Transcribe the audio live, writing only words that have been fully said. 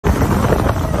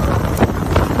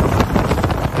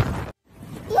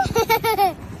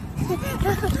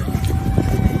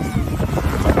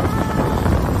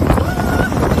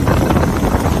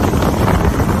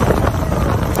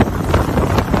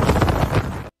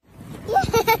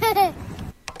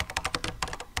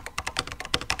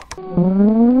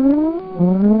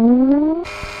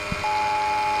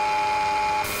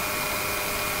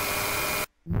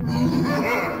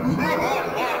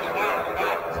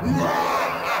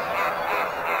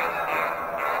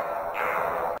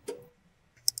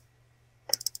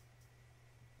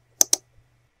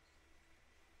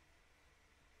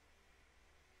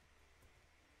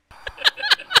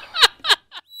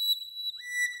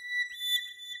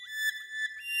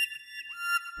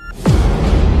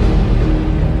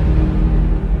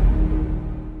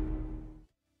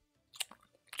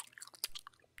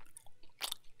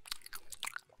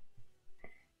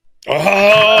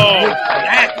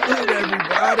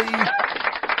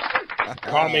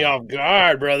Caught me off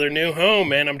guard, brother. New home,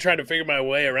 man. I'm trying to figure my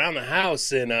way around the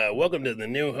house. And welcome to the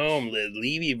new home,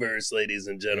 Levyverse, ladies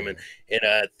and gentlemen. And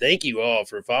thank you all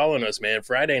for following us, man.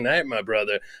 Friday night, my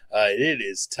brother. It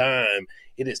is time.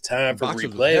 It is time for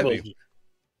ReplayAbles.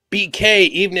 BK,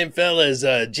 evening fellas,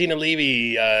 Gina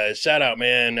Levy, shout out,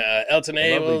 man. Elton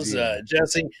Ables,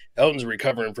 Jesse. Elton's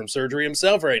recovering from surgery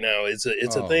himself right now. It's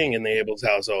a thing in the Ables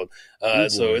household.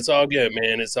 So it's all good,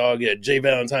 man. It's all good. Jay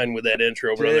Valentine with that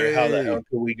intro, brother. How the hell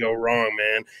could we go wrong,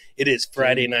 man? It is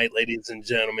Friday night, ladies and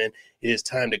gentlemen. It is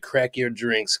time to crack your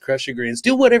drinks, crush your greens,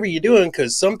 do whatever you're doing,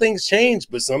 because some things change,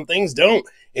 but some things don't.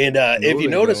 And if you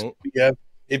notice,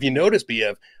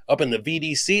 BF, up in the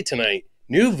VDC tonight,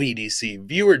 new VDC,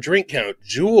 viewer drink count,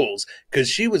 Jules, because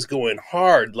she was going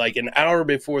hard like an hour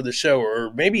before the show,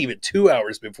 or maybe even 2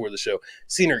 hours before the show.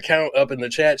 Seen her count up in the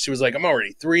chat. She was like, I'm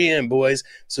already 3 in, boys.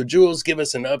 So, Jules, give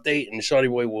us an update, and Shawty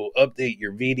Boy will update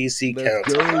your VDC count.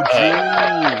 Let's go, Jules.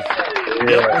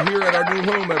 Yep, we're here at our new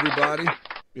home, everybody.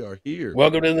 We are here.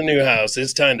 Welcome to the new house.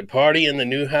 It's time to party in the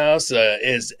new house.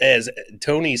 As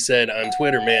Tony said on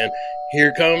Twitter, man,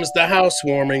 here comes the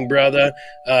housewarming, brother.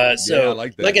 So, I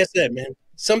like that. Like I said, man,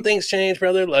 some things change,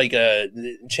 brother. Like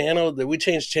channel that we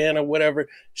changed channel, whatever.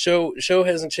 Show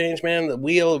hasn't changed, man. The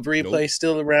wheel of replay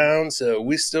still around, so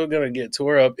we still gonna get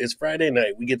tore up. It's Friday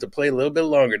night. We get to play a little bit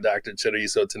longer, Dr.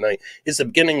 Chorizo tonight. It's the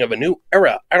beginning of a new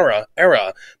era.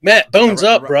 Matt, bones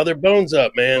up, brother. Bones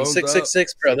up, man.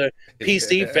 666, brother.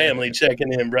 PC family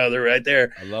checking in, brother, right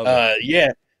there. I love it.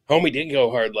 Yeah. Homie did go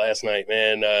hard last night,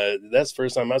 man. That's the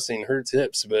first time I've seen her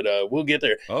tips, but we'll get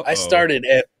there. I started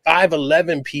at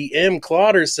 5:11 p.m.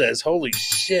 Clauder says, holy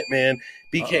shit, man.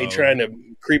 BK trying to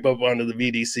creep up onto the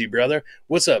VDC, brother.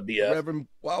 What's up, BF? Reverend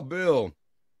Wild Bill.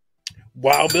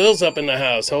 Wild Bill's up in the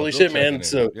house. Holy shit, man.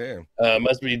 So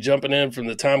must be jumping in from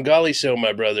the Tom Golly show,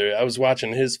 my brother. I was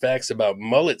watching his facts about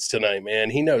mullets tonight, man.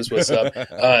 He knows what's up.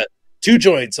 Two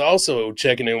Joints also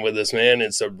checking in with us, man.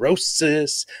 It's a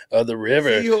Rosis of the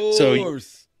river. So,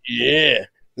 yeah.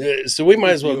 So we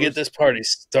might as well get this party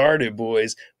started,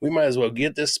 boys. We might as well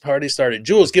get this party started.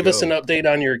 Jules, give us an update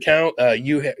on your account.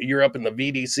 You're up in the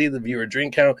VDC, the viewer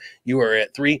drink count. You are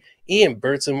at 3. Ian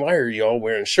Burtson, why are y'all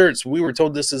wearing shirts? We were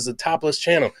told this is a topless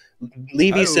channel.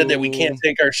 Levy said that we can't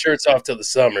take our shirts off till the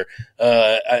summer.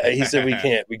 He said we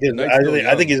can't because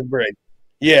I think he's brave.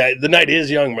 Yeah, the night is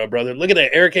young, my brother. Look at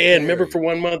that. Erica Ann, member for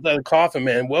 1 month out of the coffin,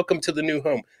 man. Welcome to the new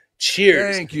home.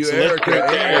 Cheers. Thank you,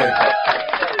 Erica Ann.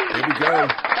 Here we go.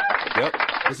 Yep.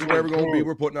 This is where we're going to be.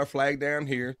 We're putting our flag down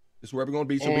here. This is where we're going to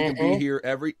be, so we can be here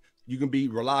you can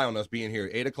rely on us being here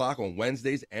 8 o'clock on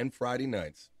Wednesdays and Friday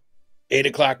nights. 8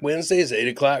 o'clock Wednesdays, 8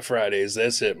 o'clock Fridays.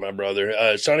 That's it, my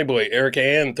brother. Shawnee Boy, Erica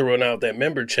Ann throwing out that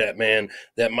member chat, man,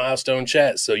 that milestone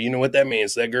chat. So you know what that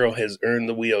means. That girl has earned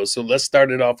the wheel. So let's start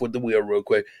it off with the wheel real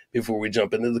quick before we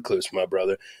jump into the clips, my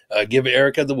brother. Give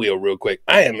Erica the wheel real quick.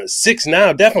 I am a 6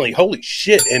 now, definitely. Holy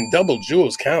shit, and double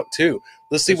Jules count, too.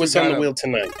 Let's see what's on the wheel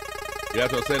tonight. Yeah,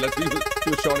 that's what I'm saying. Let's see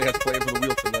what Shawnee has to play for the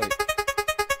wheel tonight.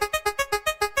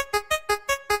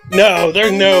 No,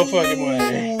 there's no fucking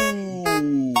way.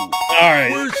 All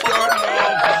right. We're starting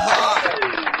off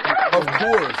hot. Of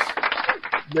course.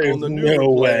 There's on the new no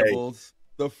way.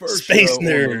 The first Space show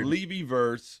nerd. on the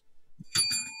Levyverse.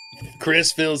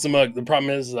 Chris fills the mug. The problem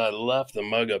is I left the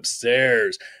mug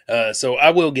upstairs. So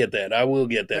I will get that. I will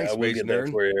get that. Thanks, I will Space get nerd.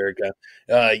 that for you, Erica.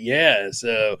 Yeah.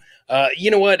 So, you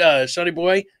know what, Shawty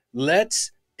Boy?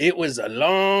 It was a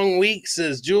long week,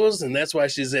 says Jules, and that's why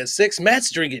she's at 6.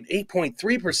 Matt's drinking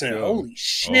 8.3%. Holy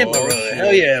shit, my brother. Shit.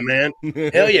 Hell yeah, man.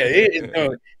 Hell yeah.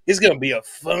 It's going to be a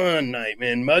fun night,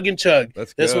 man. Mug and chug.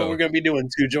 That's what we're going to be doing.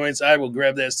 2 Joints. I will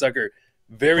grab that sucker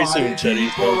very soon, Chetty.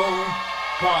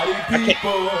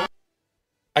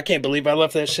 I can't believe I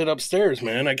left that shit upstairs,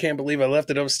 man. I can't believe I left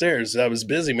it upstairs. I was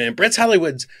busy, man. Brett's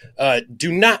Hollywood's,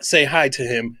 do not say hi to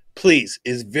him. Please,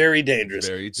 is very dangerous.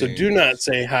 So do not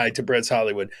say hi to Brett's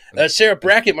Hollywood. Sheriff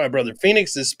Brackett, my brother.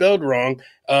 Phoenix is spelled wrong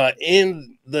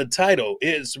in the title.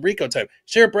 It's Rico time.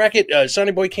 Sheriff Brackett,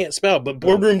 Shawnee Boy can't spell, but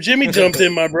Boardroom Jimmy jumped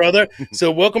in, my brother.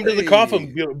 So welcome to the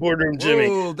coffin, Boardroom Jimmy.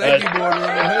 Whoa, thank you,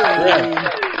 Boardroom. Hey.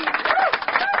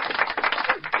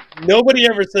 Nobody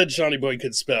ever said Shawnee Boy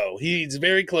could spell. He's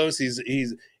very close.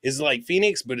 He's like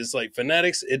Phoenix, but it's like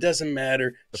phonetics. It doesn't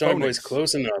matter. Shawnee Boy's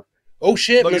close enough. Oh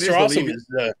shit, look, Mr. Awesome is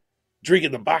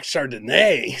drinking the box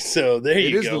Chardonnay. So there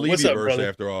you go. What's up, brother?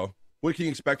 After all, what can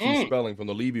you expect from spelling from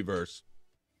the Levyverse?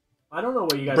 I don't know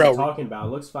what you guys are talking about.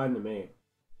 It looks fine to me.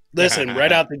 Listen,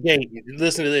 right out the gate,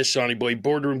 listen to this, Shawnee Boy.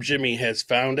 Boardroom Jimmy has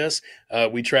found us.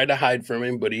 We tried to hide from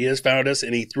him, but he has found us,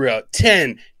 and he threw out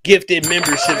 10 gifted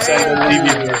memberships on the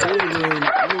Levyverse.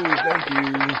 Oh, thank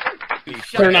you.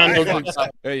 Turn on those.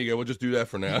 There you go. We'll just do that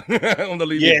for now on the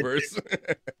Levy verse.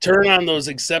 Turn on those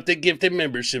accepted gifted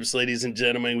memberships, ladies and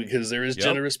gentlemen, because there is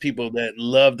generous people that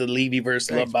love the Levy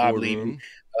verse, love Bob Levy,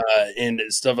 and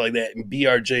stuff like that. And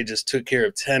BRJ just took care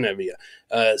of 10 of you.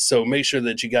 So make sure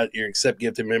that you got your accept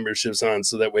gifted memberships on,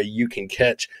 so that way you can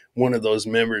catch one of those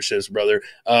memberships, brother.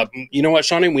 You know what,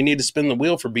 Shawnee? We need to spin the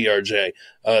wheel for BRJ.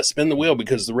 Spin the wheel,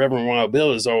 because the Reverend Wild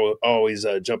Bill is always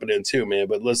jumping in too, man.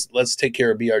 But let's take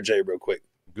care of BRJ real quick.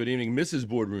 Good evening, Mrs.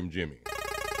 Boardroom Jimmy.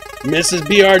 Mrs.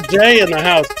 BRJ in the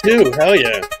house too. Hell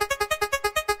yeah.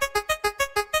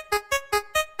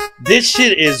 This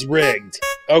shit is rigged.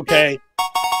 Okay.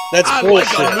 That's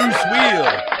bullshit. Like a loose wheel.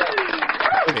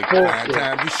 Take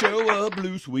time to show up,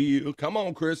 loose wheel. Come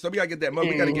on, Chris. So we gotta get that mug.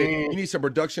 We gotta get. You need some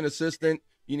production assistant.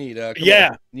 You need. Let's go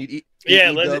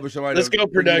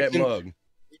production. That mug.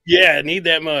 Yeah, I need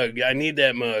that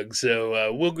mug.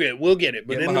 So we'll get it.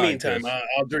 But in the meantime,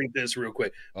 I'll drink this real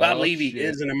quick. Bob Levy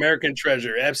is an American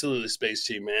treasure. Absolutely, Space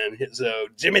Team, man. So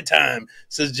Jimmy time,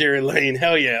 says Jerry Lane.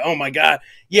 Hell yeah. Oh my God.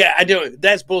 Yeah, I do.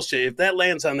 That's bullshit. If that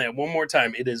lands on that one more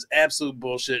time, it is absolute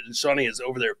bullshit. And Shawnee is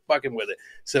over there fucking with it.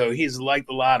 So he's like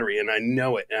the lottery, and I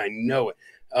know it. Thank you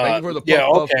for the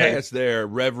puff pass there,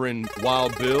 Reverend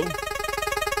Wild Bill.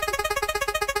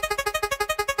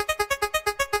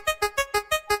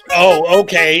 Oh,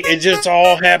 okay. It just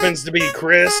all happens to be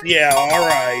Chris. Yeah, all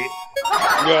right.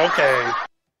 Yeah, okay.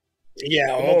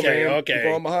 Yeah, okay.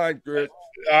 Keep on behind, Chris.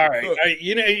 All right.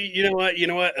 You know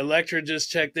what? Electra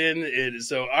just checked in.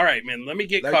 So, all right, man. Let me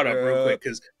get caught up real quick,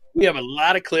 because we have a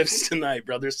lot of clips tonight,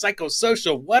 brother.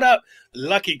 Psychosocial, what up?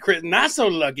 Lucky Chris, not so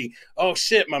lucky. Oh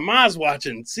shit, my mom's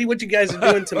watching. See what you guys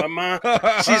are doing to my mom.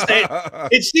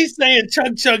 She's saying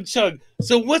chug, chug, chug.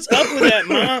 So what's up with that,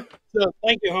 mom? So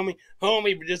thank you, homie.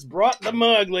 Homie just brought the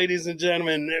mug, ladies and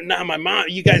gentlemen. Now my mom,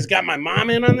 you guys got my mom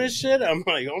in on this shit. I'm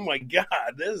like, oh my God,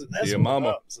 that's mama.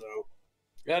 Up. So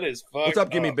that is fucked. What's up,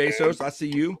 Gimme Bezos? Man. I see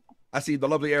you. I see the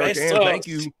lovely Eric Ann. Thank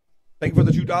you for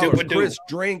the $2. Chris,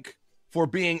 drink for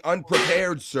being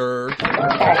unprepared, sir.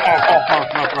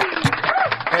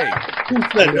 Hey,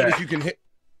 notice you can hit.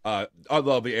 I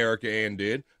love the Erica Ann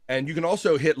did, and you can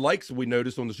also hit likes. We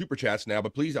noticed on the super chats now,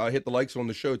 but please hit the likes on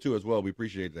the show too as well. We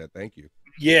appreciate that. Thank you.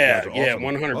 Yeah,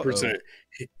 100%.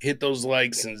 Hit those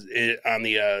likes and on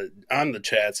the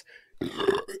chats.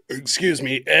 Excuse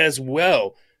me, as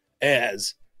well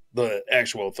as the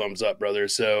actual thumbs up, brother.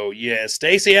 So yeah,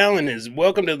 Stacy Allen is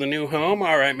welcome to the new home.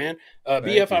 All right, man.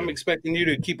 BF, I'm expecting you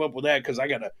to keep up with that, because I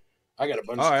got a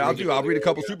bunch. All right, I'll read a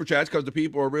couple super chats, because the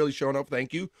people are really showing up.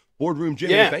 Thank you, Boardroom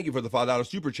Jimmy. Thank you for the $5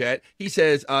 super chat. He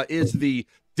says, "Is the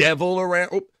devil around?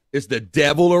 Oh, is the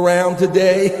devil around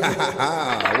today?"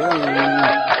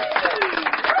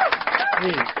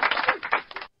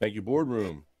 Thank you,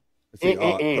 Boardroom. Let's see,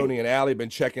 Tony and Allie have been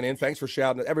checking in. Thanks for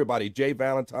shouting at everybody. Jay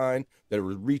Valentine that are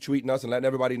retweeting us and letting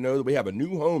everybody know that we have a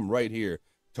new home right here.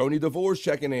 Tony DeVore's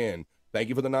checking in. Thank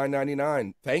you for the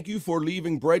 $9.99. Thank you for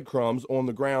leaving breadcrumbs on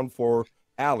the ground for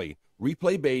Allie,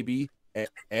 Replay Baby,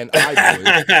 and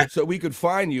I so we could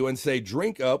find you and say,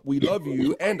 drink up, we love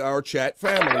you, and our chat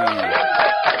family.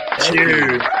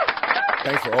 Cheers.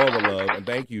 Thanks for all the love, and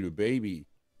thank you to Baby.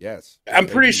 Yes. I'm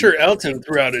pretty sure Elton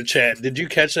threw out a chat. Did you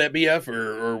catch that, BF,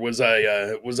 or was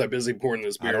I busy pouring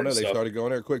this beer? I don't know. They started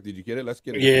going there quick. Did you get it? Let's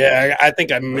get it. Yeah, I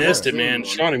think I missed it, man.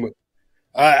 Shawnee,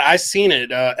 I seen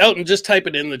it. Elton, just type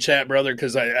it in the chat, brother,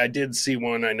 because I did see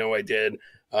one. I know I did.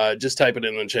 Just type it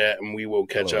in the chat, and we will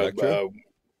catch up.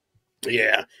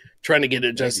 Yeah, trying to get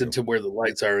adjusted to where the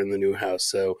lights are in the new house.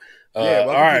 So, all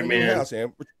right, man. House,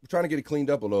 we're trying to get it cleaned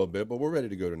up a little bit, but we're ready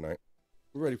to go tonight.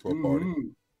 We're ready for a party.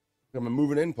 I'm a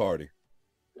moving in party.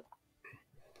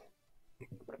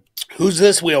 Who's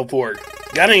this wheel for?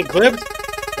 Got any clips?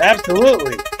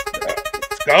 Absolutely.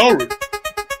 Let's go.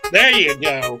 There you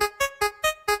go.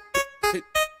 Hey,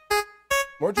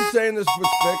 weren't you saying this was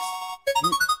fixed?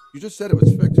 You just said it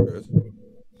was fixed, Chris.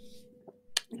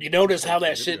 You notice how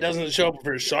that shit doesn't show up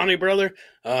for Shawnee, brother?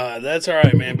 That's all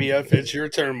right, man. BF, it's your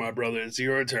turn, my brother. It's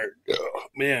your turn. Oh,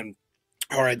 man.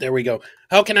 All right, there we go.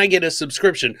 How can I get a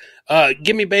subscription?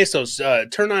 Give me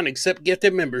Bezos. Turn on accept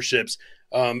gifted memberships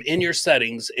in your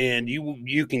settings, and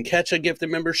you can catch a gifted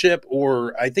membership,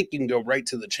 or I think you can go right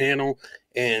to the channel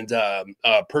and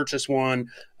purchase one.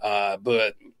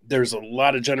 But there's a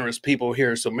lot of generous people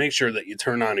here, so make sure that you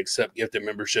turn on accept gifted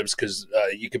memberships, because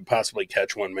you could possibly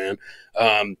catch one, man.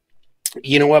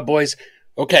 You know what, boys?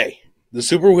 Okay, the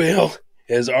super wheel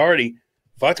has already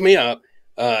fucked me up.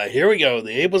 Here we go.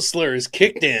 The Ables slur is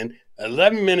kicked in.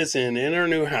 11 minutes in our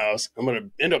new house. I'm going to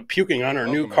end up puking on our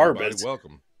new carpets.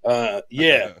 Welcome.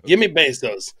 Yeah. Give me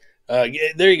Bezos.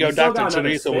 There you go, You still Dr. got another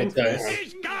Chorizo. spin, With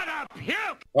Chris.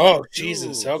 oh,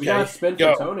 Jesus. You Okay. got to spin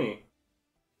Go. for Tony.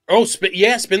 Oh,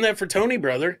 spin that for Tony,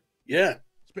 brother. Yeah.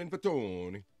 Spin for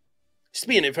Tony.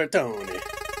 Spin it for Tony.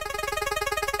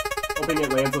 Hoping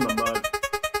it lands on the mud.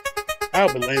 I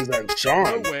hope it lands on No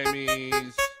Sean.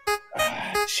 whammies.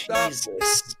 Ah,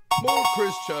 Jesus. More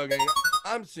Chris chugging.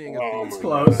 I'm seeing a Oh, theme. It's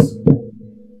close.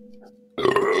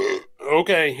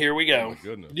 Okay, here we Oh go. my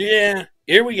goodness. Yeah,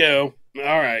 here we go.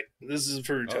 All right, this is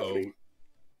for Tony.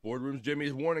 Boardrooms Jimmy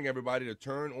is warning everybody to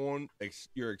turn on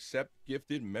your accept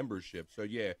gifted membership. So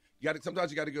yeah, sometimes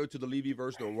you got to go to the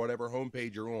Levyverse or whatever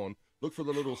homepage you're on. Look for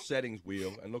the little settings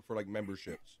wheel and look for like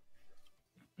memberships.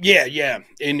 Yeah,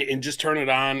 and just turn it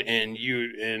on,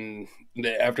 and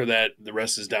after that, the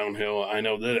rest is downhill. I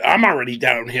know that I'm already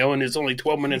downhill, and it's only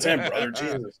 12 minutes in, brother.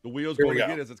 Jesus, The wheel's Here going we to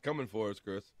go. get us. It's coming for us,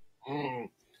 Chris.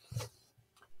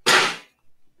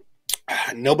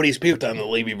 Nobody's puked on the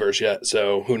Levyverse yet,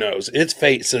 so who knows? It's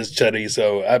fate, says Chuddy,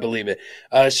 so I believe it.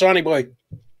 Shawnee boy,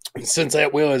 since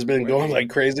that wheel has been going like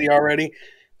crazy already,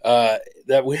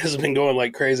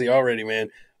 man.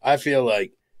 I feel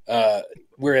like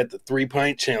we're at the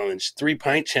 3-pint challenge.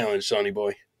 3-pint challenge, Shawnee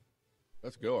boy.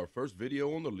 Let's go. Our first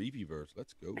video on the Levyverse.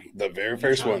 Let's go. The very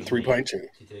first one, 3-pint challenge.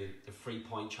 To do the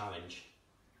 3-point challenge.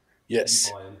 Yes.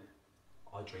 You buy them,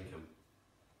 I drink them.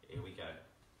 Here we go.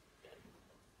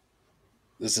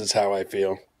 This is how I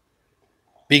feel.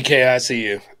 BK, I see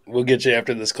you. We'll get you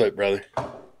after this clip, brother.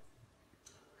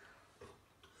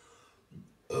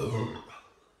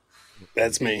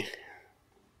 That's me.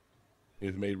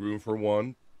 He's made room for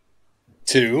 1.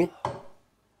 2.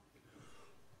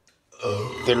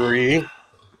 3.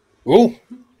 Ooh.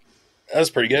 That's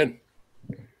pretty good.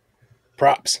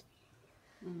 Props.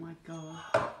 Oh my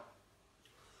god.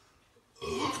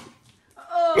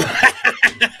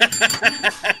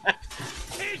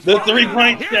 The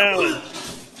 3-pint challenge.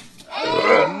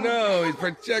 Oh no, he's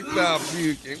projectile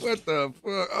puking. What the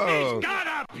fuck?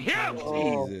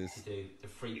 Oh, Jesus. To do the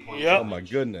 3-point Yep. Oh my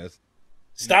goodness.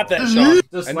 Stop that, Sean.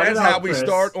 Just Mm-hmm. And let that's it how out, we Chris.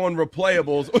 start on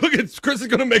replayables. Look at Chris is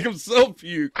gonna make himself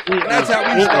puke. And that's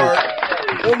how we start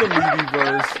on the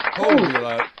Levyverse. Holy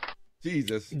lot.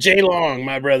 Jesus. Jay Long,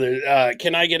 my brother.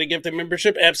 Can I get a gifted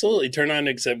membership? Absolutely. Turn on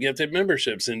accept gifted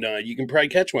memberships, and you can probably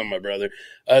catch one, my brother.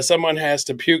 Someone has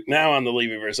to puke now on the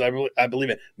Levyverse. I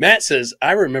believe it. Matt says,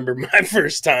 I remember my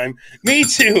first time. Me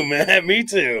too, Matt. Me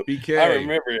too. BK. I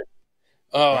remember it.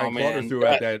 Oh, Brian Carter man. threw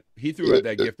out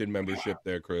that gifted membership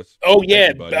there, Chris. Oh,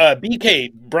 yeah. Thank you,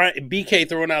 buddy. BK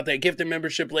throwing out that gifted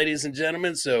membership, ladies and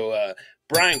gentlemen. So,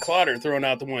 Brian Clotter throwing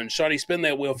out the one. Shawty, spin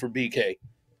that wheel for BK.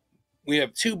 We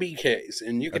have 2 BKs,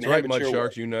 and you can That's have right, it Mud your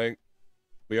Sharks way. Unite.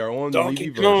 We are on Donkey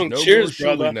the Levyverse. Kong, No cheers, more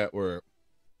Shuli brother. Network.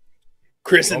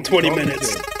 Chris in Donkey 20 Kong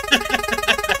minutes. too.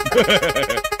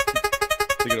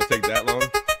 Think it'll take that long?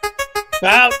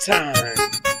 About time.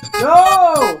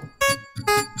 No!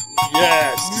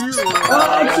 Yes.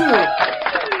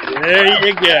 Oh, There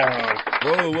you go.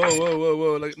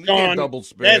 Whoa. Like, you Sean, can't double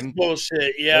That's spin.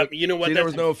 bullshit. Yeah, you know what? See, That's there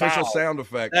was no a official foul. sound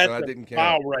effect, That's so that a didn't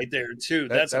foul count. right there, too.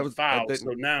 That- That's that a was- foul. that So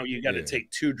didn't- now you got to yeah.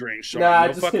 take 2 drinks, Sean. Nah, No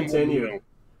just fucking continue.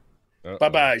 Uh-oh.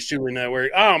 Bye-bye, Shooter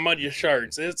Network. Oh, Muddy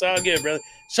Sharks. It's all good, brother.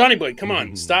 Shawnee boy, come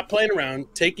on. Stop playing around.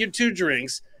 Take your 2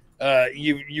 drinks.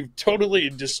 You've totally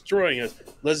destroying us.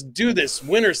 Let's do this.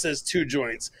 Winner says 2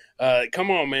 joints. Come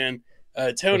on, man.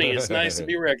 Tony, it's nice to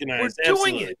be recognized. We're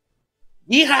doing Absolutely.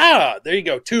 Yeehaw! There you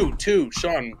go. 2,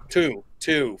 Sean. 2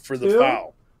 for the 2?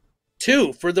 foul.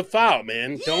 2 for the foul,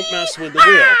 man. Don't mess with the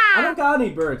wheel. I don't got any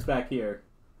birds back here.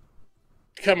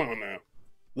 Come on now.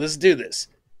 Let's do this.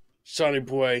 Shawnee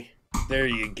boy, there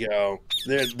you go.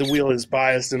 There, the wheel is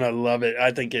biased, and I love it.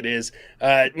 I think it is.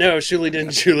 No, Shuli didn't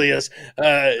Shuli us.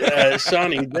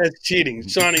 Shawnee, that's cheating.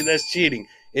 Shawnee, that's cheating.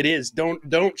 It is.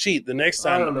 Don't cheat. The next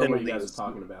time I don't know the what you penalty guys is are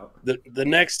talking about. the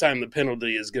next time the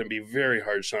penalty is going to be very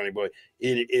hard, Shawnee boy.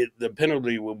 The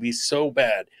penalty will be so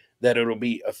bad that it'll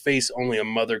be a face only a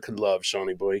mother could love,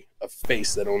 Shawnee boy. A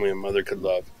face that only a mother could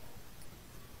love.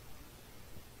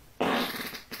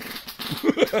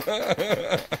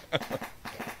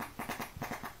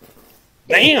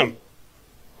 Damn!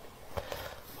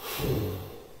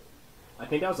 I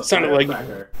think that was a Sounded like-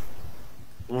 firecracker.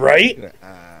 Right?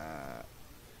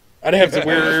 I'd have to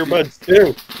wear earbuds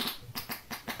too.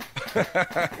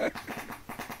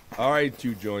 All right,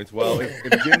 2 joints. Well,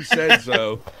 if Jim said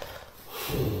so,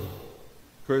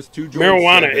 Chris, 2 joints.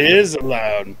 Marijuana is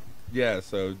allowed. Yeah.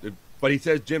 So, but he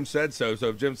says Jim said so. So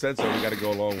if Jim said so, we got to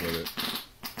go along with it.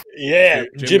 Yeah,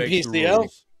 Jim makes the PCL.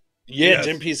 rules. Yeah, Yes,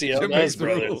 Jim PCL Jim does, makes the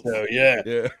brother. rules. So yeah.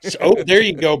 Yeah. Oh, there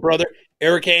you go, brother.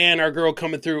 Erica Ann, our girl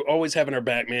coming through, always having our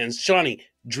back, man. Shawnee,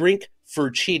 drink for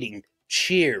cheating.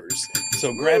 cheers.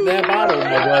 So grab that bottle,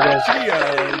 my brother.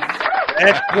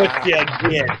 That's what you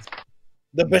get.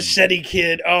 The Bichetti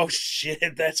Kid. Oh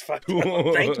shit, that's fucked up.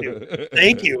 Thank you.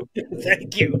 Thank you.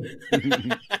 Thank you.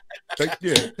 Thank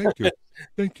you. Thank you.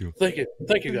 Thank you. Thank you.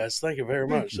 Thank you guys. Thank you very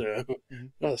much.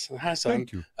 Hi, son.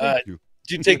 Thank you. Thank you.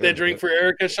 Did you take that drink for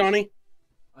Erica, Shawnee?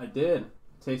 I did.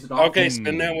 Taste it all. Okay,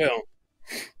 spin that wheel.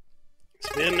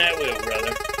 Spin that wheel,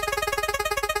 brother.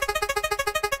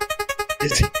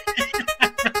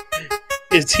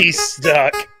 Is he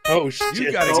stuck? Oh shit!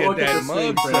 You gotta get that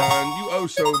mug, son. You owe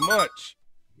so much,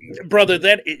 brother.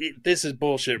 This is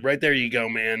bullshit. Right there, you go,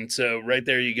 man. So right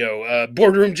there, you go.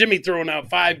 Boardroom Jimmy throwing out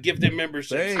 5 gifted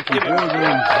memberships. Thank you,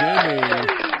 Boardroom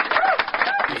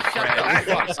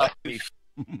Jimmy.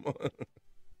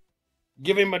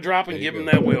 Give him a drop and give him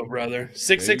that wheel, brother.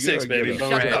 666, baby.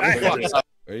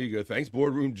 There you go. Thanks,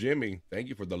 Boardroom Jimmy. Thank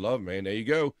you for the love, man. There you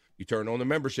go. You turn on the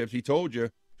memberships. He told you.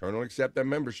 Turn on accept them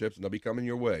memberships, and they'll be coming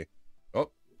your way.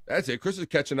 Oh, that's it. Chris is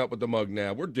catching up with the mug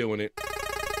now. We're doing it.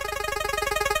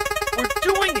 We're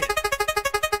doing it.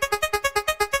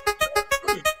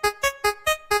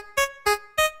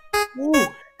 Woo.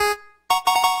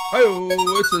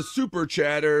 Oh, it's a super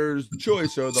chatter's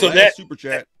choice. So the last super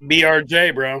chat.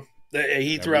 BRJ, bro.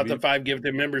 He threw out the 5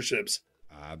 gifted memberships.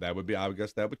 That would be, I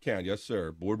guess that would count. Yes,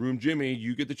 sir. Boardroom Jimmy,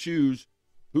 you get to choose.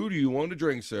 Who do you want to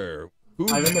drink, sir? Who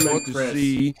do you want to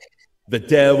see? The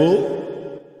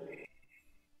devil?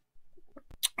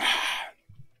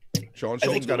 Sean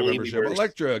Schultz got a membership.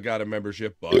 Electra got a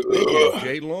membership. Buck,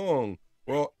 Jay Long.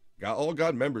 Well, all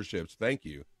got memberships. Thank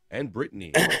you. And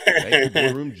Brittany. Thank you,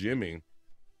 Boardroom Jimmy.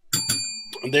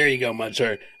 There you go, my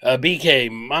sir.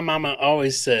 BK, my mama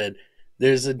always said,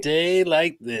 there's a day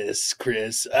like this,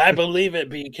 Chris. I believe it,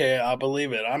 BK. I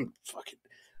believe it. I'm fucking.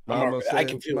 I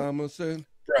can feel Mama said.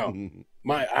 Bro,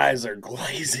 my eyes are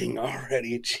glazing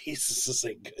already. Jesus, this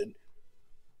ain't good.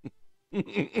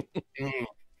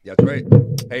 That's right.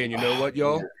 Hey, and you know what,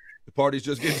 y'all? The party's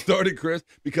just getting started, Chris,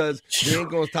 because we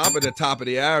ain't going to stop at the top of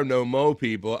the hour no more,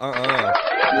 people. That's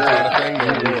not a thing no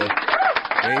more.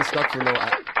 We ain't stuck for no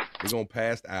hour. We're going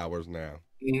past hours now.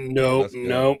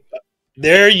 Nope.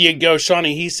 There you go,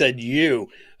 Shawnee. He said you.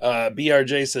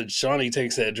 BRJ said Shawnee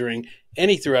takes that drink. And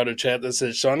he threw out a chat that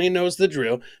says Shawnee knows the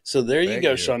drill. So there you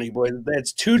go, Shawnee boy.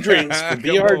 That's 2 drinks for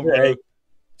BRJ.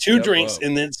 2 drinks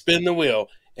and then spin the wheel.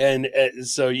 And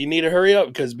so you need to hurry up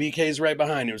because BK's right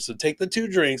behind him. So take the 2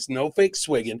 drinks. No fake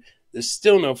swigging. There's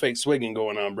still no fake swigging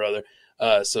going on, brother.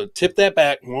 So tip that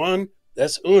back. 1,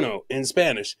 that's uno in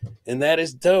Spanish. And that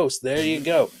is dos. There you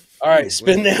go. All right,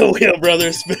 spin that wheel,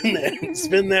 brother.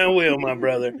 Spin that wheel, my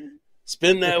brother.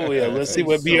 Spin that wheel. Let's see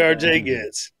what BRJ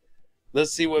gets.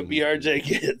 Let's see what BRJ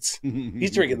gets.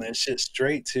 He's drinking that shit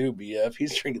straight too, BF.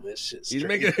 He's drinking that shit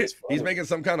straight. He's making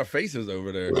some kind of faces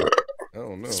over there. I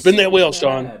don't know. Spin that wheel,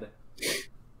 Sean.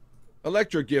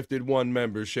 Electra gifted 1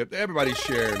 membership. Everybody's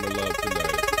sharing the love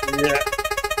tonight. Yeah.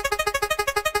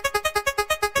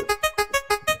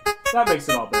 That makes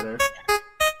it all better.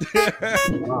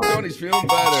 Tony's feeling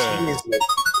better. Jesus.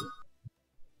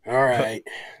 All right.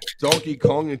 Donkey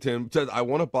Kongington says, I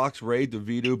want to box Ray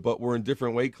DeVito, but we're in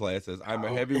different weight classes. I'm a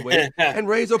heavyweight and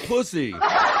Ray's a pussy.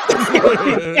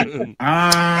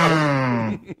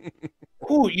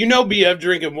 Ooh, you know BF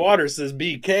drinking water, says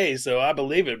BK, so I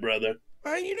believe it, brother.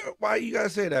 You know why you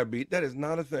gotta say that, beat? That is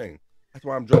not a thing. That's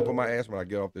why I'm jumping my ass when I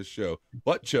get off this show.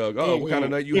 Butt chug. Oh, what kind of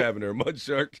night you having there, Mud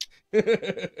Shark?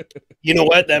 You know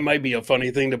what? That might be a funny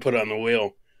thing to put on the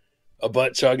wheel. A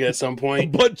butt chug at some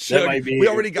point. A butt chug. That might be, we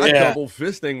already got double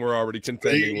fisting we're already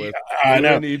contending with. I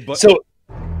know. So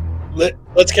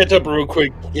let's catch up real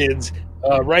quick, kids.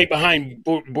 Right behind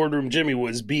Boardroom Jimmy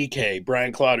was BK,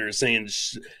 Brian Clotter, saying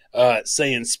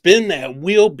spin that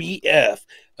wheel, BF.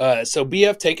 So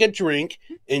BF, take a drink,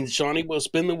 and Shawnee will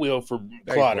spin the wheel for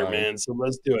Clotter, man. So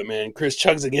let's do it, man. Chris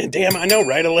chugs again. Damn, I know,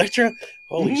 right, Electra?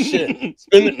 Holy shit!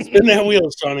 Spin that wheel,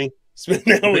 Shawnee. Spin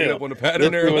that wheel. Up on the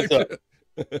pattern there, Electra.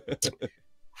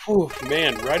 Whew,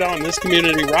 man, right on. This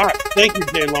community rock. Thank you,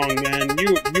 Jay Long, man.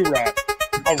 You rock.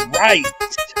 All right.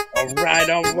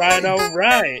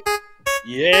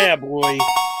 Yeah, boy.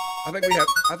 I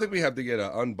think we have to get an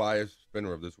unbiased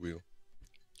spinner of this wheel.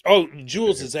 Oh,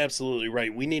 Jules is absolutely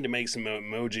right. We need to make some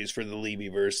emojis for the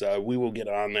Levyverse. We will get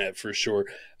on that for sure.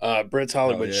 Brett's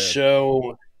Hollywood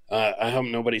show. I hope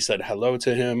nobody said hello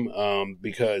to him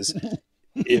because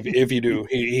if you do,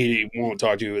 he won't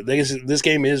talk to you. This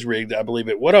game is rigged. I believe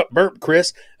it. What up, burp,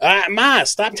 Chris? Ma,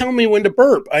 stop telling me when to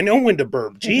burp. I know when to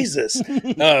burp. Jesus.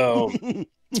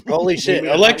 Holy shit.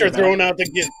 Electra throwing out the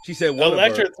gift. She said,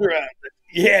 Electra threw out.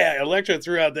 Yeah, Electra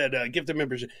threw out that gift of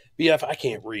membership. BF, I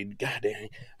can't read. God dang,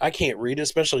 I can't read,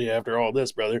 especially after all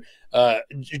this, brother.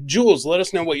 Jules, let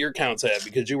us know what your count's at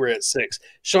because you were at 6.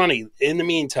 Shawnee, in the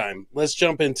meantime, let's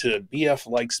jump into BF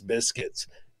likes biscuits.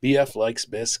 BF likes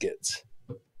biscuits.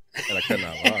 And I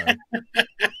cannot lie.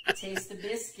 Taste the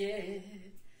biscuit.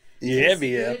 Yeah, Taste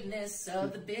BF. the goodness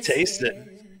of the biscuit. Taste it.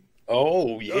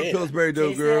 Oh, yeah. Pillsbury dough,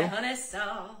 Taste girl. that honey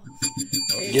sauce.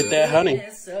 Get that honey.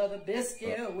 Goodness of the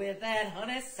biscuit with that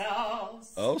honey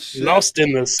sauce. Oh, shit. Lost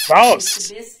in the Taste sauce.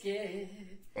 the biscuit.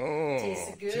 Oh.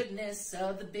 Taste the goodness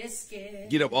of the biscuit.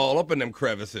 Get up all up in them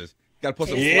crevices. Got to put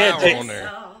some Yeah, flour on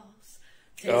there.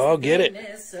 Oh, get it.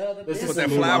 Put that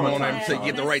flour on there and say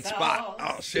get the right spot.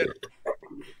 Oh, shit.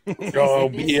 Oh,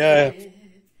 BF.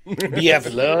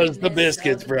 BF loves the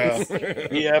biscuits, bro.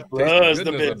 BF loves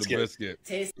the biscuits.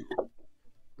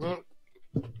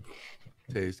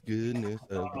 Taste goodness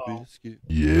of the biscuit.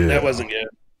 Yeah. That wasn't good.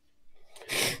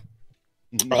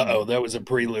 Uh-oh, that was a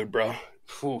prelude, bro.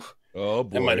 Whew. Oh,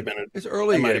 boy. That might have been It's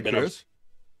early yet, Chris.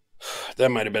 That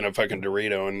might have been a fucking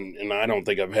Dorito, and I don't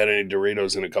think I've had any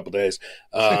Doritos in a couple days.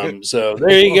 So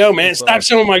there you go, man. Stop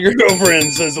showing my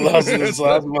girlfriend, says Lost in the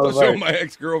Sauce, motherfucker. Show my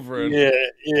ex-girlfriend. Yeah,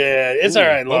 it's all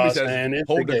right, Bobby Lost, says, man. It's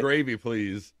hold okay. the gravy,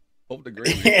 please. Hold the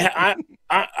gravy. Yeah,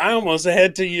 I almost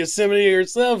head to Yosemite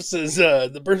yourself, says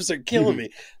the burps are killing me.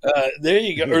 There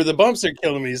you go. Or the bumps are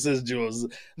killing me, says Jules.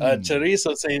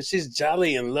 Chorizo saying she's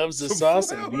jolly and loves the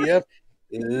sauce, and BF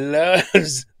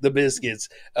loves the biscuits.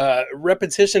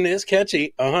 Repetition is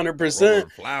catchy, 100%.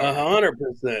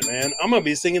 100%, man. I'm gonna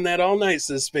be singing that all night,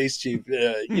 says Space Chief.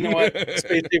 You know what,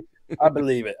 Space Chief? I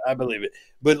believe it.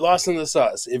 But Lost in the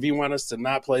Sauce, if you want us to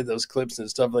not play those clips and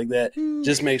stuff like that,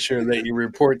 just make sure that you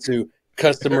report to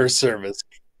customer service.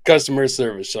 Customer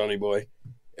service, Shawnee boy.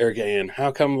 Eric A.N.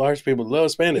 How come large people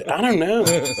love Spanish? I don't know.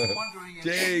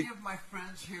 Jake.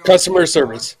 Customer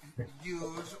service.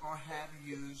 Use or have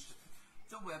used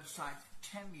the website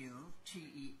Temu,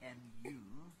 T-E-M-U.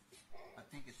 I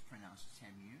think it's pronounced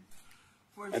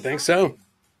Temu. I think so.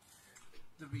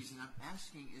 The reason I'm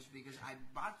asking is because I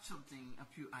bought something, a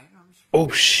few items. Oh,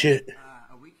 shit.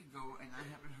 A week ago, and I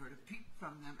haven't heard a peep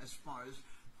from them as far as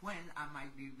when I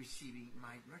might be receiving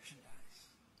my merchandise.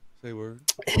 Say word.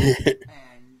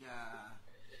 And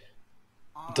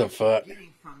all The fuck? I'm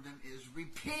getting from them is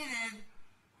repeated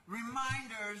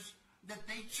reminders that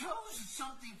they chose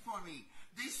something for me.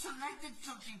 They selected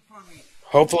something for me.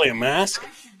 Hopefully a mask.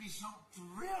 I should be so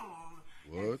thrilled.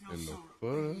 What in the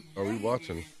fuck are we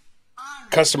watching?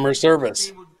 Customer service.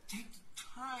 They would take the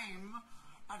time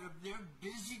out of their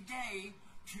busy day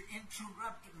to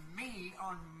interrupt me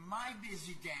on my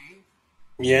busy day.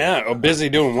 Yeah, or busy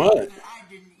doing what? That I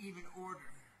didn't even order.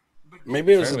 But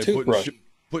Maybe it was a Apparently toothbrush.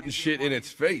 putting shit in its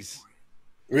face.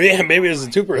 Yeah, maybe it was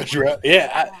a toothbrush, right?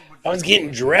 Yeah, I was getting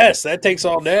dressed. That takes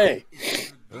all day.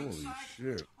 Holy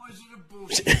shit. or is it a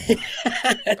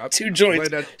bullshit? 2 joints.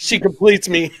 She completes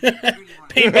me.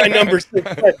 Paid by numbers.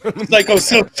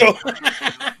 Psychosocial.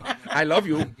 I love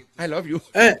you. I love you.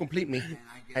 Complete me.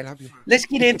 I love you. Let's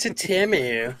get into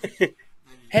Temu.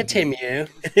 Hey, Temu.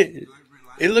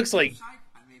 It looks like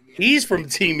he's from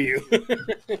Temu.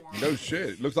 No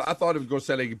shit. Looks like I thought it was gonna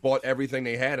say they bought everything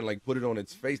they had and like put it on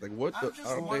its face. Like what the?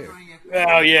 I don't care.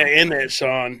 Oh yeah, in that,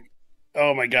 Sean.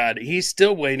 Oh my God, he's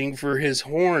still waiting for his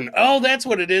horn. Oh, that's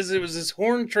what it is. It was his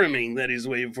horn trimming that he's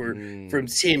waiting for from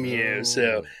Temu.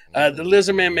 So the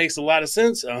Lizard Man makes a lot of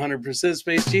sense. 100%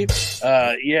 Space Chief.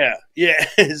 Yeah.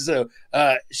 So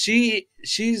she's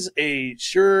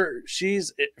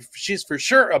for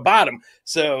sure a bottom.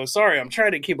 So sorry, I'm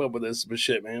trying to keep up with this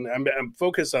shit, man. I'm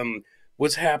focused on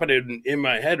what's happening in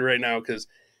my head right now because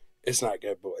it's not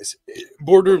good, boys.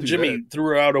 Boardroom Jimmy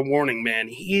threw out a warning, man.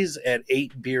 He's at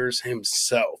 8 beers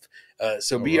himself.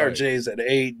 So BRJ's at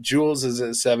 8. Jules is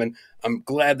at 7. I'm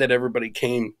glad that everybody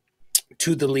came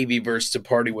to the Levyverse to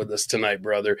party with us tonight,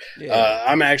 brother. Yeah.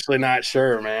 I'm actually not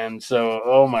sure, man. So,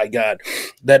 oh my God.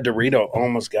 That Dorito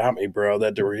almost got me, bro.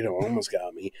 That Dorito almost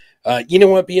got me. You know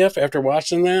what, BF? After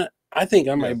watching that, I think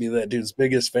I might be that dude's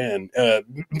biggest fan.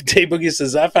 Tay Boogie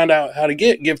says, I found out how to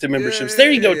get gifted memberships. There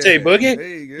you go, Tay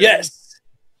Boogie.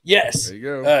 Yes. There you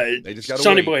go. They just gotta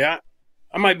Shawnee wait. Boy,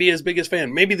 I might be his biggest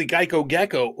fan. Maybe the Geico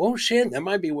Gecko. Oh, shit. That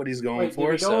might be what he's going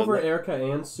for. Did we go over Erica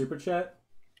Ann's super chat?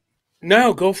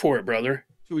 No, go for it, brother.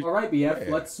 All right, BF,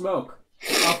 let's smoke.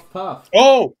 Puff, puff.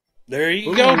 Oh, there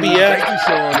you go, BF. Thank you,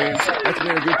 Shawnee. That's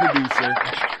been a good producer.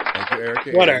 Thank you,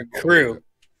 Erica. What a crew.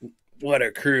 What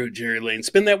a crew, Jerry Lane.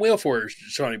 Spin that wheel for her,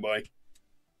 Shawnee Boy.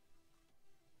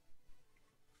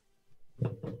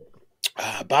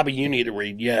 Bobby, you need to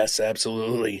read. Yes,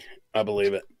 absolutely. I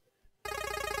believe it.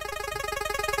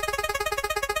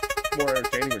 much more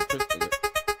entertaining when Chris does it.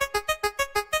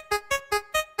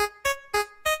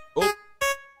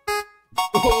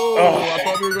 Oh, I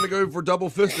thought we were going to go for double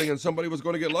fisting and somebody was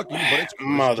going to get lucky, but it's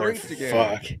Chris drinks again.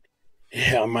 Motherfuck.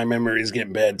 Yeah, my memory is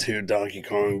getting bad too, Donkey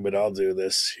Kong, but I'll do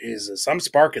this. Jesus, I'm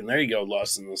sparking. There you go,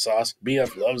 Lost in the Sauce.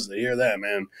 BF loves to hear that,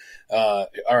 man. All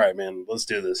right, man, let's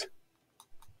do this.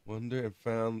 One day I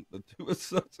found the two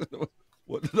sons.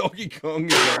 What the Donkey Kong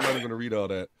is? I'm not even going to read all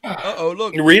that. Uh-oh,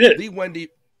 look. Read it.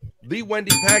 The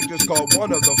Wendy Pack just called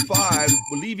one of the 5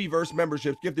 Levyverse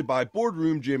memberships gifted by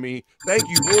Boardroom Jimmy. Thank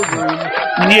you, Boardroom.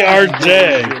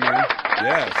 BRJ.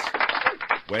 Yes.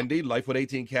 Wendy, Life with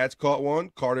 18 Cats caught one.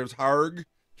 Carter's Harg,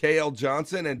 KL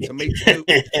Johnson, and Tomato caught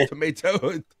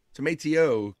one.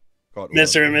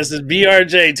 Mr. and Mrs.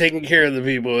 BRJ taking care of the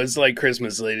people. It's like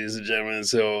Christmas, ladies and gentlemen.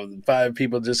 So 5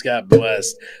 people just got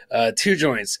blessed. 2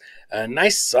 joints.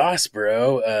 Nice sauce,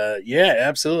 bro. Yeah,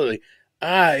 absolutely.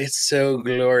 It's so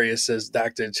glorious, says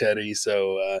Dr. Chetty.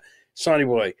 So, Shawnee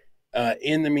boy,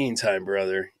 in the meantime,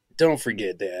 brother, don't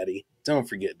forget Daddy. Don't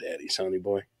forget Daddy, Shawnee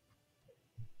boy.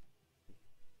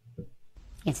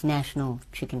 It's National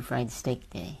Chicken Fried Steak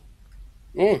Day.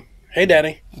 Hey,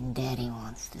 Daddy. And Daddy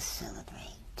wants to celebrate.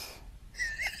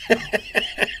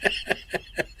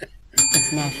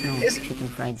 It's National Chicken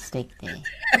Fried Steak Day.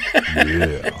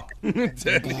 Yeah. And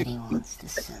Daddy wants to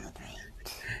celebrate.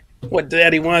 What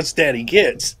Daddy wants, Daddy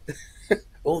gets.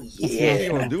 Oh, It's yeah.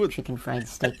 National Chicken Fried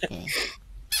Steak Day.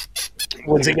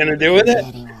 What's he going to do with it?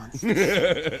 Daddy wants to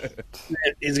celebrate.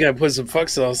 He's going to put some fuck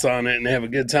sauce on it and have a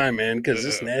good time, man, because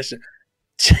it's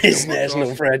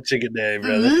National Fried Chicken Day,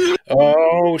 brother.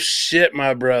 Oh, shit,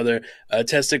 my brother.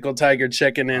 Testicle Tiger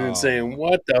checking in and saying,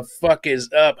 what the fuck is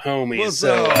up, homie? What's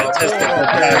up? Testicle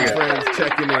Tiger. Friends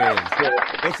checking in.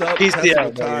 What's up, Peace Testicle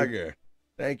out, Tiger?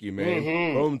 Thank you,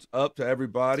 man. Bones up to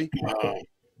everybody. I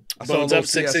saw a Bones little up,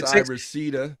 CSI 666.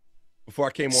 Resita before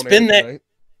I came on Spin air that. tonight.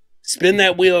 Spin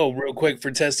that wheel real quick for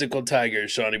Testicle Tiger,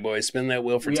 Shawnee boy. Spin that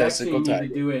wheel for Testicle Tiger. We Tiger. need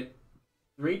to do it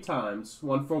 3 times.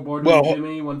 One for Boardroom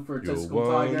Jimmy, one for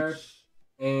Testicle Tiger,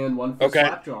 and one for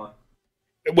Slapjaw.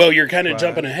 Well, you're kind of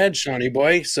jumping ahead, Shawnee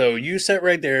boy. So you sit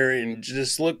right there and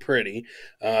just look pretty.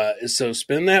 So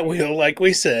spin that wheel like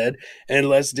we said, and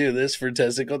let's do this for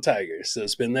Testicle Tiger. So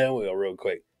spin that wheel real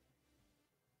quick.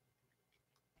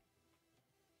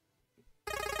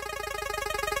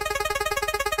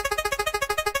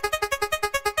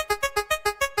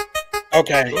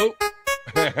 Okay. Oh.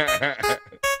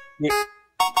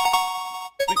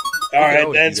 All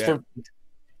right, that's for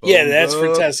that's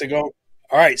for Testicle.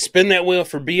 All right, spin that wheel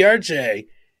for BRJ,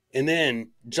 and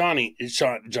then Johnny, Jesus,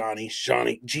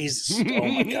 oh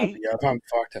my God, yeah, I'm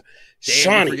fucked up.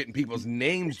 Damn, you're getting people's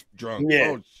names drunk.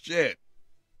 Yeah.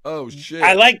 Oh shit.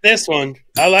 I like this one.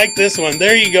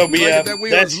 There you go, BF. That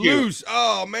wheel That's is you. loose.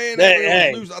 Oh man, that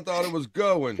wheel was loose. I thought it was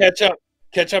going.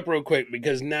 Catch up real quick,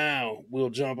 because now we'll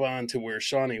jump on to where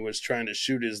Shawnee was trying to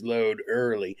shoot his load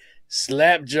early.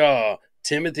 Slapjaw,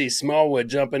 Timothy Smallwood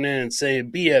jumping in and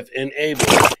saying BF and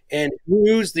Ables. And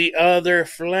who's the other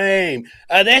flame?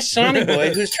 That's Shawnee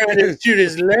boy who's trying to shoot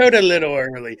his load a little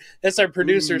early. That's our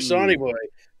producer, Shawnee boy.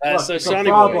 So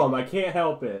Shawnee problem. I can't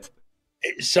help it.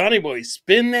 Shawnee boy,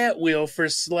 spin that wheel for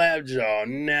Slapjaw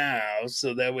now,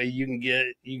 so that way you can get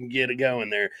it going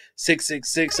there.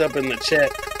 666 up in the chat.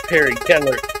 Perry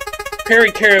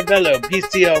Caravello,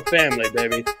 PCL family,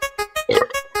 baby.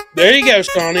 There you go,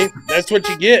 Shawnee. That's what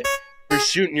you get for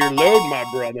shooting your load, my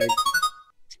brother.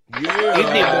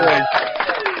 Yeah.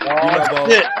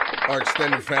 Our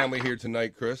extended family here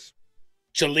tonight, Chris.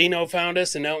 Chelino found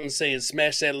us, and Elton saying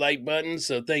smash that like button.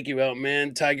 So thank you, Elton,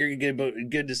 man. Tiger,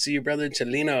 good to see you, brother.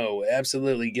 Chelino,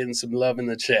 absolutely getting some love in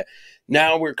the chat.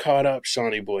 Now we're caught up,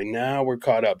 Shawnee boy. Now we're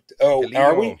caught up. Oh, Chelino.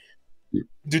 Are we?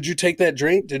 Did you take that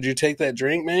drink?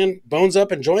 Man? Bones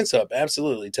up and joints up.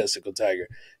 Absolutely, Testicle Tiger.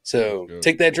 So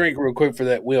take that drink real quick for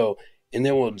that wheel, and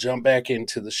then we'll jump back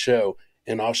into the show,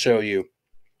 and I'll show you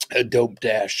a dope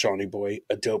dash, Shawnee boy.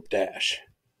 A dope dash.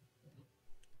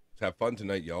 Let's have fun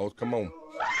tonight, y'all. Come on. What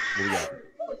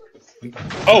we got?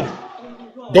 Oh,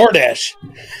 DoorDash.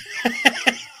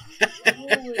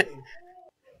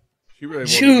 She really wanted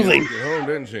to get home,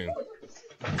 didn't she?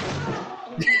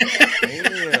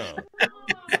 Damn.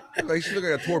 Like she looked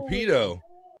like a torpedo.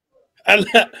 I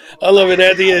love it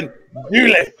at the end.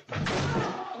 Julie.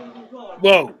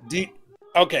 Whoa.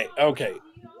 Okay.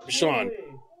 Sean,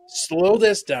 slow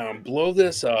this down. Blow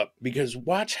this up, because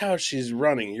watch how she's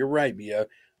running. You're right, Bia.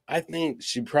 I think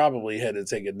she probably had to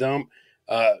take a dump.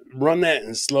 Run that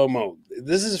in slow-mo.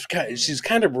 She's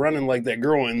kind of running like that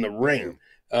girl in the ring.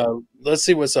 Let's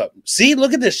see what's up. See,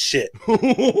 look at this shit. How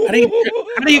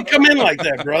do you come in like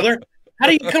that, brother? How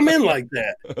do you come in like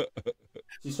that?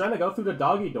 She's trying to go through the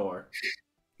doggy door.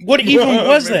 What even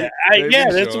was Maybe- that? maybe,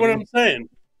 Yeah, that's what Shawnee. I'm saying.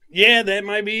 Yeah, that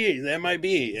might be. That might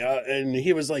be. And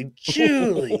he was like,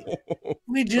 Julie,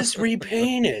 we just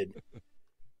repainted.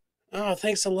 Oh,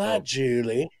 thanks a lot,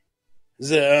 Julie.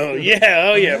 So, yeah.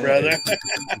 Oh, yeah, brother.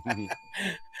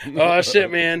 Oh,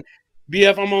 shit, man.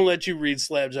 BF, I'm going to let you read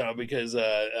Slapjaw because,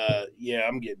 yeah,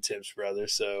 I'm getting tips, brother.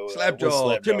 So,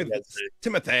 Slapjaw, got to say?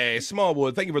 Timothy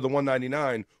Smallwood, thank you for the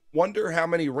 $1.99. Wonder how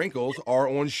many wrinkles are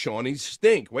on Shawnee's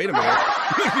stink. Wait a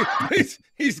minute.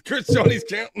 he's Chris Shawnee's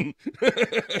counting.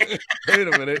 Wait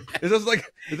a minute. Is this like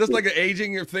an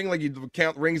aging thing, like you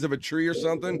count rings of a tree or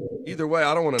something? Either way,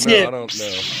 I don't want to know. I don't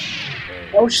know.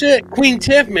 Oh shit, Queen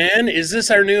Tiff, man. Is this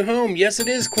our new home? Yes, it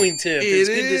is, Queen Tiff. It's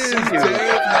good to see you.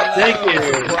 Thank you.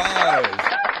 Surprise.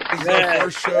 This is our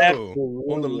first show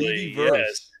on the Levy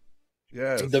verse.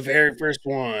 Yes. The very first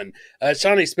one.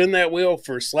 Shawnee, spin that wheel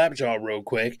for Slapjaw real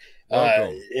quick.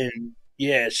 And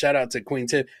yeah, shout out to Queen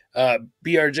Tiff.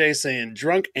 BRJ saying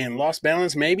drunk and lost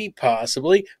balance, maybe,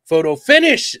 possibly. Photo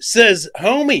finish, says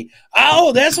homie.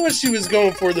 Oh, that's what she was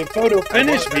going for, the photo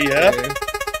finish, BF.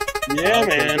 Yeah,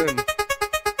 man.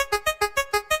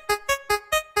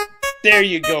 There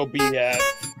you go, BF.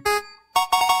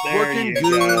 Working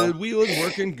good. Wheels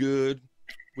working good.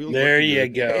 There you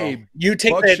go. Hey, you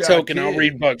take that token, I'll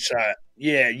read Buckshot.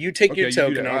 Yeah, you take your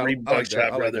token, I'll read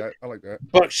Buckshot, brother. I like that.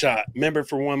 Buckshot, member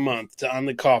for 1 month on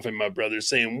the coffin, my brother,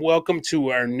 saying, welcome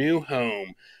to our new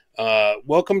home.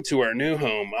 Welcome to our new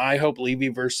home. I hope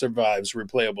Levyverse survives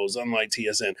replayables, unlike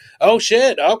TSN. Oh,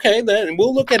 shit. Okay, then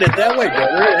we'll look at it that way,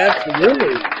 brother.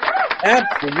 Absolutely.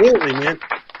 Absolutely, man.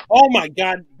 Oh, my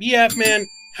God. BF, man.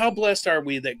 How blessed are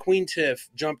we that Queen Tiff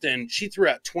jumped in? She threw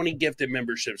out 20 gifted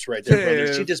memberships right there,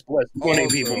 brother. She just blessed 20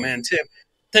 people, man. Tiff,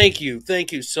 thank you.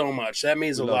 Thank you so much. That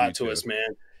means a lot to us,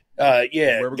 man.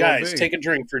 Yeah, guys, take a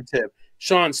drink for Tiff.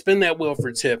 Sean, spin that wheel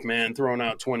for Tiff, man. Throwing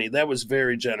out 20. That was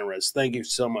very generous. Thank you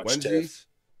so much, Tiff.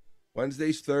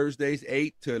 Wednesdays, Thursdays,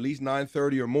 8 to at least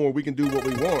 9:30 or more. We can do what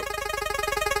we want.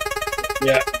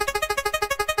 Yeah.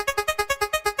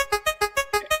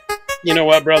 You know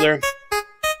what, brother?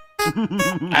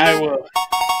 I will.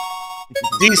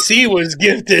 DC was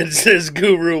gifted, says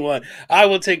Guru One. I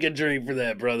will take a drink for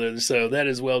that, brother. So that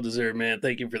is well deserved, man.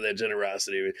 Thank you for that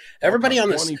generosity. Everybody on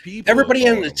this, everybody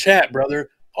in the chat, brother.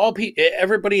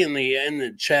 Everybody in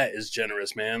the chat is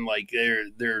generous, man. Like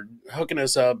they're hooking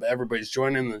us up. Everybody's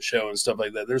joining the show and stuff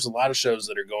like that. There's a lot of shows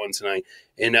that are going tonight,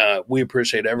 and we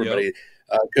appreciate everybody.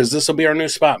 Because this will be our new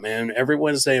spot, man. Every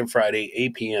Wednesday and Friday,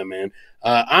 8 p.m., man.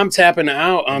 I'm tapping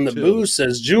out on the booze,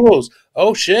 says Jules.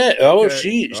 Oh, shit. Oh,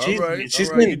 she's getting deep. She's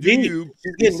getting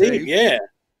deep, yeah.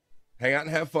 Hang out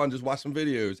and have fun. Just watch some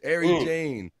videos. Ari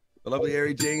Jane. The lovely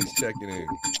Ari Jane's checking in.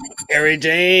 Ari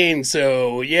Jane.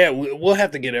 So, yeah, we'll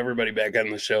have to get everybody back on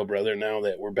the show, brother, now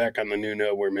that we're back on the new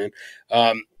nowhere, man.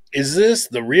 Is this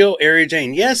the real Ari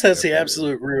Jane? Yes, that's the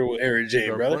absolute real Ari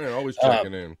Jane, brother. Friend, always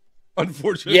checking in.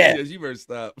 Unfortunately, yes, you better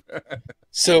stop.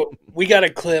 So we got a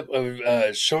clip of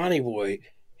Shawnee Boy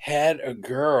had a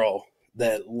girl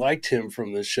that liked him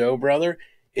from the show, brother,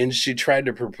 and she tried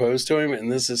to propose to him, and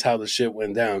this is how the shit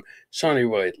went down. Shawnee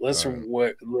Boy, let's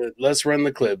run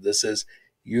the clip. This is,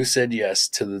 you said yes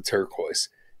to the turquoise.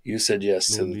 You said yes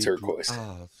to the turquoise.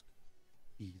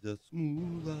 He's a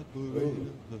smooth operator.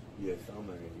 Yes, I'll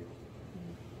marry you.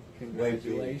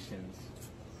 Congratulations.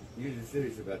 You were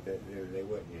serious about that the other day,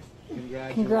 wasn't you?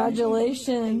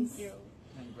 Congratulations.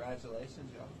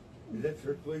 Congratulations, y'all. Is that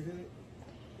turquoise in it?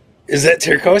 Is that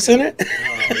turquoise in it?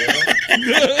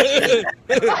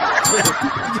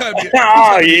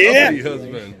 Oh, yeah.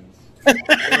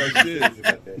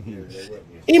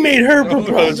 He made her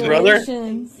propose, brother.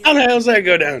 How the hell does that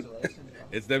go down?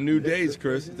 It's them new days,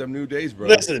 Chris. It's them new days, bro.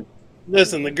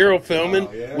 Listen, the girl filming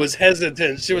was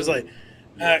hesitant. She was like,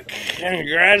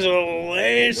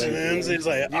 congratulations. He's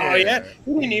like, oh, yeah?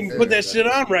 He didn't even put that shit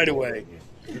on right away.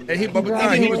 And he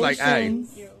was like, hey,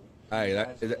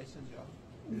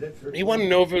 he wanted to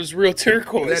know if it was real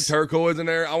turquoise. Is that turquoise in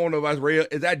there? I want to know if that's real.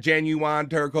 Is that genuine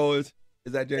turquoise?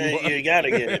 Is that genuine? You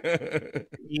gotta get it.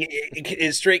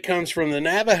 It straight comes from the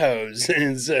Navajos,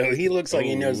 and so he looks like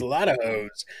he knows a lot of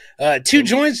hoes. Two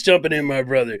joints jumping in, my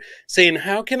brother, saying,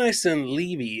 how can I send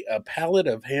Levy a pallet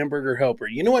of hamburger helper?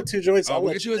 You know what, Two Joints? I'll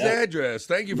get you his address.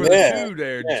 Thank you for the two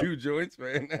there, Two Joints,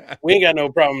 man. We ain't got no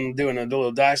problem doing a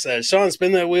little dissect. Sean,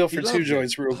 spin that wheel for Two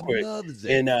Joints real quick.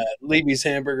 And Levy's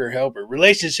hamburger helper.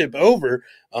 Relationship over,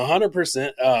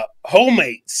 100%.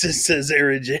 Homemates, says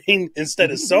Ari Jane,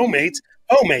 instead of soulmates.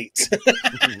 Homemates. I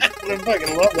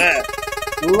fucking love that.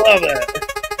 Love that.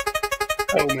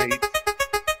 Homemates.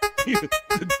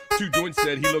 Two Joint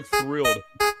said he looked thrilled.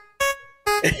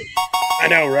 I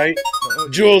know, right? Oh,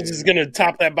 Jules yeah. is going to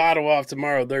top that bottle off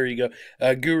tomorrow. There you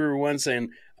go. Guru One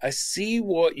saying, I see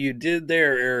what you did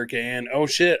there, Erica Ann. Oh,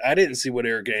 shit. I didn't see what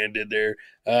Erica Ann did there.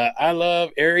 I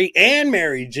love Ari and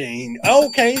Mary Jane.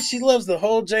 Okay, she loves the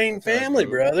whole Jane family,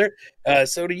 brother.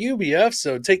 So do you, BF.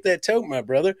 So take that toke, my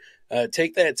brother.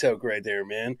 Take that toke right there,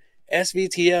 man.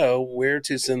 SVTO, where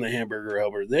to send the hamburger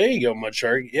helper. There you go, Mud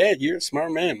Shark. Yeah, you're a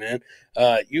smart man, man.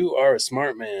 You are a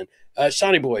smart man.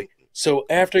 Shawnee Boy, so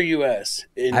after US.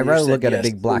 I'd rather look at a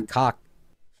big black cock.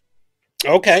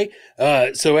 Okay.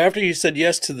 So after you said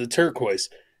yes to the turquoise,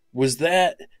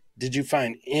 did you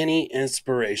find any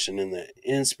inspiration in that?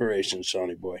 Inspiration,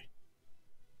 Shawnee Boy.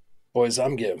 Boys,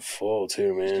 I'm getting full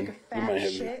too, man. You might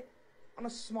have shit on a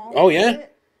small Oh, yeah?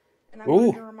 planet, and I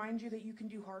wanted to remind you that you can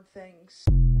do hard things.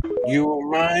 You were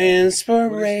my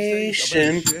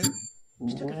inspiration.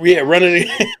 Yeah, run it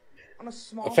again. On a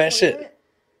small A fat planet, shit.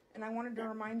 and I wanted to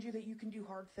remind you that you can do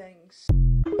hard things.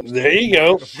 There you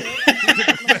go.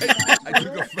 I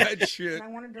took a fat shit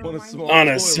on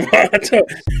a small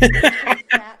toilet.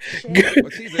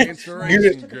 He's an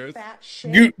inspiration, Chris.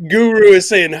 Guru is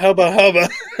saying hubba hubba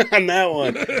on that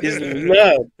one. He's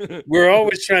love. We're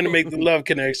always trying to make the love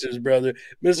connections, brother.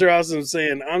 Mr. Awesome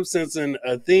saying, I'm sensing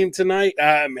a theme tonight.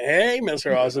 Hey,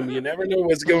 Mr. Awesome, you never know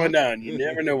what's going down. You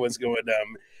never know what's going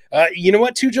down. You know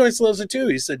what? Two Joints loves her too.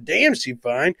 He said, damn, she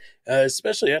fine.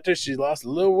 Especially after she lost a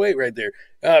little weight right there.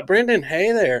 Brendan,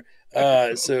 hey there.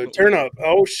 So turn up.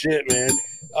 Oh, shit, man.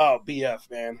 Oh, BF,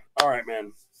 man. All right,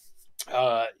 man.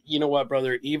 You know what,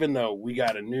 brother? Even though we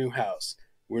got a new house,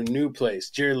 we're new place,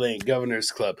 Jerry Lane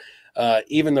Governor's Club.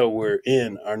 Even though we're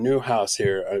in our new house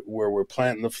here, where we're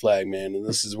planting the flag, man, and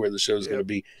this is where the show's going to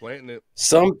be. Planting it.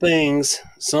 Some things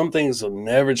will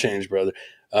never change, brother.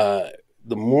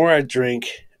 The more I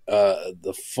drink,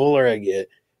 the fuller I get,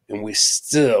 and we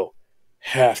still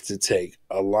have to take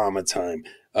a llama time.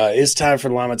 It's time for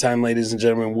llama time, ladies and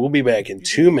gentlemen. We'll be back in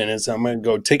 2 minutes. I'm going to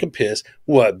go take a piss.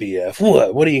 What,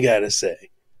 BF? What do you got to say?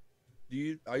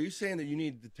 Are you saying that you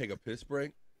need to take a piss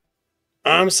break?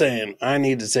 I'm saying I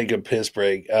need to take a piss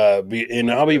break,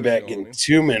 and I'll be back in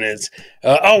 2 minutes.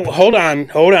 Hold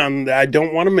on. I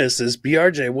don't want to miss this.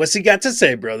 BRJ, what's he got to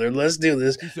say, brother? Let's do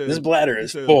this. This bladder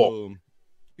is full.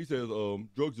 He says,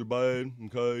 drugs are bad,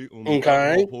 okay?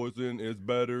 Okay. Alcohol poison is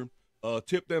better.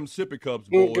 Tip them sippy cups,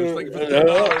 boys. Thank you for the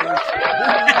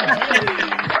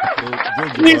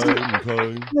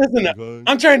Listen,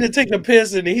 I'm trying to take a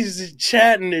piss, and he's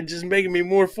chatting and just making me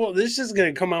more full. This is just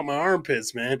going to come out my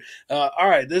armpits, man. All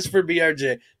right, this is for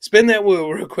BRJ. Spin that wheel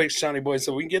real quick, Shawnee Boy,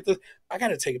 so we can get this. I got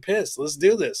to take a piss. Let's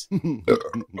do this.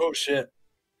 Oh, shit.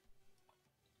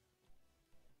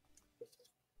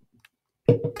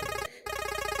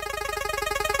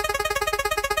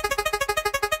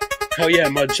 Oh, yeah,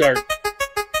 Mud Shark.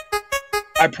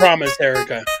 I promise,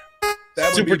 Erica.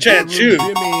 Super chat, choose.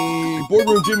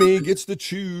 Boardroom Jimmy gets to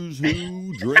choose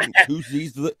who drinks, who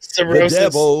sees the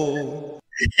devil.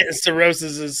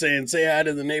 Cirrhosis is saying, say hi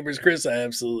to the neighbors, Chris. I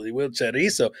absolutely will,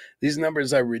 Chadiso. These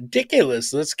numbers are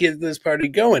ridiculous. Let's get this party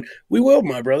going. We will,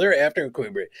 my brother, after a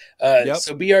quick break.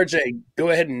 So, BRJ,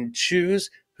 go ahead and choose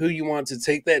who you want to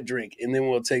take that drink, and then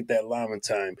we'll take that llama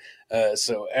time.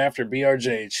 So after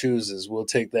BRJ chooses, we'll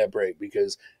take that break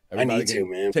because everybody I need to,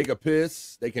 man. Take a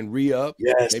piss. They can re-up.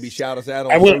 Yes. Maybe shout us out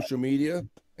on social media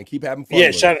and keep having fun.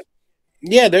 Yeah, shout it.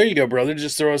 Yeah, there you go, brother.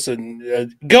 Just throw us a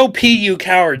go pee, you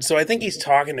coward. So I think he's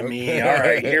talking to me. All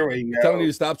right, here we go. Telling you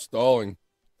to stop stalling.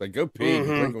 Like, go pee.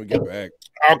 Drink when we get back.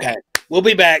 Okay. We'll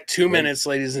be back 2 minutes,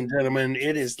 ladies and gentlemen.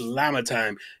 It is llama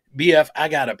time. BF, I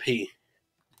gotta pee.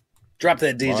 Drop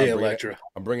that DJ Electra.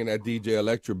 I'm bringing that DJ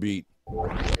Electra beat.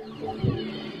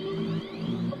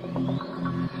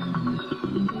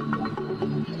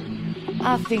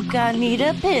 I think I need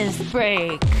a piss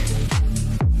break.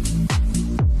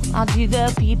 I'll do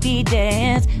the pee-pee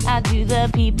dance. I'll do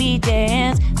the pee-pee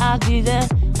dance. I'll do the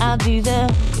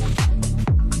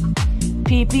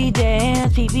pee-pee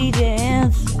dance, pee-pee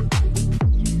dance.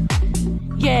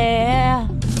 Yeah.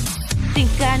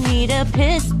 Think I need a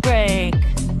piss break.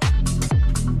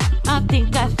 I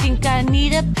think I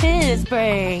need a piss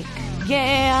break.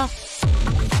 Yeah.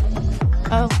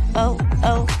 Oh,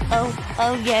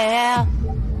 yeah.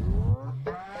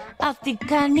 I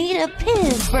think I need a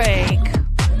piss break.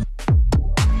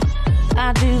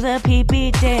 I do the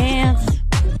pee-pee dance.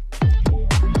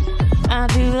 I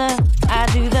do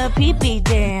the pee-pee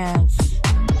dance.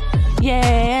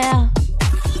 Yeah.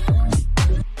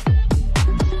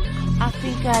 I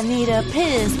think I need a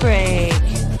piss break.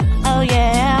 Oh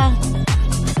yeah,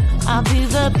 I'll do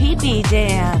the pee-pee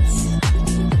dance.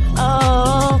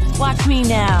 Oh, why Watch me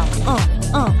now.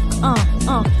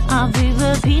 I'll do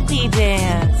the pee-pee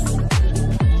dance.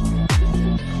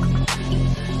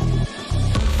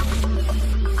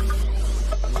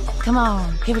 Come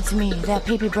on, give it to me, that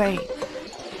pee-pee break.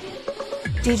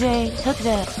 DJ, hook it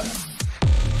up.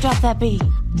 Drop that beat.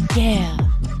 Yeah.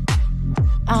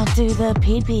 I'll do the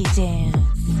pee-pee dance.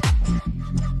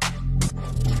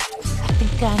 I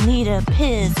think I need a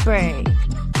piss break.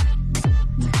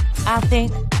 I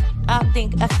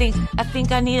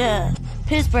think I need a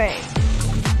piss break.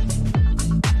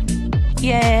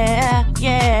 Yeah,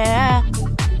 yeah.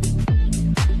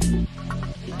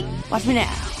 Watch me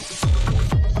now.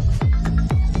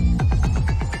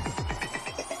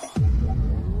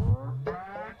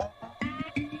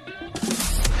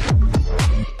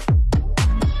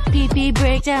 Pee-pee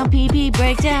breakdown, pee-pee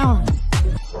breakdown.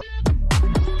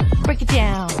 Break it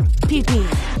down, pee-pee,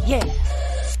 yeah.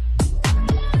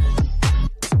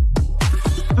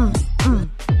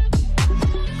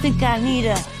 Think I need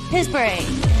a piss break.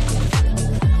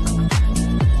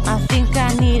 I think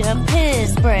I need a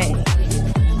piss break.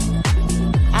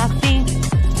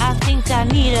 I think I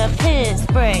need a piss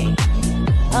break.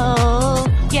 Oh,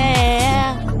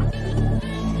 yeah.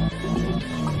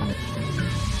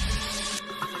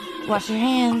 Wash your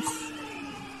hands.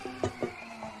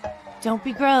 Don't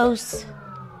be gross.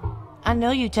 I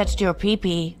know you touched your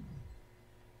pee-pee.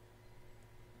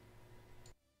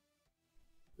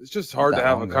 It's just hard to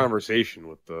have a conversation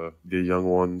with the young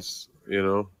ones, you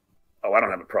know? Oh, I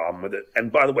don't have a problem with it.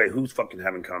 And by the way, who's fucking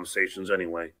having conversations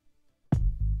anyway?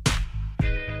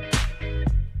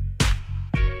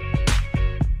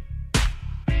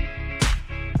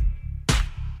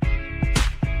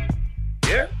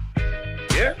 Yeah?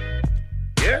 Yeah?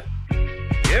 Yeah?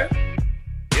 Yeah?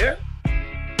 Yeah?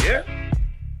 Yeah?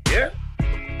 Yeah?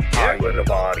 I with the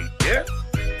body. Yeah?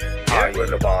 I with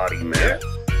the body, man.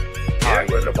 I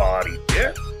with the body,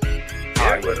 yeah.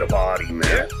 I with the body,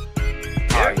 man.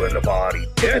 I with the body,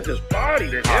 yeah. Look at this body,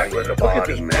 this. I with the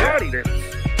body, man.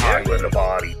 I with the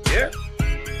body, yeah.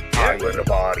 I with the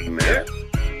body, man.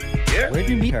 Yeah. Where'd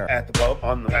you meet her? At the pub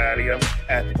on the patio.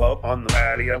 At the pub on the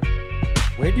patio.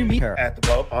 Where'd you meet her? At the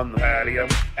pub on the patio.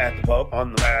 At the pub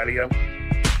on the patio.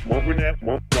 One brunette,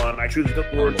 one blonde. I choose the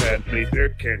word that made beer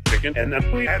can chicken, and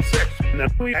then we had sex, and then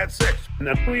we had sex, and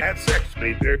then we had sex.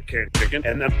 Made beer can chicken,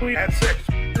 and then we had sex.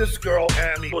 This girl,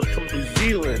 Tammy, was from New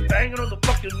Zealand, banging on the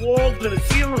fucking walls in the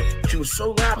ceiling. She was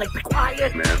so loud, like, be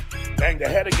quiet, man. Banged her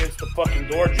head against the fucking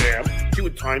door jam. She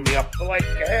would time me up for like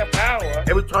a half hour.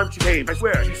 Every time she came, I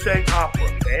swear, she sang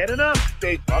opera. Bad enough,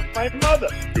 they fucked my mother.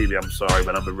 Baby, I'm sorry,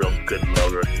 but I'm a real good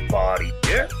lover. Body,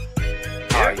 yeah.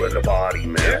 I with the body,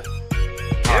 man.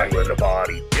 I with the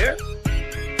body, yeah.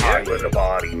 I with the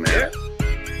body, man.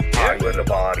 I with the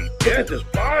body, yeah. Look at this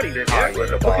body, this. I with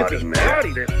the body, man.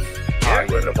 I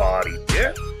with the body,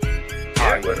 yeah.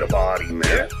 I with the body,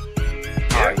 man.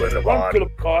 I with the body. Run to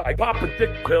the car, I pop a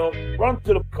dick pill. Run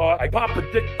to the car, I pop a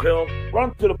dick pill.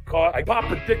 Run to the car, I pop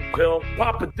a dick pill.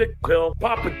 Pop a dick pill,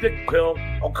 pop a dick pill.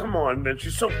 Oh, come on, man,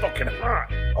 she's so fucking hot.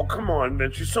 Oh, come on,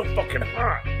 man, she's so fucking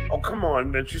hot. Oh, come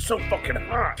on, man, she's so fucking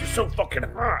hot. She's so fucking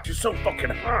hot. She's so fucking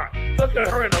hot. Look at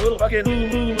her in a little fucking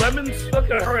Lululemons. Look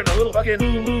at her in a little fucking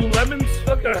Lululemons.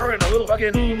 Look at her in a little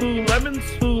fucking Lululemons.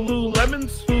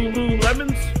 Lululemons.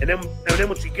 Lululemons. And then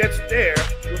when she gets there,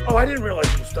 oh, I didn't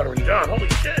realize you were stuttering John. Holy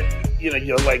shit. You know,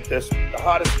 you're like this, the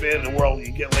hottest man in the world.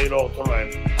 You get laid all the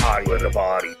time. I with the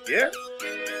body, yeah.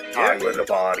 I with the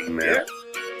body, man.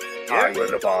 I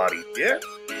with the body, yeah.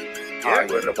 I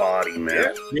with the body,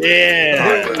 man. Yeah.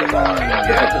 I with the body,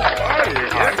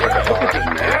 yeah. I with the body,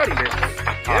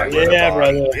 man. Yeah,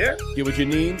 brother. Yeah. Get what you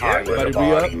need. I with the Body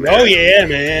body, up. man. Oh yeah,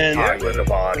 man. I with the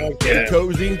body, Get yeah.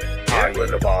 cozy. I with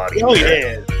the body, Oh man.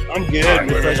 yeah. I'm I good, with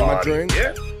the Refresh my body, drink.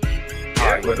 yeah.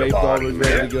 I with the Vape body, is ready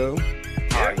man. to go.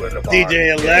 I with the body.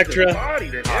 DJ Electra.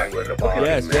 I with the body,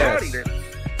 Yes, man. yes.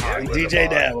 And with the DJ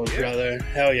body, Dabbles, yeah. brother.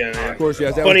 Hell yeah, man. Of course,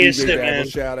 yes. That Funniest was DJ shit, Dabble. man.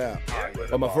 Shout out. I with the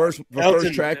But my body. first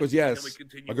Elton. track was Then we yes.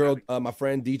 continue My girl, having- my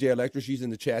friend DJ Electra. She's in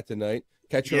the chat tonight.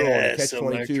 Catch her on Yes, Catch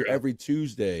 22 Electra. every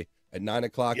Tuesday at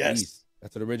 9:00 Yes. East.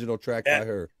 That's an original track Yeah. by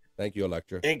her. Thank you,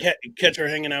 Electra. And catch her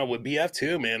hanging out with BF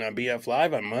too, man, on BF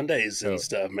Live on Mondays and Oh.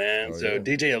 stuff, man. Oh, So yeah.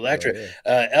 DJ Electra.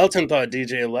 Oh, Elton thought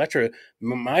DJ Electra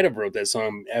might have wrote that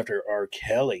song after R.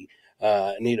 Kelly.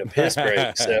 Need a piss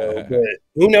break. So, but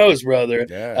who knows, brother?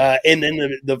 Yeah. And then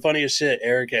the funniest shit,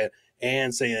 Erica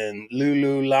Ann saying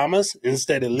Lulu Llamas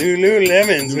instead of Lulu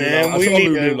Lemons, man. I We saw need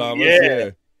Lulu to, Llamas, yeah.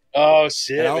 Oh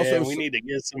shit, And I also man. We saw- need to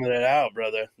get some of that out,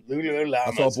 brother. Lulu I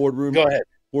Llamas. saw Boardroom. Go ahead.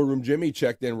 Boardroom Jimmy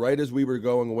checked in right as we were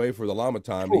going away for the llama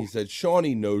time. And he said,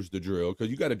 Shawnee knows the drill because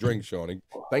you got to drink, Shawnee.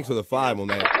 Thanks for the 5 on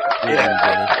that. Boardroom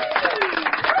Jimmy.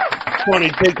 Tony,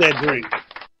 take that drink.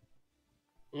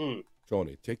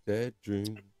 Tony, take that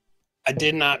drink. I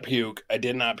did not puke.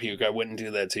 I wouldn't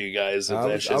do that to you guys. If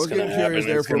I was getting curious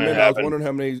there for a minute. I was wondering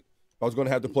how many. I was going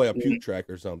to have to play a puke track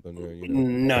or something. You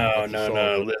know,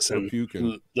 no.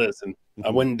 Listen. I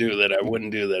wouldn't do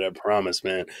that. I promise,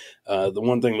 man. The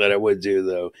one thing that I would do,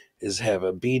 though, is have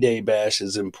a B-Day bash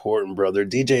is important, brother.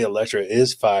 DJ Electra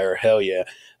is fire. Hell yeah.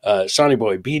 Shawnee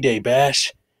Boy, B-Day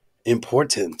bash,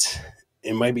 important.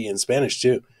 It might be in Spanish,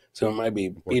 too. So it might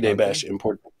be B-Day bash,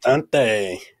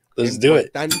 importante. Let's do it.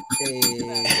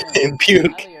 And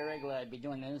puke. Highly irregular. I'd be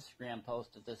doing an Instagram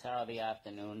post at this hour of the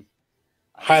afternoon.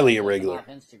 Highly irregular. Off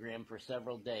Instagram for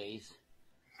several days.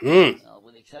 With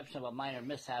the exception of a minor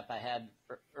mishap I had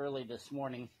early this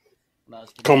morning when I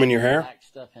was combing your hair, pack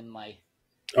stuff in my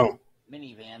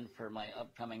minivan for my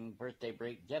upcoming birthday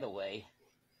break getaway.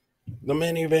 The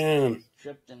minivan.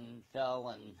 Tripped and fell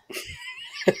and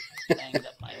banged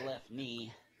up my left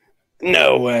knee.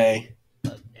 No way.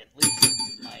 But at least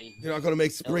you're not gonna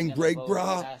make spring break,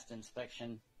 bro. Past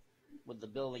inspection with the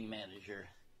building manager.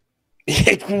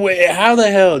 Wait, how the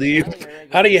hell do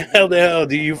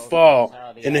you fall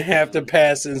and have to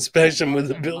pass inspection with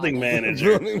the building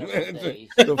manager?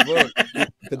 The fuck?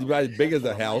 Because he's as big as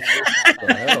a house. What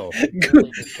the hell?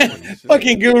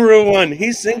 Fucking Guru one.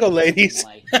 He's single, ladies.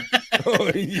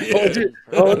 Oh, yeah.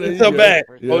 Hold yourself back.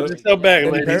 Hold yourself back,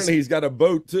 ladies. Apparently he's got a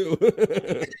boat, too.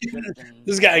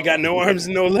 This guy got no arms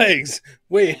and no legs.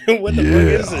 Wait, what the fuck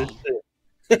is this?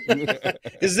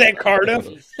 Is that Cardiff?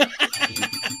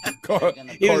 Cardiff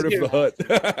the Hut.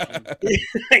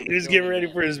 He was getting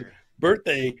ready for his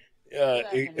birthday,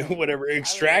 whatever,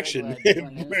 extraction.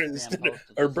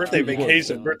 Or birthday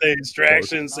vacation, birthday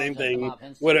extraction, same thing,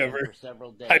 whatever.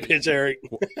 High pitch Eric.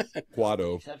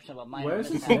 Quado. Where's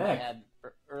his neck?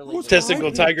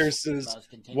 Testicle Tiger says,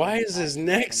 why is his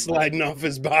neck sliding off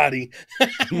his body?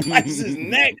 Why is his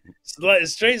neck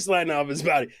straight sliding off his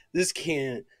body? This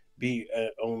can't be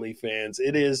OnlyFans.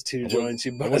 It is Two Joints.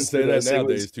 You I wouldn't say that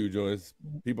nowadays. Two Joints.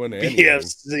 People in the BF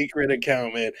secret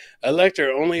account, man.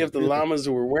 Electra only if the llamas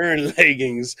were wearing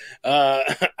leggings.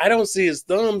 I don't see his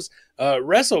thumbs.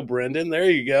 Wrestle Brendan.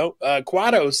 There you go.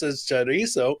 Quado says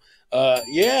chorizo.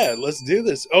 Yeah, let's do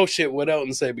this. Oh shit, what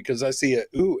Elton say? Because I see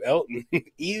Elton.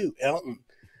 Ew, Elton.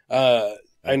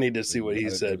 I need to see what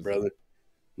he said, brother.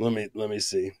 Let me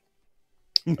see.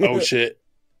 Oh shit.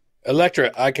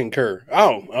 Electra, I concur.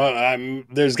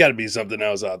 There's got to be something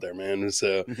else out there, man.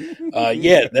 So,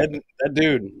 yeah, that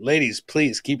dude, ladies,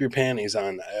 please keep your panties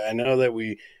on. I know that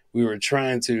we were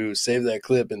trying to save that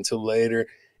clip until later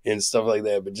and stuff like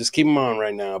that, but just keep them on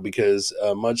right now because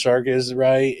Mudshark is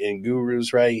right and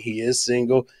Guru's right. He is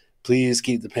single. Please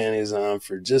keep the panties on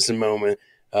for just a moment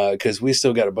because we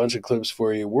still got a bunch of clips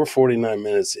for you. We're 49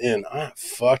 minutes in. I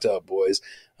fucked up, boys.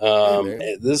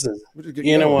 This is,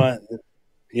 you know what?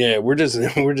 Yeah, we're just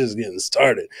getting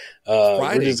started.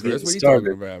 Friday, we're just Chris, what are you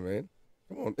talking about, man?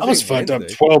 Come on, I was fucked up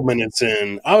 12 minutes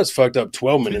in.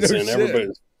 Everybody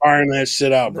was firing that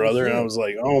shit out, brother. And I was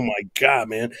like, oh my God,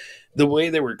 man. The way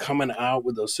they were coming out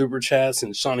with those super chats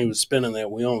and Shawnee was spinning that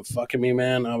wheel and fucking me,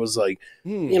 man. I was like,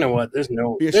 you know what? There's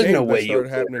no way you'll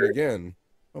happening again.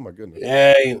 Oh my goodness.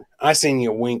 Hey, I seen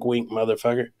you wink,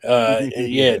 motherfucker.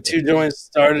 Yeah, Two Joints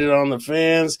started on the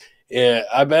fans. Yeah,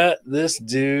 I bet this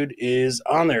dude is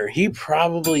on there. He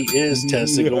probably is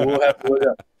testicle. We'll have to look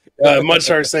up.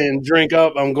 Mudshark saying, drink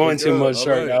up. I'm going to,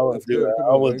 Mudshark. Right. I will do it.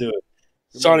 I will do it.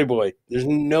 Shawnee Boy, there's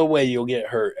no way you'll get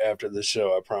hurt after the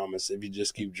show, I promise, if you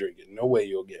just keep drinking. No way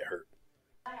you'll get hurt.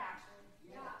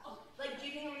 Like, do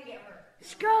you think I'm going to get hurt?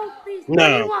 Scroll, please.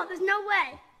 No. You won't. There's no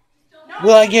way.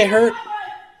 Will I get hurt?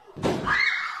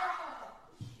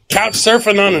 Couch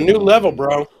surfing on a new level,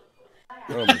 bro.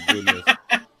 Oh, my goodness.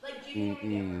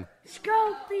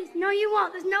 Scroll, please. No, you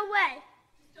won't. There's no way.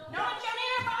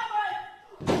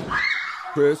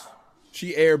 Chris,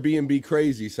 she Airbnb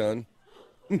crazy, son.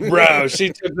 Bro, she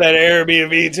took that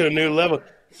Airbnb to a new level.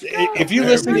 If you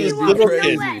listen to this little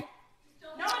kid,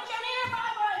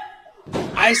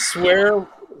 I swear,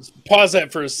 pause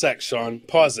that for a sec, Sean.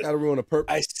 Pause it. Gotta ruin a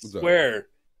purpose.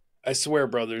 I swear,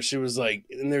 brother. She was like,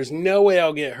 and there's no way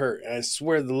I'll get hurt. And I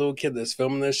swear the little kid that's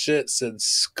filming this shit said,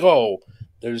 Skull,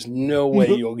 there's no way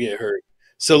you'll get hurt.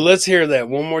 So let's hear that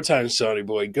one more time, Shawnee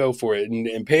Boy. Go for it.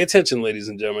 And pay attention, ladies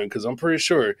and gentlemen, because I'm pretty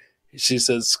sure she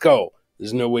said, Skull,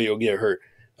 there's no way you'll get hurt.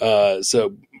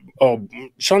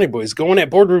 Shawnee Boy's going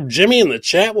at Boardroom Jimmy in the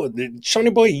chat.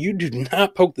 Shawnee Boy, you do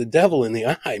not poke the devil in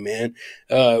the eye, man.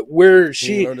 Where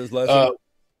she,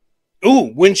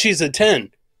 when she's a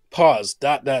 10, pause, ...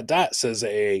 says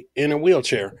AA, in a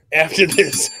wheelchair. After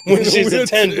this, when she's a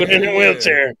 10, but in a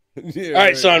wheelchair. Yeah, all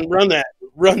right, Sean, run that.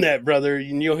 Run that, brother,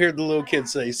 and you'll hear the little kid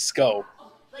say, "Skull."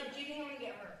 Like, do you think I'm gonna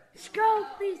get hurt? Skull,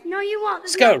 please. No, you won't.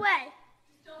 There's Skull. no way.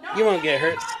 You won't get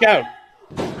hurt. Skull.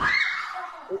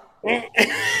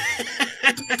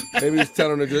 Maybe it's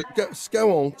telling her just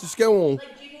go on. Just go on.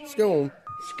 Just go on.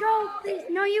 Skull, please.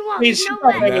 No, you won't. I mean, There's no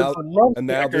she way. And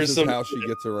now this is how she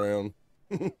gets around.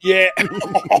 Yeah.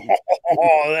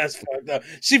 Oh, that's fucked up.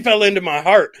 She fell into my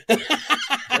heart.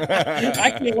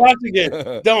 I can't watch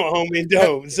again. Don't, homie,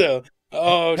 don't. So,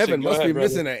 Heaven must be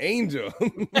missing an angel.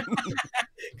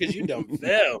 Because you done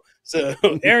fell. So,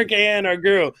 Erica Ann, our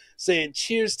girl, saying,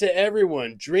 cheers to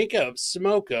everyone. Drink up,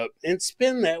 smoke up, and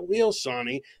spin that wheel,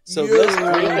 Shawnee. So, let's drink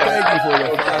up. Thank you for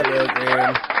the fire, Erica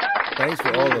Ann. Thanks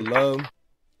for all the love.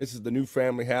 This is the new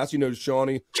family house. You know,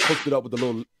 Shawnee hooked it up with the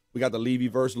little, we got the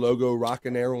Levyverse logo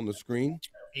rocking there on the screen.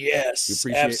 Yes,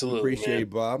 absolutely. We appreciate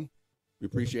Bob. We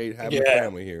appreciate having a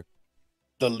family here.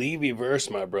 The Levyverse,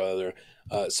 my brother.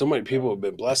 So many people have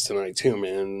been blessed tonight, too,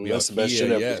 man. That's the best shit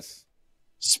ever. Yes.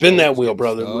 Spin that wheel,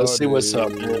 brother. Let's see what's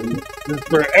up, man. This is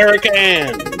for Erica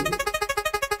Ann.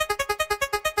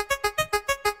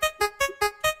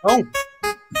 Oh.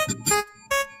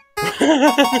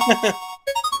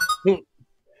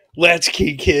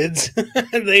 Latchkey kids.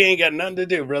 They ain't got nothing to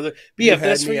do, brother. BF,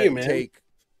 that's for you, man.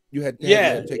 You had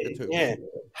to take the toke. Yeah.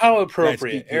 How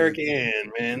appropriate. Erica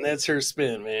Ann, man. That's her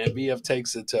spin, man. BF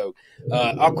takes the toke.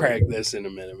 I'll crack this in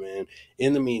a minute, man.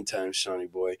 In the meantime, Shawnee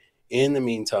boy. In the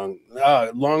meantime,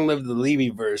 long live the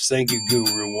Levyverse. Thank you,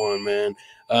 Guru One, man.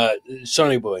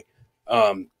 Shawnee boy,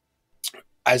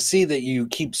 I see that you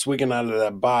keep swigging out of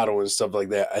that bottle and stuff like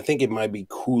that. I think it might be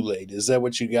Kool-Aid. Is that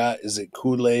what you got? Is it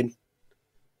Kool-Aid?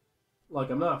 Like,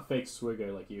 I'm not a fake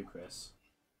swigger like you, Chris.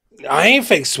 I ain't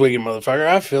fake swigging, motherfucker.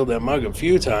 I filled that mug a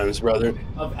few times, brother.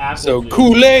 Of apple so juice.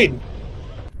 Kool-Aid.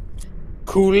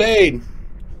 Kool-Aid.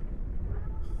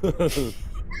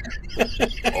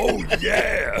 Oh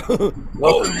yeah!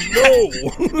 Oh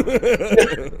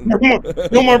no!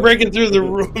 No more breaking through the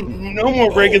room. No more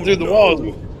breaking through the walls.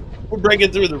 We're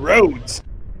breaking through the roads.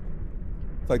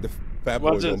 It's like the fat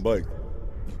boys on bike.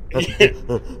 Oh shit!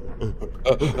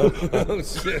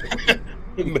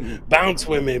 Bounce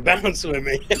with me, bounce with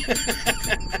me.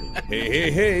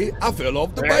 Hey! I fell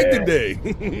off the bike today.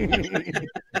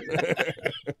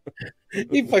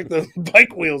 He fucked the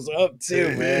bike wheels up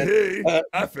too, man.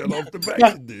 I fell off the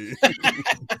bike today.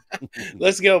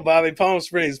 Let's go, Bobby. Palm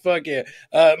Springs, fuck yeah.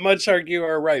 Mudshark, you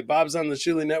are right. Bob's on the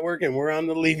Shuley Network, and we're on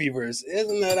the Levyverse.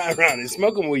 Isn't that ironic?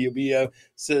 Smoking will you be?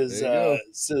 Says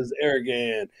Eric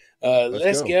Ann.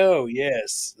 Let's go.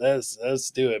 Yes,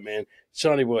 let's do it, man.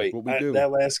 Shawnee boy,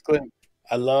 that last clip,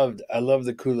 I love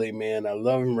the Kool-Aid man. I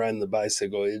love him riding the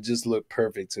bicycle. It just looked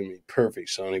perfect to me. Perfect,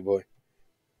 Shawnee boy.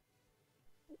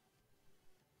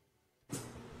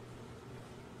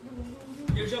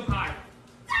 You jump high.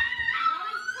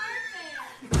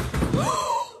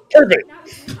 Perfect.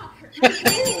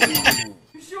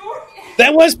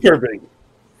 That was perfect.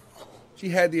 She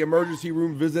had the emergency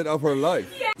room visit of her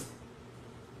life.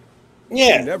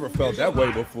 Yeah. She never felt that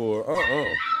way before.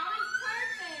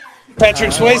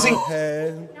 Patrick Swayze.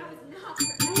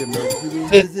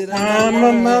 The time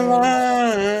of my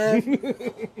life.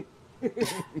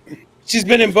 She's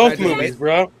been in both movies,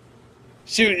 bro.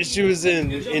 She was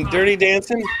in Dirty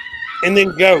Dancing and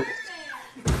then Ghost.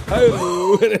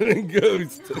 Oh, and then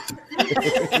Ghost.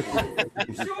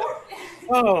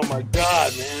 Oh my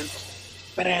God,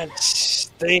 man.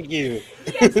 Thank you.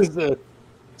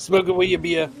 Smoking will you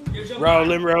be a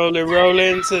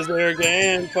rolling, says Erica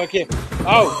Ann. Fuck yeah.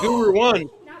 Oh, Guru One.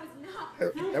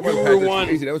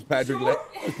 That was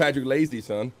Patrick Lazy,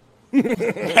 son.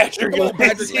 Patrick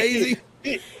Lazy.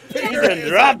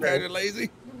 Patrick Lazy.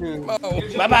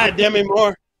 Bye-bye, Demi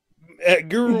Moore.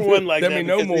 Guru One like Demi that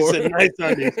no more. He said nice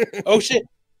Sundays. Oh shit.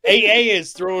 AA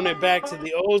is throwing it back to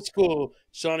the old school.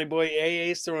 Shawnee boy, AA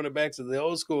is throwing it back to the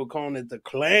old school, calling it the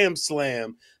Clam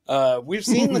Slam. We've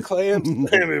seen the Clam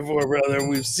Slam before, brother.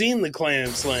 We've seen the Clam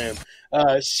Slam.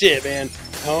 Shit, man.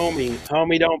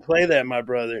 Homie, don't play that, my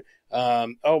brother.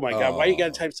 Oh my God, why you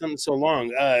gotta type something so long?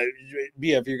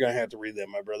 BF, you're gonna have to read that,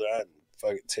 my brother.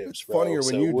 Fucking tips. It's funnier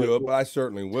when you do it, but I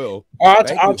certainly will.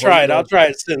 I'll try it. I'll try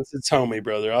it since it's homie,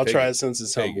 brother. I'll try it since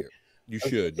it's homie. You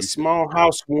should. A small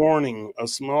house warning. A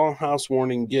small house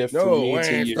warning gift. No, for me wait,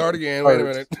 to you. start again. Wait a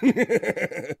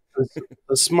minute.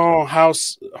 A small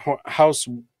house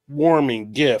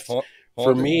warming gift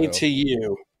for me to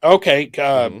you. Okay.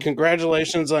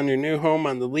 Congratulations on your new home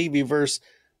on the Levyverse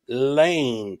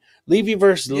Lane.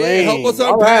 Levyverse Lane. Help us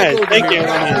All unpack. right. Thank you.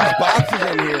 There's boxes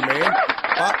in here, man.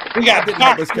 We got didn't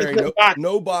help us carry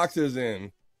no boxes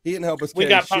in. He didn't help us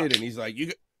carry shit in. He's like,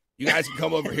 you You guys can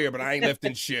come over here, but I ain't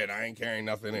lifting shit. I ain't carrying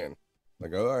nothing in.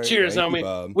 Like, all right. Cheers, thank homie. you,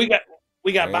 Bob.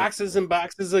 We got Right. boxes and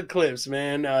boxes of clips,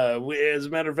 man. As a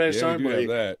matter of fact, Yeah, we do have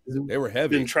that. They were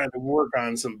heavy. Been trying to work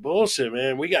on some bullshit,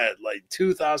 man. We got like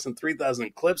 2,000,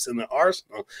 3,000 clips in the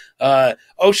arsenal.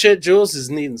 Oh shit, Jules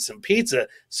is needing some pizza.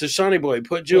 So Shawnee boy,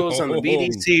 put Jules on the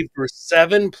BDC for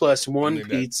 7 + 1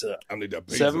 pizza. I need that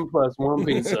pizza. 7 + 1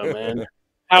 pizza, man.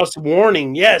 House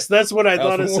warning. Yes, that's what I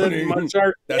thought it said in my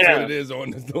chart. That's what it is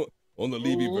on the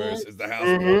Levy verse. Is the house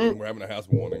warning. We're having a house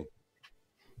warning.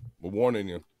 We're warning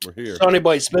you. We're here. Shawnee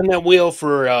boy, spin that wheel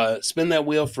for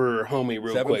homie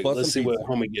real 7 quick. plus Let's some see what pizza.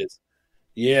 homie gets.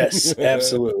 Yes,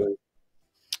 absolutely.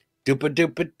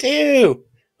 Doopa.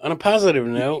 On a positive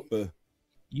note,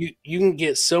 you can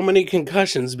get so many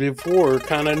concussions before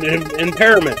cognitive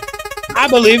impairment. I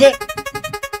believe it.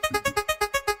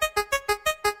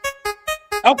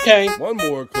 Okay. One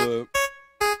more clip.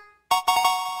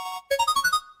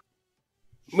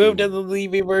 Move to the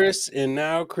Levy verse, and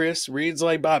now Chris reads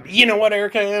like Bob. You know what,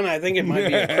 Erica? And I think it might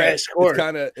be a crash course.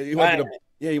 He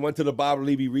went to the Bob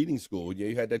Levy reading school. Yeah,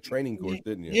 you had that training course,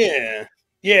 didn't you?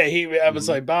 Yeah. I was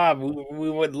like, Bob,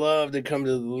 we would love to come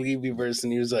to the Levy verse,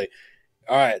 and he was like,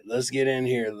 all right, let's get in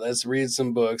here. Let's read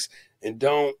some books, and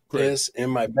don't piss in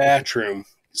my bathroom.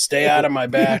 Stay out of my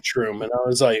bathroom. And I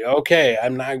was like, okay,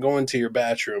 I'm not going to your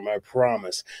bathroom, I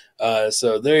promise.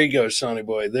 So there you go, Shawnee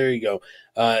boy. There you go.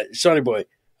 Shawnee boy.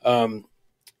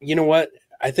 You know what?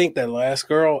 I think that last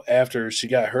girl, after she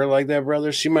got hurt like that,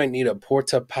 brother, she might need a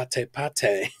porta pate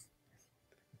pate.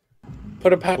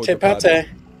 Put a pate pate.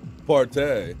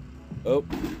 Partay. Oh.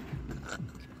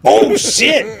 Oh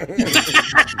shit!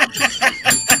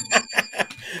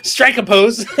 Strike a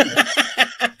pose.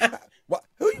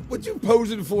 What you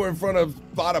posing for in front of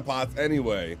Fada Pots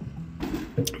anyway?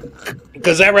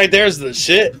 Because that right there is the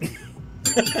shit.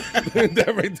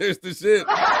 That right there's the shit.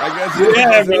 I guess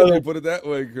you put it that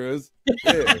way, Chris.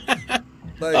 Yeah.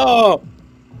 Like,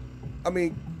 I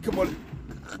mean, come on.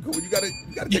 You gotta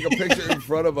take a picture in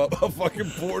front of a fucking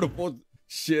portable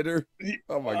shitter.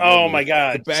 Oh my god. Oh my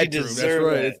god. The bat room. That's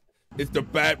right. It's the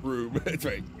bat room. That's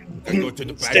right. Go to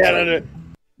the bat room.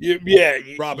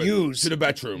 Robin, to the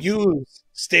bathroom.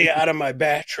 Stay out of my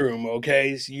bathroom,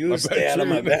 okay? Stay out of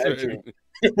my bathroom.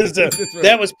 Right. So right.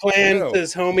 that was planned,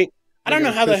 says homie. I don't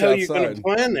know how the hell you're going to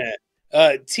plan that.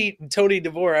 Tony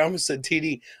DeVore, I almost said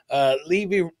TD.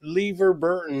 Lever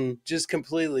Burton just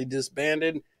completely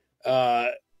disbanded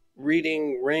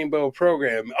reading Rainbow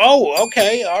program. Oh,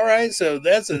 okay, all right. So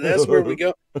that's where we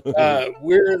go.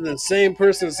 We're the same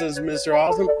person, says Mr.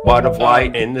 Awesome. Butterfly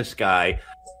in the sky.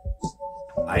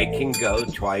 I can go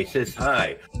twice as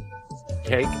high.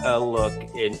 Take a look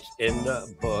in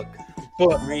the book.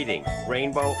 Reading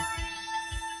Rainbow.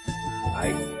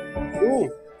 I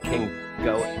can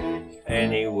go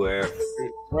anywhere.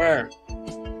 Where?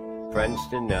 Friends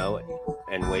to know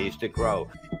and ways to grow.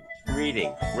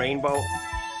 Reading Rainbow.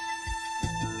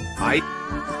 I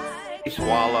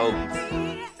swallow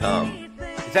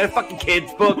Is that a fucking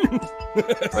kid's book?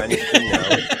 Friends to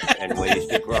know and ways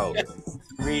to grow.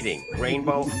 Reading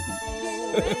Rainbow.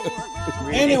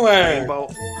 Anywhere. Rainbow.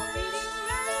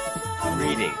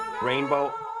 Reading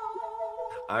Rainbow.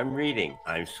 I'm reading.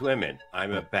 I'm swimming.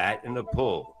 I'm a bat in the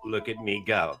pool. Look at me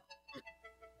go.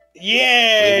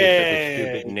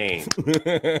 Yeah. Stupid name.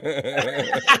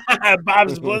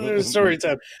 Bob's Blizzard story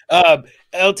time.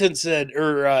 Elton said,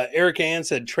 or Eric Ann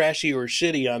said, trashy or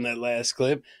shitty on that last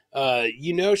clip.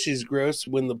 You know she's gross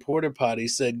when the porta potty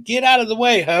said, "Get out of the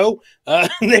way, ho."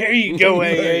 There you go,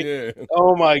 AA. Yeah.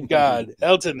 Oh my God,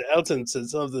 Elton said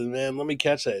something, man. Let me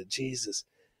catch that. Jesus,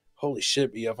 holy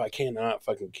shit, BF, I cannot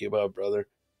fucking keep up, brother.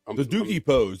 The Dookie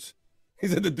pose. He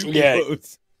said the Dookie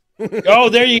pose. Oh,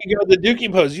 there you go, the Dookie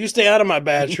pose. You stay out of my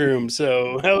bathroom,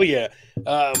 so hell yeah.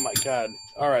 Oh my God.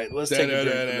 All right, let's take a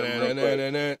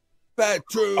drink.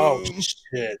 Bathroom. Oh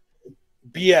shit,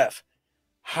 BF.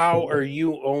 How are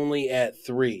you only at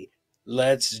 3?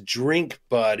 Let's drink,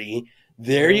 buddy.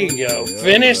 There you go.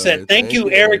 Finish that. Thank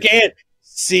you, Eric Ann.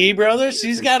 See, brother,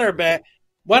 she's got her back.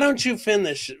 Why don't you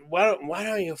finish? Why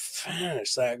don't you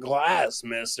finish that glass,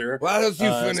 mister? Why don't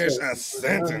you finish a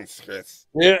sentence, Chris?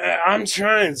 Yeah, I'm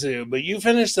trying to, but you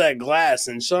finish that glass,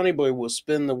 and Sonny Boy will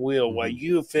spin the wheel while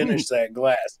you finish that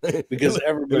glass, because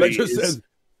everybody is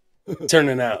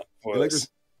turning out for us.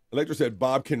 Electra said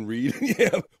Bob can read.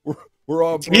 Yeah, we're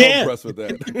all impressed with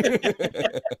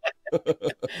that.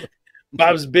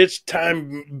 Bob's bitch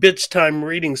time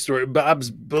reading story. Bob's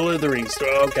blithering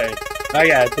story. Okay, I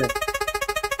got it.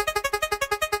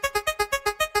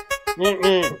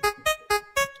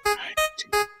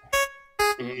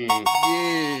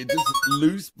 Yeah, just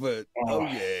loose, but oh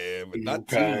yeah, but not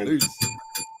too loose.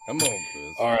 Come on,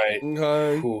 Chris. All right.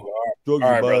 Okay. Cool. All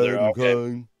right, brother.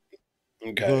 Okay.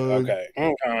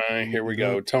 Okay. Here we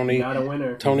go. Tony. Not a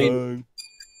winner.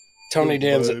 Tony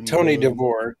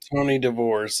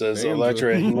DeVore says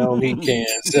electorate. No, he can't.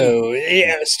 So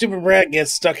yeah, stupid brat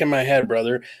gets stuck in my head,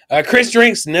 brother. Chris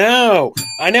drinks. No,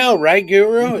 I know, right,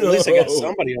 Guru? At least I got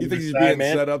somebody on you think my he's side, being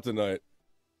man. set up tonight?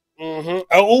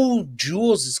 Oh,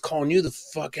 Jules is calling you the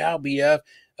fuck out, BF.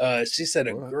 She said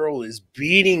a girl is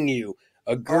beating you.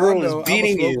 A girl is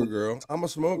beating you. I'm a smoker, girl. I'm a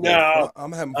smoker. No,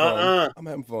 I'm having fun. I'm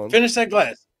having fun. Finish that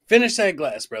glass. Finish that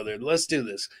glass, brother. Let's do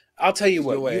this. I'll tell you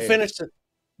what.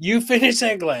 You finish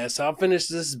that glass. I'll finish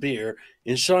this beer,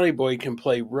 and Shawnee Boy can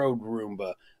play Road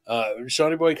Roomba.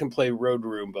 Shawnee Boy can play Road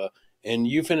Roomba, and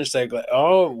you finish that glass.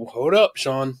 Oh, hold up,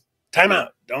 Sean. Time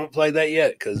out. Don't play that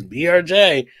yet, because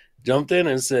BRJ jumped in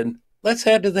and said, let's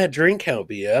head to that drink count,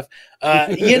 BF.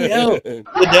 You know,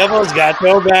 the devil's got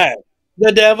your back.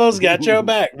 The devil's got your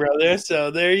back, brother. So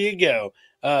there you go.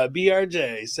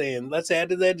 BRJ saying, let's add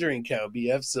to that drink count,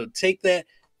 BF. So take that,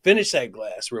 finish that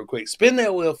glass real quick. Spin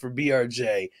that wheel for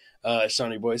BRJ,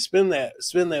 Shawnee Boy. Spin that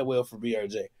wheel for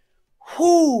BRJ.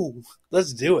 Whoo!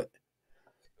 Let's do it.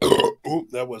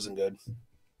 Oop, that wasn't good.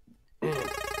 We're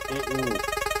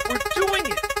doing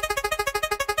it.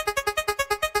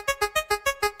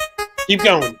 Keep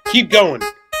going. Keep going.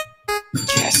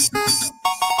 Yes.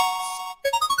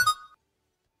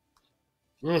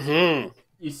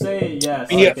 You say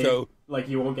yes, like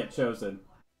you won't get chosen.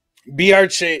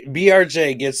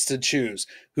 BRJ gets to choose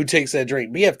who takes that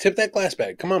drink. BF, tip that glass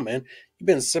back. Come on, man. You've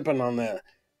been sipping on that.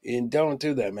 And don't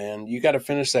do that, man. You got to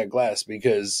finish that glass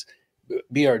because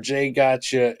BRJ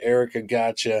got you, Erica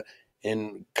got you,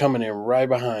 and coming in right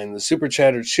behind. The Super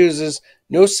Chatter chooses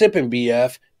no sipping,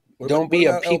 BF. Don't be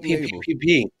a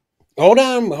PPPPP. Hold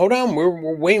on.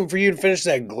 We're waiting for you to finish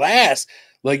that glass.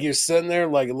 Like you're sitting there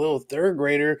like a little third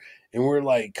grader, and we're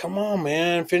like, come on,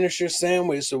 man, finish your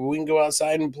sandwich so we can go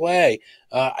outside and play.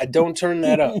 I don't turn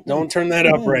that up. Don't turn that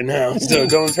up right now. So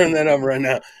don't turn that up right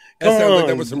now. That sounds like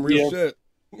that was some real shit.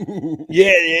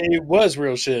 Yeah, it was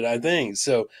real shit, I think.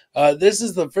 So this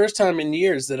is the first time in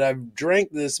years that I've drank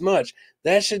this much.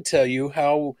 That should tell you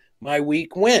how my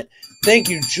week went. Thank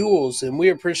you, Jules, and we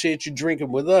appreciate you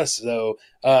drinking with us. So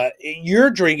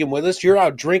you're drinking with us. You're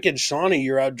out drinking Shawnee.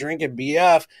 You're out drinking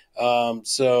BF.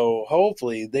 So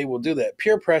hopefully they will do that.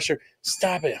 Peer pressure.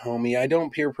 Stop it, homie. I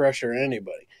don't peer pressure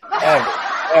anybody.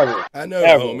 Ever. I know,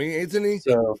 homie. Isn't he?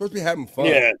 So, supposed to be having fun.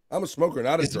 Yeah. I'm a smoker,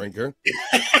 not a drinker.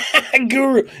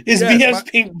 Guru, is BF's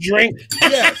pink drink?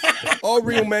 Yes. All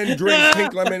real men drink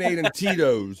pink lemonade and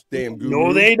Tito's. Damn Guru.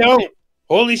 No, they don't.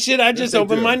 Holy shit, I just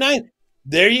opened my night.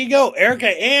 There you go. Erica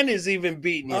Ann is even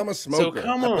beating you. I'm a smoker. So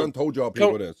come on. I've done told y'all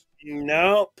people this.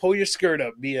 No, pull your skirt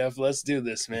up, BF. Let's do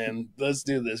this, man. Let's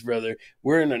do this, brother.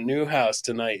 We're in a new house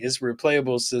tonight. It's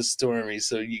ReplayAbles, says Stormy,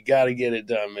 so you got to get it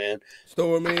done, man.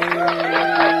 Stormy.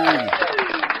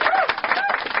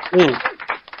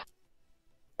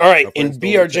 All right, and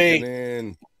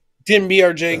BRJ, didn't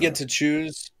BRJ get to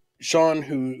choose, Sean,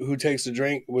 who takes the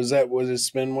drink? Was that what his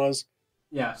spin was?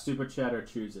 Yeah, Super Chatter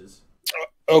chooses.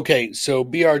 Okay, so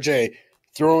BRJ,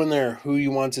 throw in there who you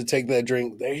want to take that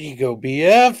drink. There you go,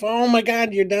 BF. Oh my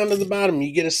God, you're down to the bottom.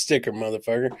 You get a sticker,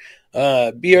 motherfucker.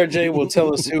 BRJ will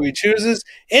tell us who he chooses.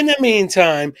 In the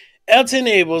meantime, Elton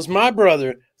Ables, my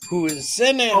brother, who is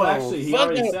sitting at home. Actually, he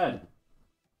already said.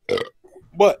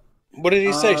 What? What did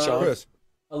he say, Sean? Chris.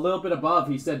 A little bit above,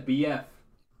 he said BF.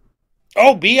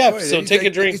 Oh, BF. Wait, so take a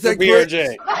drink for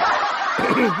BRJ.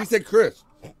 He said Chris.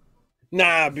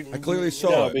 Nah, I clearly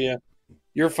saw it. BF.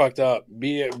 You're fucked up.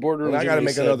 Boardroom. I got to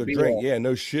make another drink. Yeah,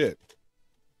 no shit.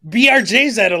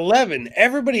 BRJ's at 11.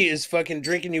 Everybody is fucking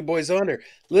drinking you boys under.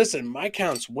 Listen, my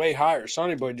count's way higher.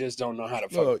 Sonny Boy just don't know how to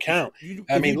fucking count.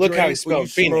 I mean, look how he spelled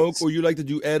Phoenix. Smoke, or you like to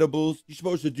do edibles. You're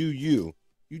supposed to do you.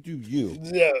 You do you.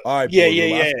 All right,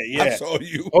 yeah. I saw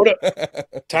you. Hold up.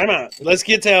 Time out. Let's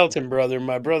get to Elton, brother.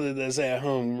 My brother that's at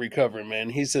home recovering, man.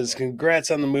 He says,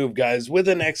 congrats on the move, guys, with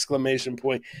an exclamation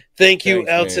point. Thank you,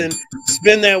 Thanks, Elton. Man.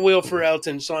 Spin that wheel for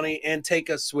Elton, Sonny, and take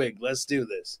a swig. Let's do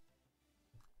this.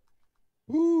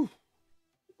 Woo.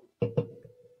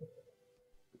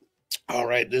 All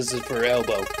right, this is for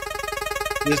Elbow.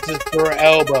 This is for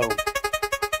Elbow.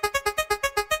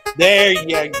 There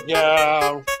you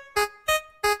go.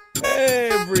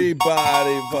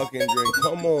 Everybody fucking drink.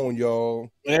 Come on,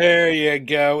 y'all. There you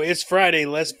go. It's Friday.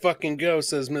 Let's fucking go,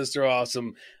 says Mr.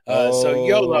 Awesome. So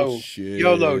YOLO. Shit.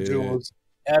 YOLO, Jules.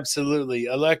 Absolutely.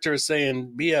 Electra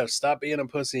saying, BF, stop being a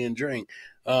pussy and drink.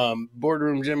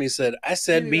 Boardroom Jimmy said, I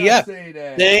said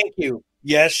BF. Thank you.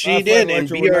 Yes, she My did. friend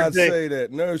And Rachel would not BRJ, say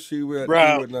that. No, she would.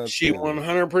 bro, Not she say that.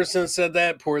 100% said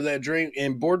that. Pour that drink.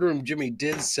 And Boardroom Jimmy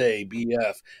did say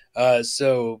BF.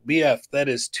 So BF, that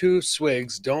is 2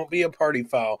 swigs. Don't be a party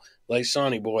foul like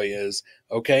Shawnee Boy is.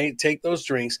 Okay, take those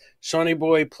drinks. Shawnee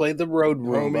Boy, play the road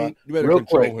Roomba. Homie, you better real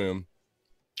control quick. him.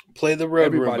 Play the road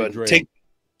Everybody Roomba. drink. Take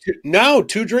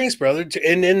 2 drinks, brother,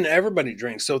 and then everybody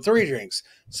drinks. So 3 drinks.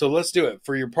 So let's do it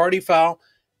for your party foul.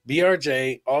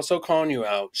 BRJ also calling you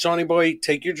out. Shawnee Boy,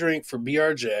 take your drink for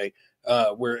BRJ,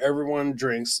 where everyone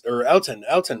drinks. Or Elton.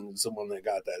 Elton is the one that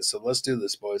got that. So let's do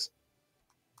this, boys.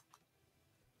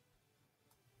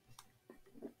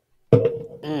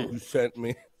 You sent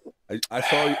me. I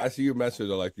saw you. I see your message.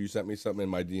 Like you sent me something in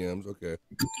my DMs. Okay.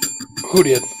 Who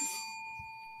did?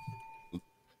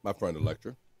 My friend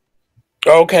Electra.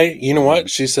 Okay, you know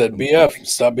what? She said, BF,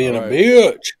 stop being a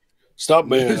bitch. Stop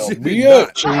being a She did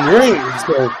bitch and drink.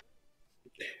 So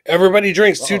everybody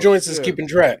drinks. 2 joints is shit. keeping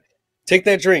track. Take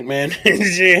that drink, man.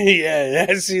 Yeah,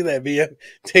 I see that, BF.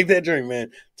 Take that drink,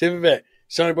 man. Tip it back.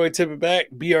 Shawnee Boy, tip it back.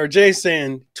 BRJ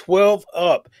saying 12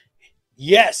 up.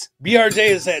 Yes, BRJ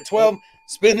is at 12.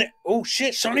 Spin it. Oh,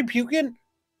 shit. Shawnee puking?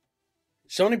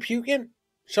 Shawnee puking?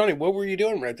 Shawnee, what were you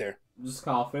doing right there? Just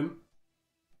coughing.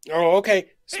 Oh, okay.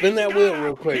 Spin that wheel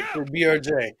real quick for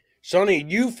BRJ. Shawnee,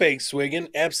 you fake swigging.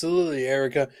 Absolutely,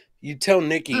 Erica. You tell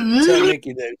Nikki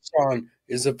that Sean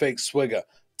is a fake swigger.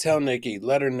 Tell Nikki.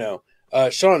 Let her know.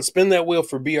 Sean, spin that wheel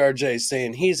for BRJ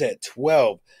saying he's at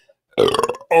 12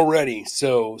 already.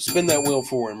 So spin that wheel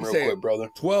for him real quick, brother.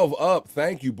 12 up.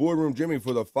 Thank you, Boardroom Jimmy,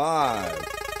 for the 5.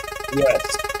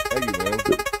 Yes. Thank you, man.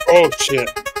 Oh, shit.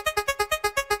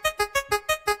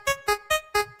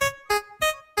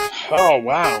 Oh,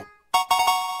 wow.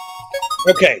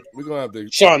 Okay. We're going to have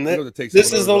to, Sean, take this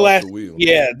some is of the those off last. the wheel.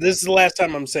 Yeah, this is the last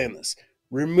time I'm saying this.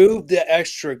 Remove the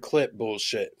extra clip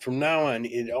bullshit. From now on,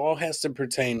 it all has to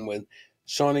pertain with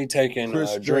Shawnee taking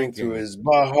a drink through his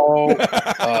butthole,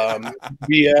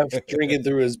 BF drinking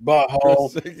through his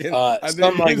butthole,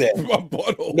 something like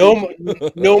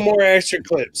that. No more extra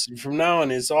clips. From now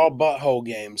on, it's all butthole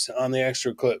games on the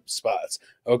extra clip spots.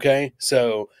 Okay,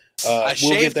 so I we'll get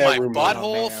shaved that my removed.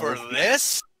 butthole for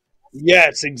this.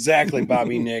 Yes, exactly,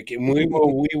 Bobby Nick, and we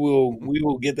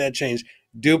will get that changed.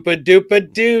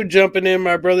 Doopa doo jumping in,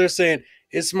 my brother saying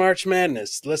it's March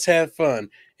Madness. Let's have fun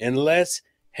and let's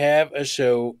have a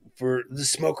show for the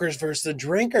smokers versus the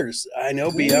drinkers. I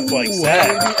know BF likes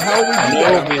that. How we do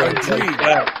that? I'm intrigued.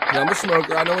 I'm a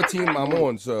smoker. I know what team I'm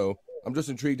on, so I'm just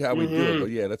intrigued how we do it.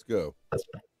 But yeah, let's go.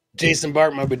 Jason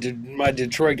Bart, my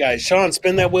Detroit guy. Sean,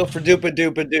 spin that wheel for Doopa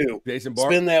Doo. Jason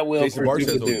Bart. Spin that wheel Jason for Bart Doopa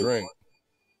says he'll Doo. drink.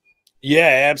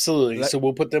 Yeah, absolutely. So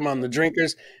we'll put them on the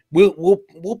drinkers. We'll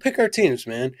pick our teams,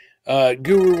 man.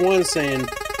 Guru One saying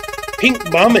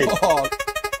pink bumming.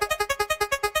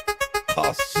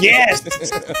 Oh, yes,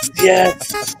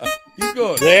 yes. You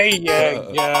good? There you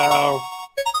go.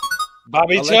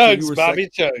 Bobby Alexa,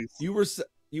 Chugs.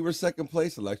 You were second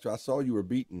place, Electra. I saw you were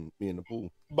beating me in the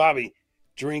pool. Bobby,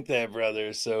 drink that,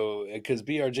 brother. So because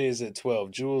BRJ is at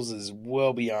 12, Jules is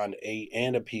well beyond 8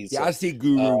 and a pizza. Yeah, I see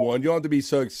Guru one. You don't have to be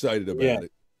so excited about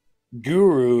it.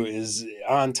 Guru is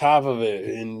on top of it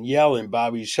and yelling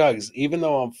Bobby Chugs. Even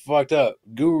though I'm fucked up,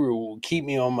 Guru will keep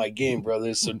me on my game,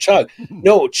 brother. So Chug,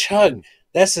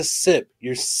 that's a sip.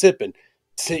 You're sipping.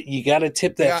 You got to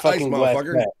tip that fucking glass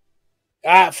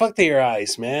back. Fuck your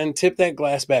ice, man. Tip that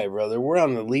glass back, brother. We're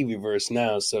on the Levy-verse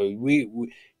now, so you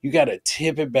got to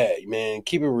tip it back, man.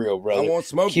 Keep it real, brother. I want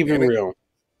smoke. Keep it real.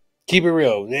 Keep it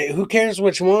real. Who cares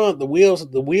what you want? The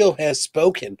wheel has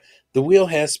spoken. The wheel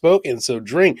has spoken. So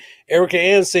drink. Erica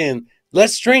Ann saying,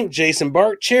 let's drink, Jason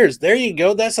Bart. Cheers. There you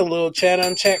go. That's a little chat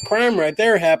on chat crime right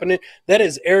there happening. That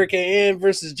is Erica Ann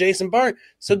versus Jason Bart.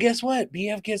 So guess what?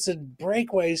 BF gets a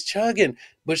break while he's chugging.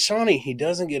 But Shawnee, he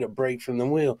doesn't get a break from the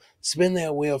wheel. Spin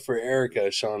that wheel for Erica,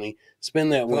 Shawnee. Spin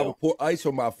that wheel. I'll pour ice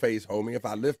on my face, homie, if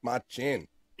I lift my chin.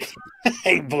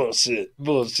 Hey, bullshit.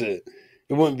 Bullshit.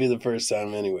 It wouldn't be the first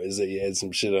time anyways that you had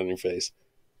some shit on your face.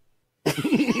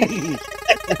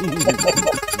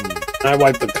 I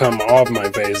wiped the cum off my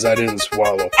face. I didn't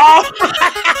swallow.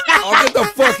 Oh, get the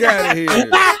fuck out of here.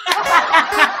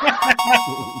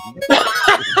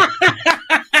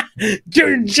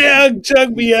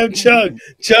 Chug, BF,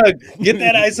 chug. Get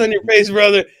that ice on your face,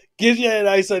 brother. Get that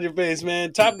ice on your face,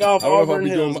 man. Top Golf, Auburn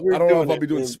Hills. I don't know if I'll be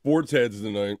doing sports heads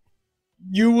tonight.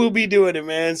 You will be doing it,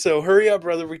 man. So hurry up,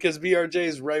 brother, because BRJ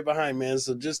is right behind, man.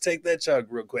 So just take that chug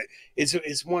real quick.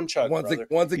 It's one chug, brother.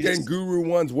 Once again, Guru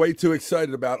One's way too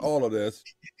excited about all of this.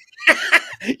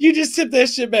 You just tip that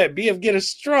shit back. BF, get a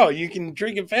straw. You can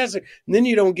drink it faster, and then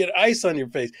you don't get ice on your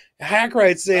face.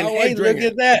 Hackrite saying, hey, look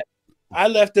at that. I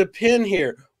left a pin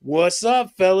here. What's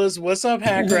up, fellas? What's up,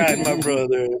 Hack Ride, my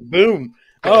brother? Boom.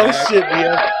 Oh, shit,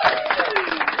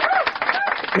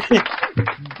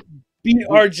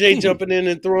 BRJ jumping in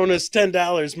and throwing us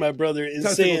 $10, my brother, and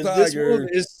saying this world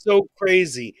is so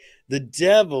crazy. The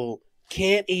devil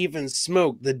can't even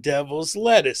smoke the devil's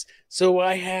lettuce, so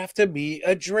I have to be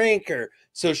a drinker.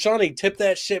 So, Shawnee, tip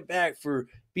that shit back for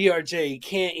BRJ. He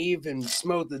can't even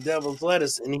smoke the devil's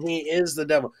lettuce, and he is the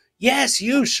devil. Yes,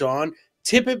 you, Sean.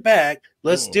 Tip it back.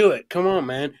 Let's do it. Come on,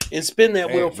 man. And spin that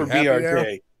wheel for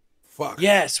BRJ. Fuck.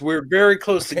 Yes, we're very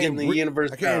close to getting the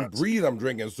universe. I can't breathe. I'm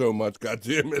drinking so much.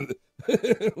 Goddamn it.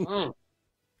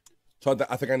 So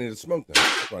I think I need to smoke now.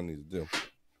 That's what I need to do.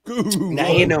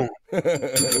 Now you know.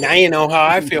 Now you know how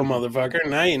I feel, motherfucker.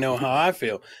 Now you know how I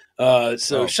feel.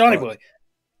 So, Shawnee boy.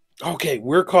 Okay,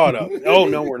 we're caught up. Oh,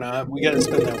 no, we're not. We got to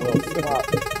spin that wheel.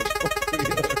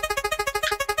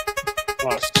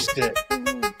 Oh, shit.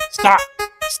 Stop.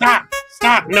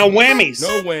 No whammies.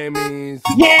 No whammies.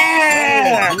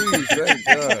 Yeah. Please, thank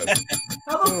God.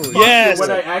 How the fuck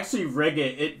when I actually rig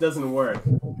it, it doesn't work?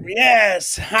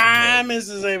 Yes. Hi,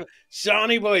 Mrs. Ava.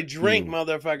 Shawnee boy, drink,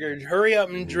 motherfucker. Hurry up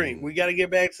and drink. We got to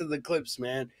get back to the clips,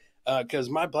 man, because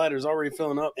my bladder's already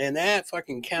filling up. And that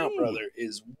fucking count, brother,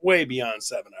 is way beyond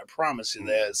 7. I promise you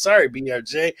that. Sorry,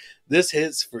 BRJ. This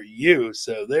hits for you.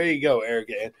 So there you go,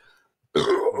 Eric.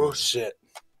 Oh, shit.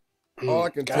 All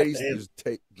I can taste is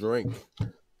drink.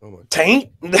 Oh my taint?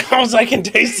 All I can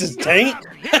taste is taint?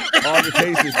 All I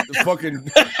can taste is fucking,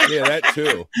 yeah, that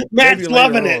too. Matt's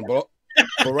loving it.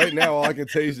 But right now, all I can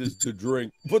taste is to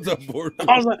drink. What's up, board?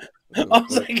 All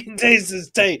I can taste is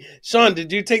taint. Sean,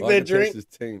 did you take that drink? Taste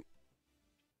is taint.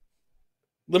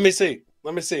 Let me see.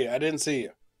 I didn't see you.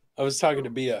 I was talking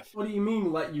to BF. What do you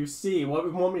mean, let you see? What,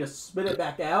 you want me to spit it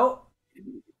back out?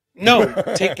 No,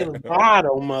 take the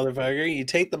bottle, motherfucker. You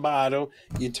take the bottle,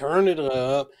 you turn it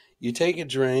up, you take a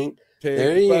drink.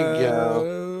 There you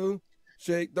go.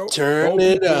 Shake, turn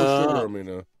it up.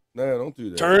 No, don't do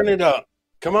that. Turn it up.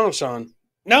 Come on, Sean.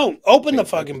 No, open the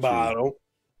fucking bottle.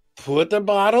 Put the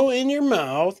bottle in your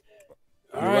mouth.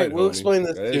 All right, we'll explain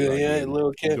this to you,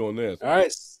 little kid. Doing this. All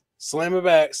right, slam it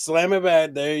back.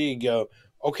 There you go.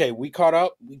 Okay, we caught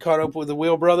up. We caught up with the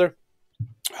wheel, brother.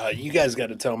 You guys got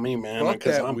to tell me, man,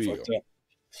 because I'm fucked up.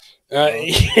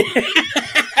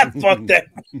 Fuck that.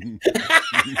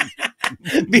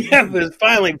 BF is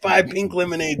finally 5 pink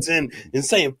lemonades in and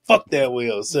saying, fuck that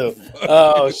wheel. So,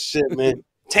 oh, shit, man.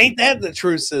 Taint that the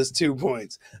truth says 2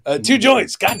 points. 2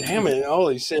 joints. God damn it.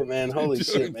 Holy shit, man.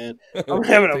 Shit, man. I'm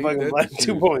having a fucking blast.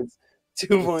 2 points.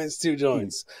 2 points, 2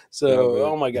 joints. So,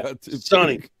 oh, my God.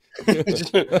 Sonny.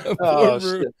 Oh,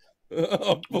 shit.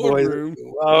 Boy,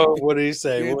 oh, what do you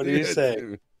say? What do you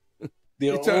say?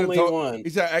 The only one.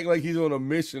 He's trying to act like he's on a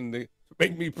mission to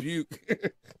make me puke.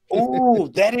 Oh,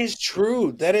 that is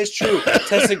true. That is true.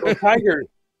 Testicle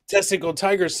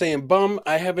Tiger saying, "Bum,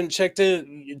 I haven't checked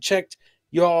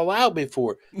y'all out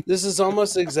before. This is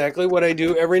almost exactly what I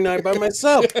do every night by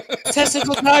myself."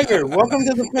 Testicle Tiger, welcome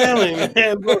to the family,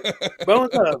 man.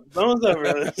 Bones up,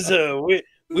 brother. So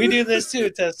we do this too,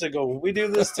 Testicle. We do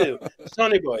this too,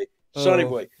 Shawnee boy.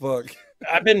 Fuck.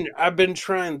 I've been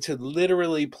trying to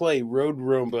literally play Road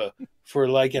Roomba for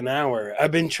like an hour.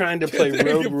 I've been trying to play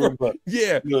Road Roomba.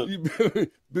 Yeah. You've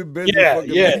been busy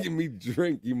making me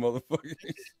drink, you motherfucker.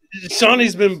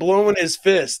 Shawnee's been blowing his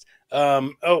fist.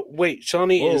 Oh wait,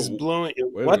 Shawnee is blowing.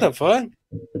 What the fuck?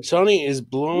 Shawnee is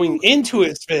blowing into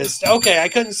his fist. Okay, I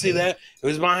couldn't see that. It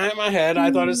was behind my head. I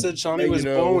thought it said Shawnee was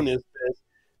blowing his fist.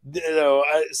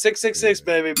 666,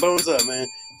 baby, bones up, man.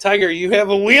 Tiger, you have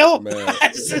a wheel?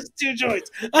 It's just 2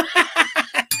 joints.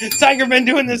 Tiger been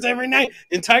doing this every night,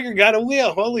 and Tiger got a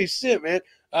wheel. Holy shit, man.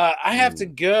 I have to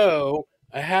go.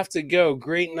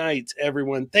 Great night,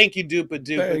 everyone. Thank you,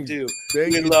 Doopa-Doo.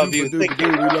 We love you. Thank you.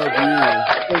 We love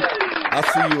you. I'll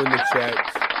see you in the chat.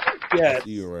 Yeah.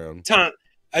 See you around. Tom,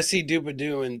 I see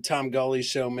Doopa-Doo and Tom Gully's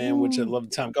show, man, which I love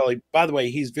Tom Gully. By the way,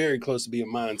 he's very close to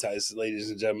being monetized, ladies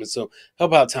and gentlemen. So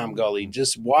help out Tom Gully.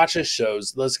 Just watch his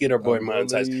shows. Let's get our boy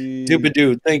monetized.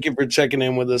 Doopa-Doo, thank you for checking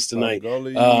in with us tonight.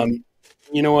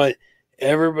 You know what?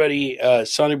 Everybody,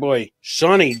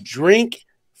 Shawnee, drink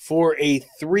for a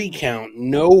 3 count.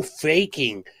 No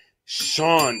faking.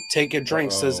 Sean, take a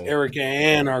drink, says Erica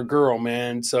Ann, our girl,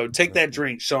 man. So take that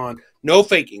drink, Sean. No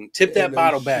faking. Tip that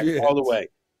bottle back all the way.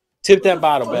 Tip that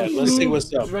bottle back. Let's see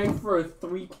what's up. Drink for a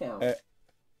 3 count.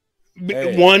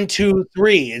 1, 2,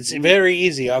 3. It's very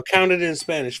easy. I'll count it in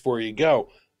Spanish for you. Go.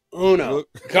 Uno.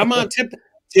 Come on, tip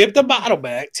the bottle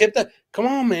back. Come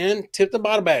on, man. Tip the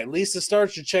bottle back. Lisa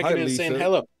starts you checking in and saying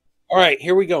hello. All right,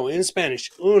 here we go. In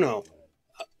Spanish. Uno.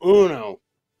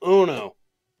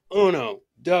 uno,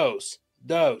 dos,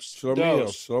 tres.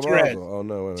 Oh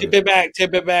no! Tip it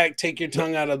back. Take your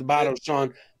tongue out of the bottle,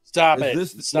 Sean. Stop it.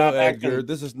 Stop acting. Edgar,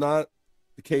 this is not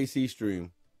the KC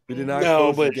stream. We did not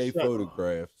post the gay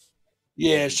photographs.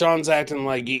 Yeah, Sean's acting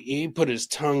like he put his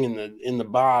tongue in the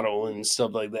bottle and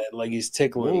stuff like that, like he's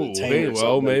tickling the tank.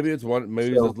 Maybe it's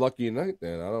his lucky night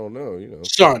then. I don't know.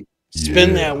 Sean,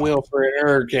 spin that wheel for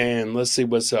Eric and let's see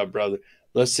what's up, brother.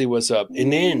 Let's see what's up.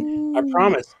 And then I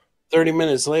promise 30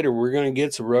 minutes later we're gonna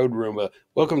get to Road Roomba.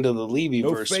 Welcome to the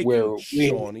Levyverse, where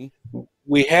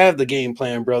we have the game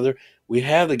plan, brother. We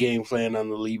have the game plan on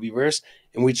the Levyverse,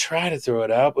 and we try to throw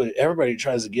it out, but everybody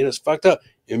tries to get us fucked up.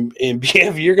 And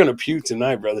BF, you're gonna puke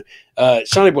tonight, brother.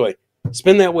 Shawnee boy,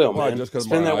 spin that wheel, man. Just because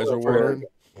spin my that eyes wheel are watering?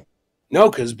 No,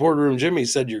 because Boardroom Jimmy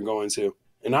said you're going to,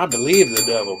 and I believe the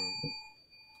devil.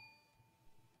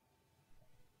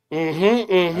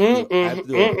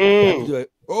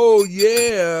 Oh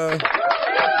yeah!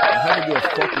 I have to do a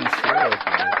fucking show.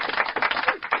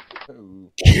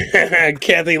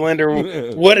 Kathy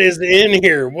Linder, what is in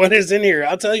here? What is in here?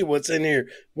 I'll tell you what's in here.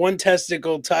 1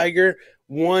 testicle tiger,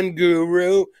 1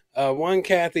 guru, 1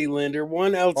 Kathy Linder,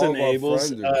 1 Elton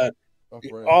Ables,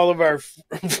 all of our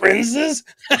friends.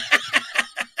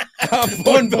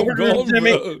 1 Boardroom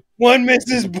Jimmy, 1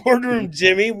 Mrs. Boardroom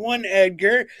Jimmy, 1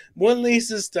 Edgar, 1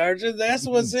 Lisa Starcher. That's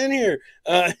what's in here.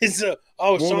 Shawnee's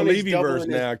Levyverse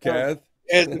now, Kath.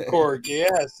 As the cork,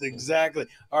 yes, exactly.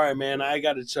 All right, man, I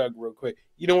got to chug real quick.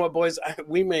 You know what, boys?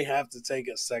 We may have to take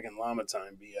a second llama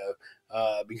time, BO,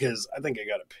 because I think I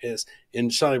got to piss.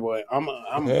 And Shawnee boy, I'm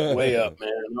way up,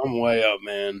 man. I'm way up,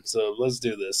 man. So let's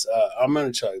do this. I'm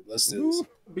gonna chug. Let's do this.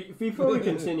 Before we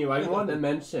continue, I want to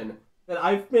mention that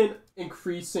I've been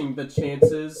increasing the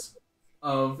chances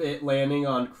of it landing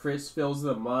on Chris Fills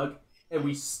the Mug, and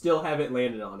we still haven't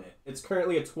landed on it. It's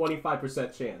currently a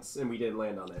 25% chance, and we didn't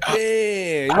land on it.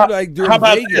 Hey, you're like doing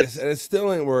Vegas, and it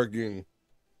still ain't working.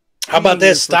 How about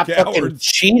this? Stop fucking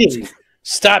cheating.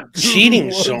 Stop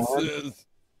cheating, Sean.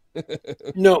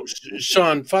 No,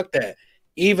 Sean, fuck that.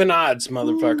 Even odds,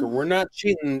 motherfucker. We're not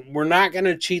cheating. We're not going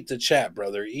to cheat the chat,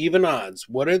 brother. Even odds.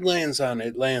 What it lands on,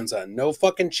 it lands on. No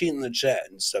fucking cheating the chat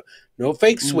and stuff. No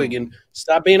fake swigging.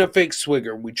 Stop being a fake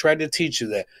swigger. We tried to teach you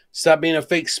that. Stop being a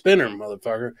fake spinner,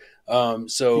 motherfucker.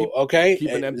 Okay?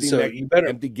 Keep an empty, you better...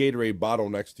 empty Gatorade bottle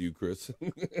next to you, Chris.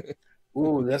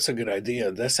 Ooh, that's a good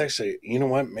idea. That's actually, you know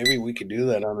what? Maybe we could do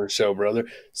that on our show, brother.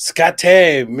 Scott,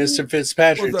 Mr.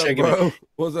 Fitzpatrick, check him out.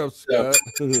 What's up, Scott?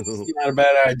 That's not a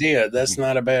bad idea. That's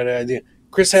not a bad idea.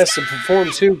 Chris has to perform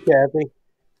too, Kathy.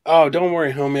 Oh, don't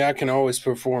worry, homie. I can always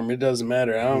perform. It doesn't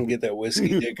matter. I don't get that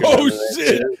whiskey dick. Oh,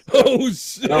 shit. Oh,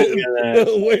 shit.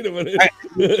 Wait a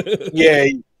minute.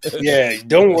 Yeah.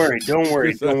 Don't worry.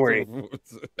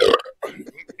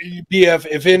 BF,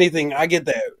 if anything, I get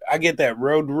that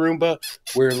road Roomba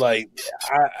where like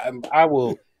I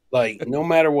will, like, no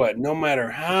matter what, no matter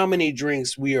how many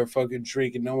drinks we are fucking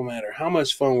drinking, no matter how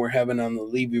much fun we're having on the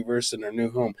Levyverse in our new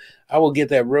home, I will get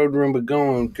that road Roomba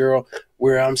going, girl,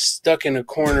 where I'm stuck in a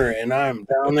corner and I'm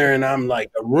down there and I'm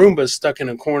like a Roomba stuck in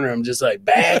a corner. I'm just like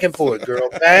back and forth, girl,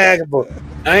 back and forth.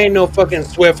 I ain't no fucking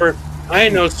Swiffer. I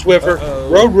ain't no Swiffer.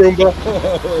 Road Roomba.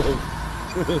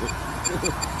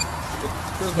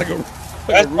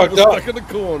 That's fucked up. Stuck in the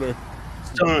corner.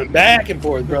 Son, back and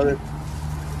forth, brother.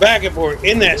 Back and forth.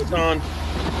 In that, son.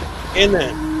 In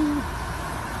that.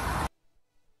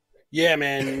 Yeah,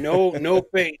 man. No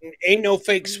fake. Ain't no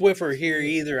fake Swiffer here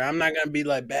either. I'm not gonna be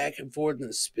like back and forth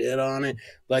and spit on it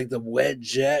like the wet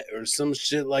jet or some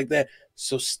shit like that.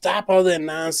 So stop all that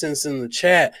nonsense in the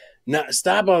chat.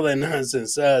 Stop all that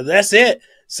nonsense. That's it.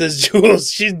 Says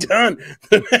Jules, she's done.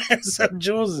 So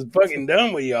Jules is fucking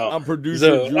done with y'all. I'm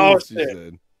producer Jules, she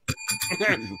said.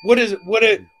 What does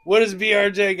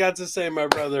BRJ got to say, my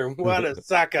brother? What a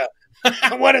sucker.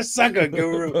 What a sucker,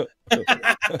 guru.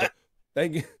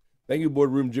 Thank you,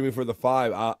 Boardroom Jimmy, for the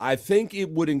 5. I think it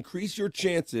would increase your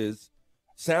chances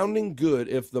sounding good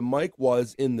if the mic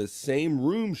was in the same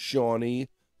room, Shawnee.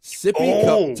 Sippy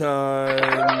cup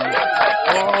time.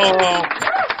 Oh.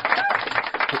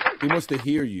 He wants to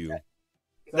hear you.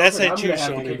 That's like at you, have to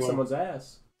Shawnee kick boy. someone's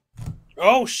ass.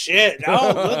 Oh shit! Oh,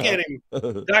 look at him,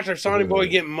 Dr. Shawnee boy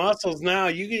getting muscles now.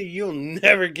 You'll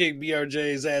never kick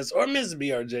BRJ's ass or Mrs.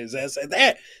 BRJ's ass at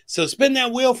that. So spin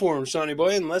that wheel for him, Shawnee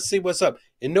boy, and let's see what's up.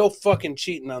 And no fucking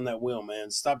cheating on that wheel,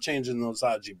 man. Stop changing those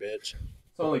odds, you bitch.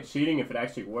 It's only cheating if it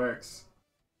actually works.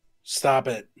 Stop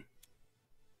it.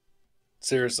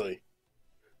 Seriously.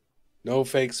 No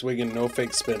fake swigging, no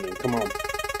fake spinning. Come on.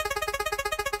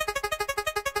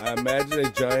 I imagine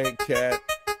a giant cat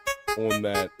on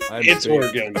that. It's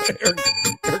working.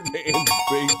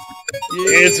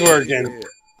 It's working.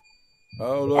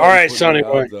 Oh, look, all right, Sonny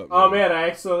boy. Oh man, I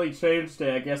accidentally changed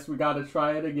it. I guess we got to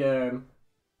try it again.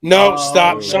 No, Oh,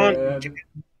 stop, man. Sean.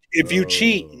 If you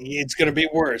cheat, it's gonna be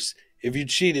worse. If you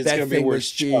cheat, it's gonna be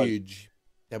worse. Huge.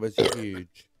 That was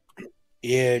huge.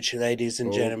 Huge, ladies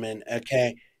and gentlemen.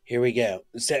 Okay, here we go.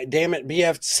 Damn it,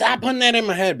 BF! Stop putting that in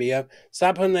my head, BF.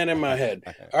 Stop putting that in my head.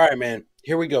 All right, man.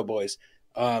 Here we go, boys.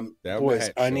 Boys,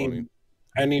 I need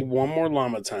one more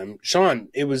llama time. Sean,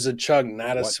 it was a chug,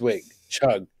 not a swig.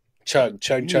 Chug. You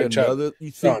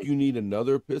think you need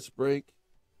another piss break?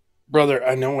 Brother,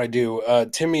 I know I do.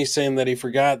 Timmy's saying that he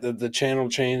forgot that the channel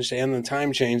changed and the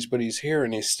time changed, but he's here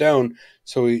and he's stoned,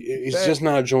 so he's just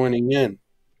not joining in.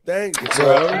 Thanks,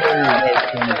 bro.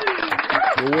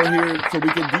 Well, we're here so we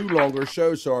can do longer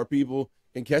shows so our people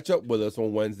can catch up with us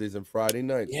on Wednesdays and Friday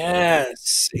nights.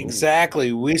 Yes,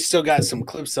 exactly. We still got some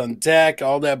clips on deck,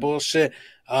 all that bullshit.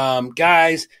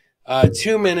 Guys,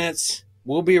 2 minutes.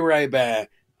 We'll be right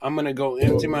back. I'm going to go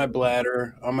empty my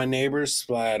bladder on my neighbor's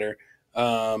splatter.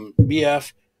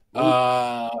 BF,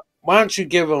 why don't you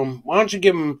give them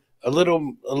a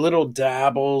little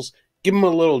dabbles, give them a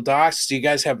little docs. Do you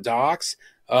guys have docs?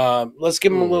 Let's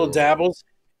give them a little dabbles.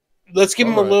 Let's give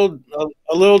them a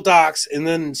little docs and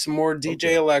then some more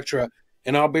DJ Electra,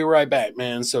 and I'll be right back,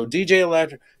 man. So DJ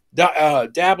Electra,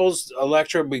 dabbles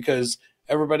Electra, because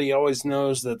everybody always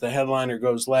knows that the headliner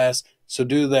goes last. So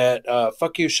do that.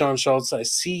 Fuck you, Sean Schultz. I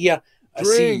see ya.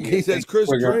 Drink. He says, Chris,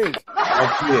 drink.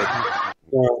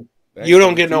 You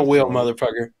don't get no wheel,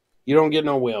 motherfucker. You don't get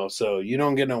no wheel, so you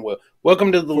don't get no wheel.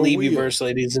 Welcome to the Levyverse,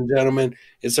 ladies and gentlemen.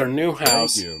 It's our new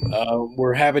house.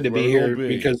 We're happy to be here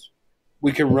because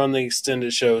we can run the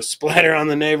extended show. Splatter on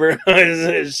the neighbor.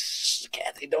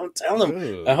 Kathy, don't tell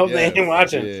them. I hope they ain't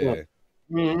watching. Yeah.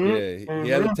 He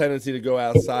has a tendency to go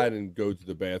outside and go to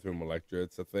the bathroom, Electra.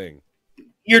 It's a thing.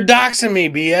 You're doxing me,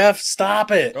 BF.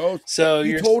 Stop it. Oh, so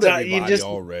you told everybody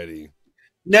already.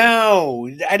 No,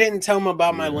 I didn't tell them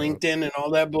about my LinkedIn and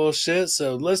all that bullshit.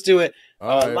 So let's do it.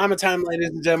 Llama time, ladies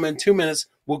and gentlemen. 2 minutes.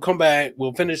 We'll come back.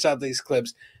 We'll finish out these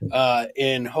clips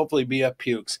and hopefully BF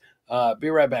pukes. Be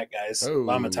right back, guys.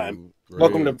 Llama time. Great.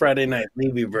 Welcome to Friday Night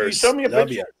Levyverse. Show me a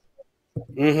picture.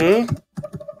 Mm-hmm.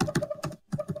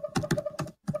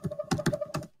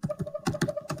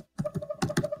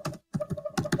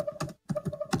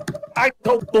 I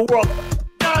told the world.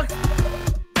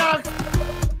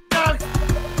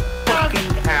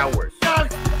 Fucking cowards.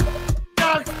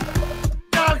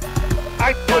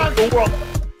 I told the world.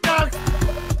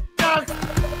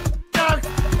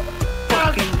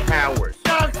 Fucking cowards.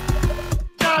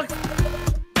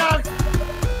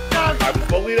 I was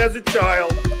bullied as a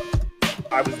child.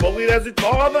 I was bullied as a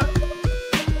father.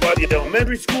 But in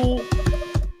elementary school,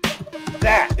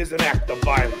 that is an act of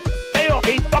violence. Hey,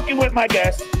 okay, fucking with my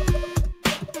guests.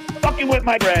 Fucking with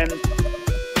my friends,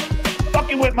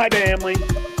 fucking with my family,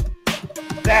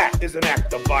 that is an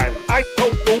act of violence. I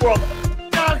told the world,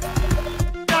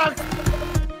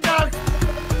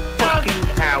 fucking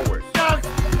cowards.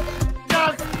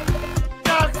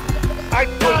 I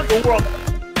told the world,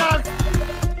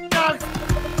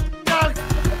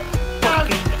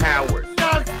 fucking cowards.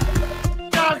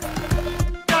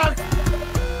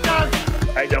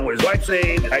 I done with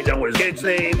WhatsApp, I done with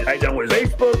GetSafe, I done with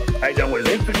Facebook, I done with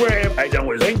Instagram, I done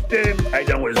with LinkedIn, I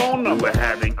done with phone number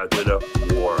having a Twitter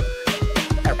war.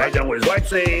 I done with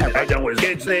WhatsApp, I done with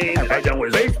GetSafe, I done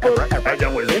with Facebook, I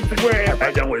done with Instagram,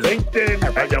 I done with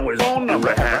LinkedIn, I done with phone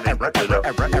number having a Twitter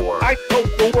war. I told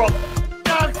the world,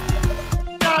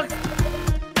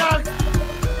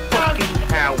 fucking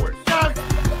cowards.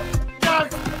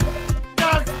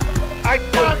 I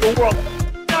told the world,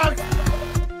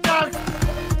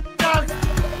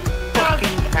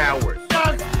 cowards.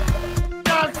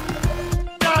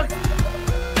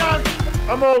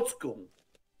 I'm old school.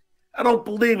 I don't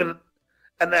believe in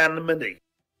anonymity.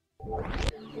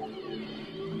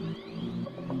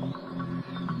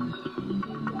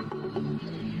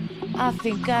 I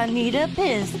think I need a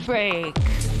piss break.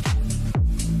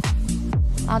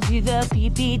 I'll do the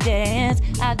pee-pee dance.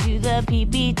 I'll do the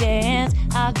pee-pee dance.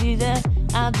 I'll do the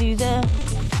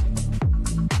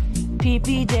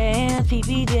pee-pee dance,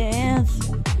 pee-pee dance.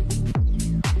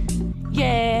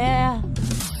 Yeah.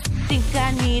 Think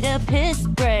I need a piss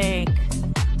break.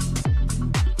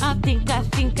 I think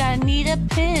I need a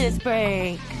piss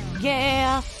break.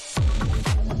 Yeah.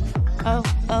 Oh,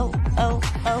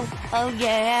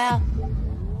 yeah.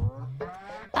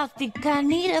 I think I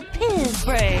need a piss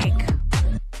break.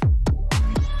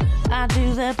 I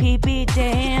do the pee-pee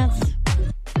dance.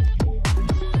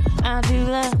 I do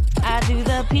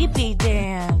the pee-pee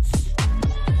dance.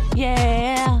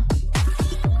 Yeah.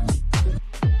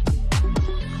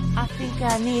 I think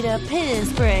think I need a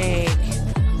piss break.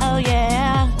 Oh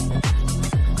yeah,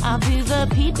 I'll do the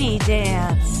pee-pee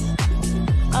dance.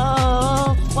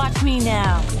 Oh, watch me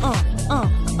now.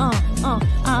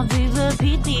 I'll do the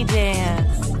pee-pee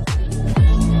dance.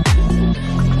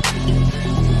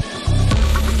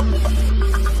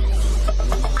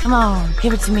 Come on,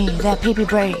 give it to me, that pee-pee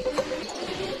break.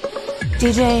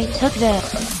 DJ, hook it up.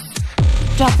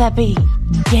 Drop that beat.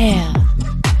 Yeah.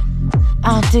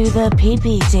 I'll do the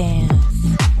pee-pee dance.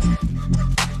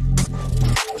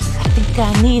 I think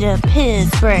I need a piss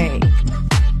break.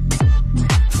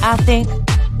 I think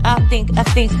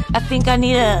I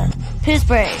need a piss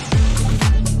break.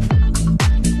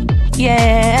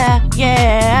 Yeah,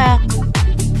 yeah.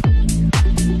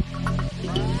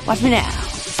 Watch me now.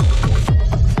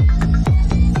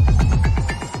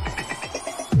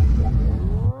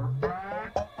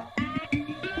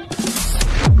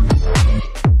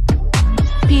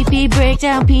 Pee-pee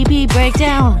breakdown, pee-pee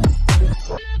breakdown.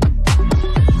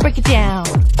 Break it down,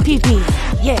 pee-pee,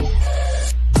 yeah.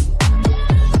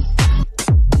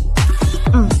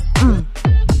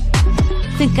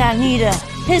 Think I need a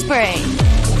piss break.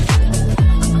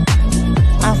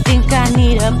 I think I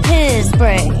need a piss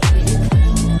break.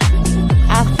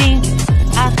 I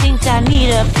think I need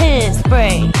a piss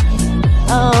break.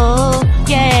 Oh,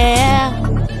 yeah.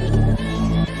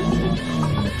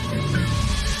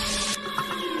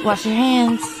 Wash your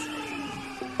hands.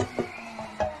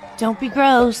 Don't be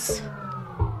gross.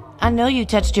 I know you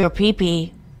touched your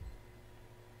pee-pee.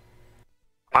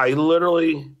 I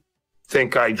literally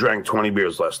think I drank 20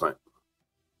 beers last night.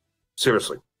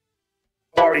 Seriously.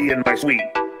 Party in my suite.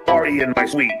 Party in my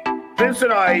suite. Vince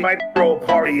and I might throw a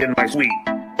party in my suite.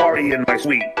 Party in my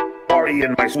suite. Party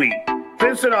in my suite.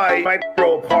 Vince and I might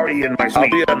throw a party in my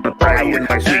suite. I'll be on the party in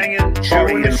my suite.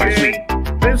 Party in my suite.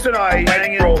 Vince and I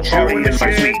might throw a party in my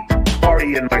suite.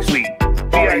 Party in my suite.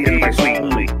 Party in my suite.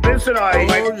 Vince and I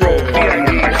might throw a party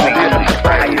in my suite.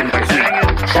 Party in my suite.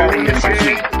 Party in my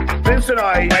suite. Vince and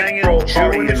I might throw a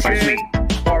party in my suite.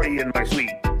 Party in my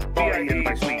suite. Party in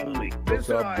my suite. What's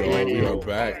up, y'all? We are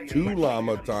back. 2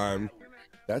 llama time.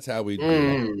 That's how we do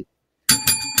it.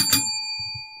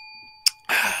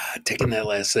 Taking that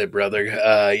last sip, brother.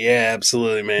 Yeah,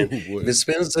 absolutely, man. If it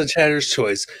spins the chatter's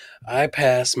choice, I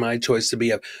pass my choice to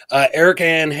be up. Erica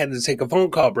Ann had to take a phone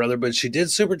call, brother, but she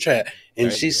did super chat,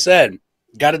 and she said,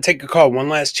 got to take a call. One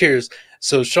last cheers.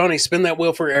 So, Shawnee, spin that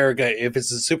wheel for Erica. If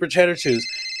it's a super chatter choose,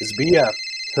 it's be up.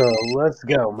 So, let's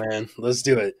go, man. Let's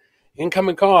do it.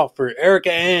 Incoming call for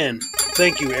Erica Ann.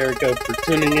 Thank you, Erica, for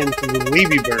tuning in to the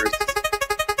Levyverse.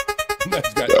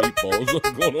 That's got 8 balls. What's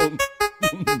going on?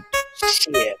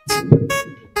 Shit.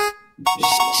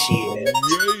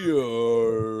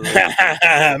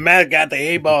 Yeah. Matt got the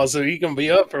 8 ball, so he can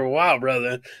be up for a while,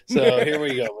 brother. So here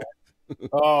we go, man.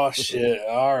 Oh, shit.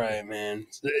 All right, man.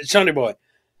 Shawnee boy,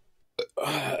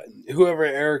 whoever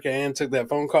Erica Ann took that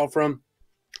phone call from,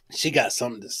 she got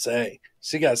something to say.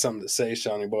 She got something to say,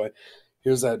 Shawnee boy.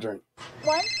 Here's that drink.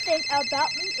 One thing about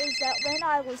me is that when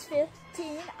I was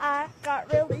 15, I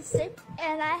got really sick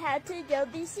and I had to go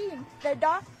be seen. The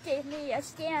doc gave me a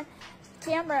scan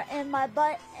camera in my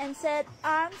butt and said,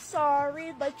 I'm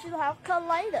sorry, but you have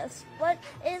colitis. What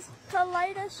is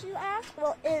colitis, you ask?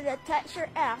 Well, it attacks your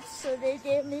ass. So they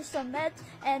gave me some meds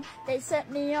and they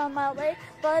sent me on my way.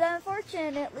 But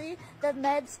unfortunately, the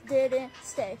meds didn't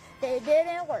stay. They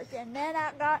didn't work. And then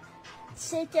I got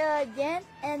sick again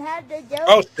and had to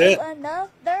go to another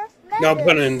medicine. No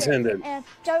pun intended. And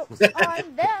jokes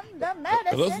on them, the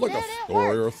medicine That's like a didn't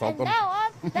story work. or something. And now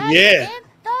I'm back Yeah. in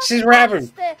the She's rapping.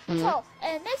 hospital.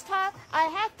 And this time I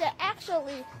have to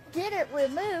actually get it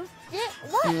removed. Get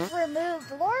what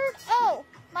removed, Lord? Oh,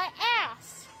 my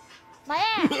ass. My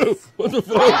ass. What the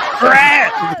fuck? Her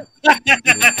ass!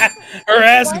 Her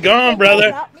ass gone, brother.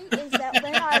 About me is that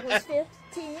when I was 15,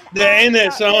 That ain't that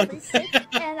got song. really sick,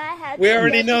 and I had We to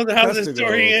already go know how the Testicle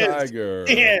story is. tiger.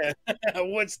 Yeah.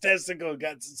 What's testicle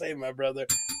got to say, my brother?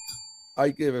 I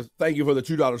give a thank you for the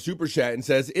 $2 super chat and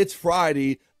says it's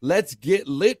Friday. Let's get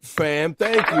lit, fam.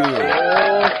 Thank you.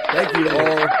 Thank you to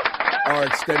all our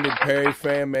extended Perry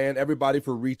fam, man. Everybody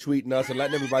for retweeting us and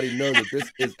letting everybody know that this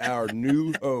is our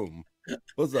new home.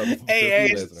 What's up?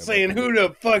 Hey, saying who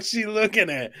the fuck she looking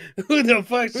at? Who the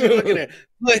fuck she looking at?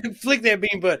 Flick that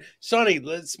bean button. Shawnee,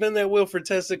 let's spin that wheel for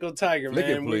Testicle Tiger, Flick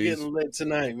man. it, We're please. getting lit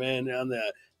tonight, man, on the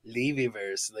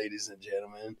Levyverse, ladies and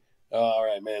gentlemen. All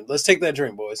right, man. Let's take that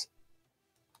drink, boys.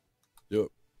 Yep.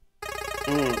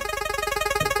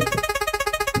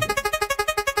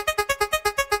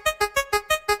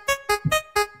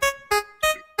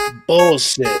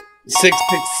 Bullshit.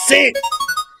 666.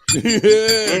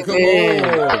 Yeah, come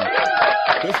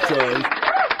on. Chris chose.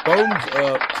 Bones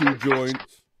 2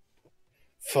 joints.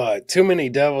 Fuck, too many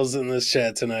devils in this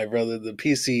chat tonight, brother. The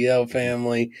PCL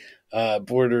family,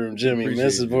 Boardroom Jimmy,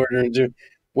 Mrs. Boardroom Jimmy.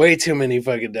 Way too many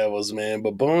fucking devils, man.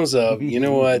 But Bones up. You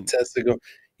know what, Testicle?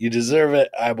 You deserve it.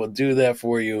 I will do that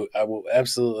for you. I will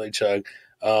absolutely chug.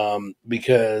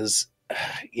 Because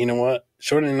you know what?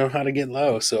 Shorty know how to get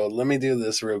low. So let me do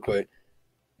this real quick.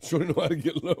 Shorty know how to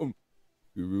get low.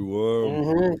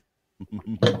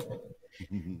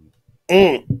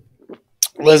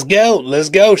 Let's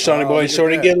go, Shawnee boy.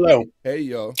 Shorty, get low. Hey,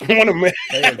 yo. I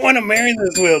want to marry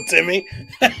this wheel, Timmy.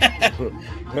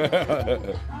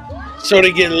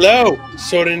 Shorty get low.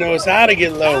 Shorty knows how to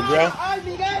get low, bro.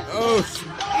 Oh,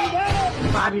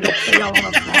 Bobby, don't feel on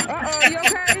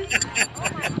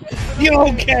You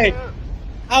okay?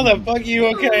 How the fuck you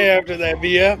okay after that,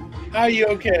 BF? How you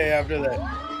okay after that?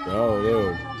 Oh,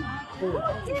 no.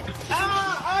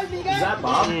 Is that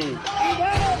Bob?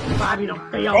 Bobby,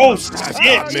 don't feel Oh,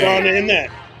 shit, son, in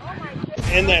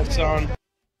that song.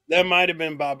 That might have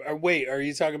been Bob. Or wait, are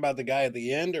you talking about the guy at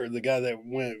the end or the guy that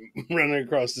went running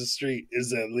across the street? Is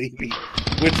that Levy?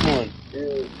 Which one?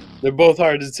 They're both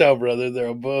hard to tell, brother.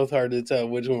 They're both hard to tell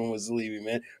which one was Levy,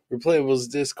 man. ReplayAbles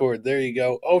Discord. There you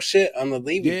go. Oh, shit, on the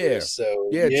Levy. Yeah. So,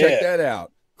 yeah, check that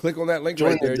out. Click on that link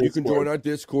Join right there. the You can join our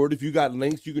Discord. If you got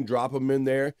links, you can drop them in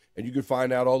there, and you can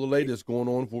find out all the latest going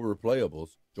on for ReplayAbles.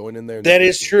 Join in there. That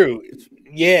is true.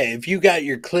 Yeah, if you got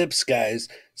your clips, guys,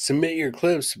 submit your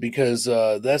clips because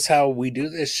that's how we do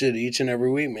this shit each and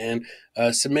every week, man.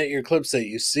 Submit your clips that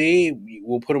you see.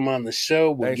 We'll put them on the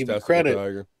show. We'll give you credit.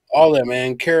 Tiger. All that,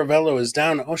 man. Caravello is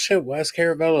down. Oh, shit. Why is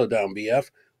Caravello down, BF?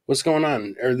 What's going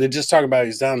on? Or they just talking about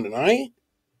he's down tonight?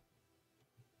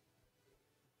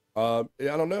 I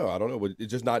don't know. I don't know.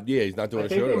 It's just not. Yeah, he's not doing a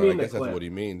show tonight. I guess that's what he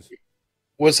means.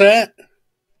 What's that?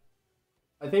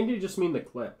 I think you just mean the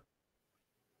clip.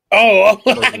 Oh,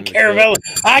 Caravello.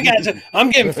 I got you. I'm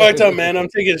getting fucked up, man. I'm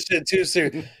taking shit too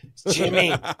serious. Jimmy,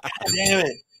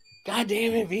 God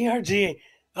damn it, BRG.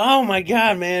 Oh my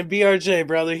God, man, BRJ,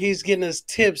 brother. He's getting his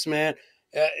tips, man.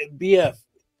 BF,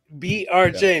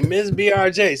 BRJ, Ms.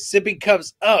 BRJ, sippy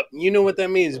cups up. You know what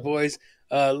that means, boys.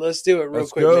 Let's do it real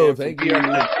quick, man. Thank you.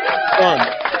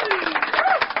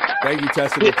 Thank you,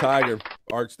 Testicle Tiger,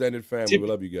 our extended family. We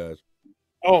love you guys.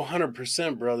 Oh,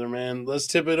 100%, brother, man. Let's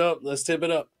tip it up. Let's tip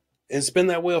it up. And spin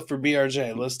that wheel for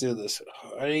BRJ. Let's do this.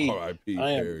 R.I.P.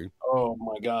 Perry. Oh,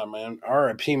 my God, man.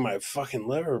 R.I.P. my fucking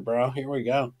liver, bro. Here we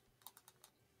go.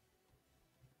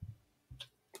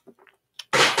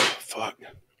 Fuck.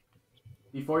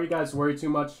 Before you guys worry too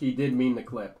much, he did mean the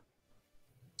clip.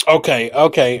 Okay.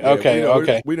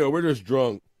 We know. We're just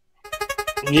drunk.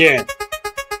 Yeah.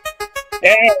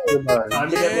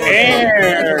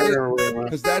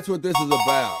 Because that's what this is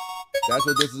about. That's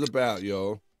what this is about,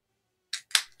 yo.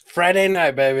 Friday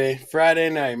night, baby. Friday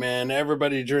night, man.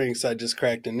 Everybody drinks. I just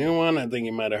cracked a new one. I think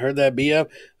you might have heard that, BF.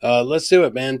 Let's do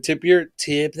it, man. Tip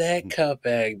that cup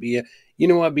bag, BF. You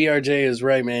know what? BRJ is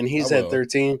right, man. He's at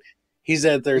 13. He's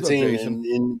at 13,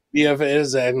 and BF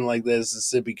is acting like this. A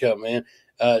sippy cup, man.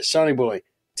 Shawnee boy,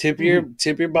 tip your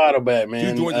bottle back,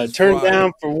 man. Turn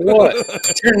down for what?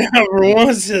 Turn down for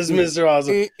what, says Mr.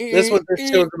 Awesome. That's what this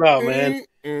show's about, man.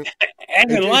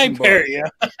 Acting like Perry, yeah.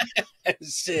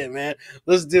 Shit, man.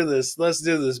 Let's do this. Let's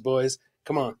do this, boys.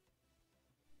 Come on.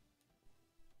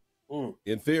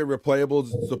 In theory, ReplayAbles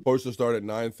is supposed to start at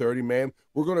 9:30, man.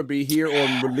 We're going to be here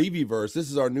on Relieviverse. This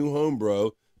is our new home,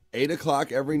 bro. 8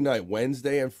 o'clock every night,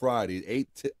 Wednesday and Friday,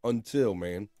 8 until,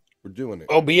 man. We're doing it.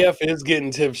 Oh, BF is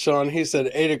getting tips, Sean. He said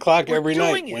 8 o'clock every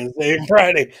night, Wednesday and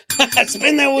Friday.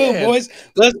 Spin that wheel, boys.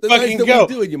 Let's fucking go.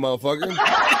 Do it, you motherfucker.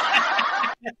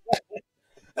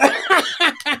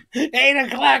 8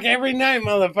 o'clock every night,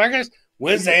 motherfuckers.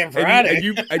 Wednesday and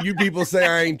Friday. And you people say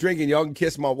I ain't drinking. Y'all can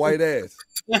kiss my white ass.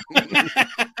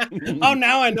 Oh,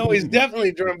 now I know he's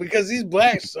definitely drunk because he's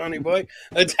black, Sonny boy.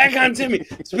 Attack on Timmy.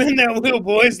 Spin that wheel,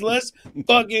 boys. Let's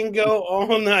fucking go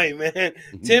all night, man.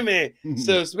 Timmy.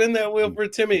 So spin that wheel for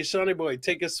Timmy. Shawnee boy,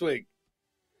 take a swig.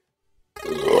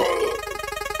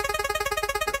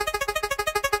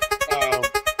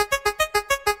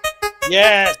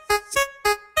 Yes.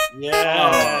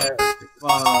 Yeah.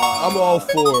 I'm all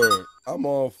for it. I'm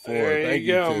all for it. There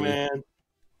you go, man.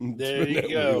 There you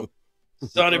go.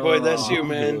 Sonny boy, that's you,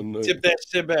 man. Tip that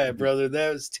shit back, brother.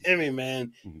 That was Timmy,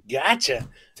 man. Gotcha.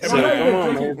 I'm not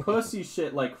even drinking pussy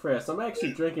shit like Chris. I'm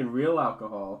actually drinking real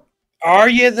alcohol. Are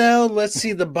you though? Let's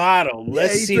see the bottle.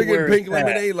 Let's he's see drinking where pink it's at.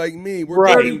 lemonade like me. We're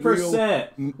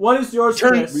 30%. What is yours,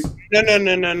 Chris? No.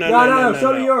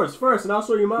 Show me yours first, and I'll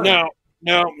show you mine. No.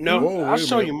 No, Whoa, I'll wait a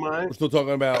show minute. you mine. We're still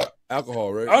talking about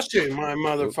alcohol, right? I'll show you mine,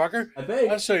 motherfucker. I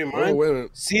think. I'll show you Oh, mine. wait a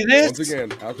minute. See this? Once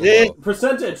again, alcohol. This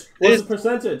Percentage. What's the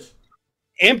percentage?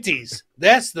 empties.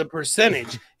 That's the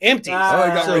percentage. Empties. Oh, I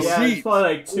got Yeah, receipts. it's probably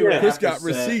like 2.5%. Chris got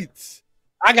receipts.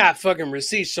 I got fucking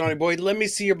receipts, Shawnee boy. Let me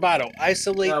see your bottle.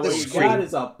 Isolate Now, the what you screen. got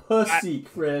is a pussy,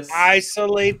 Chris.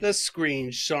 Isolate the screen,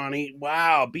 Shawnee.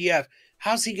 Wow, BF.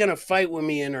 How's he gonna fight with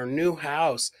me in our new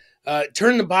house?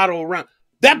 Turn the bottle around.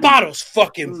 That bottle's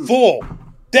fucking full.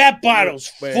 That bottle's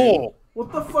full.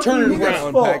 What the fuck Turn are it you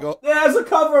around. full? Yeah, it's a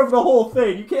cover of the whole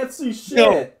thing. You can't see shit.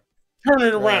 No. Turn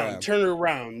it around. Turn it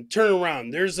around. Turn it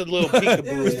around. There's a little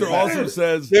peekaboo. Mr. Awesome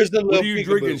says, "There's the what little are you peekaboo."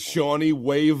 drinking, Shawnee?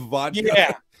 Wave vodka?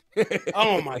 Yeah.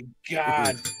 Oh my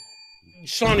god.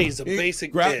 Shawnee's a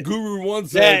basic bitch. Guru one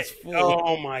says That, full.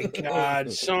 oh my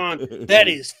god, Sean, that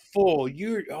is full.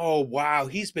 Oh wow,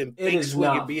 he's been It big is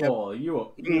swinging not BF. full. You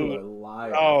a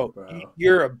liar, Oh, bro.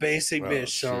 you're a basic Oh, bitch,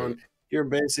 Sean. shit. You're a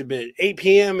basic bitch. 8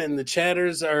 p.m. and the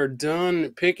chatters are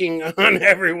done picking on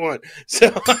everyone.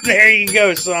 So there you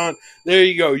go, Sean. There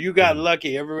you go. You got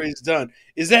lucky. Everybody's done.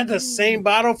 Is that the same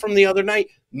bottle from the other night?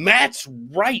 Matt's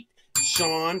right,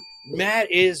 Sean. Matt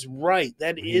is right.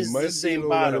 That is the same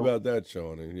bottle. About that,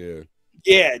 Shawnee. Yeah.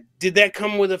 Yeah. Did that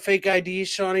come with a fake ID,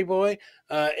 Shawnee boy?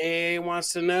 AA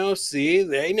wants to know. See,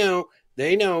 they know.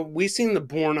 They know. We seen the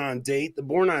Born on Date. The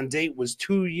Born on Date was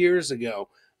 2 years ago.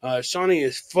 Shawnee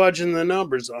is fudging the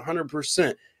numbers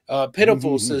 100%.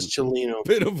 Pitiful, says Chelino.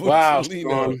 Pitiful, wow, Chelino.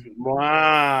 Sean.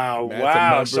 Wow, Matt's wow.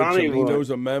 a member. Shawnee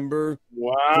Chelino's a member.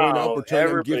 Wow. Join up or turn them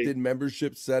Everybody. gifted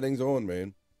membership settings on,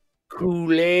 man.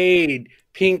 Kool-Aid,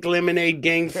 Pink Lemonade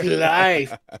Gang for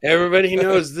life. Everybody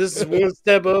knows this is one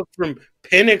step up from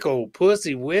Pinnacle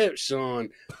Pussy Whip, Sean.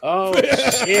 Oh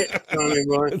shit, Shawnee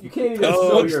boy. You can't even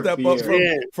show your Step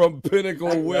beer. up from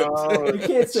Pinnacle Whip. Oh, You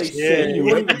can't say shit. You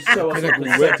won't even show us what Pinnacle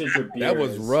Whip. percentage your beer That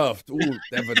was is. rough. Ooh,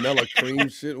 that vanilla cream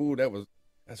shit. Ooh,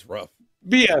 that's rough.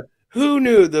 Yeah, who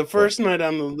knew the first night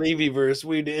on the Levyverse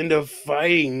we'd end up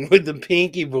fighting with the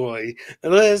Pinky Boy?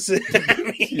 Listen,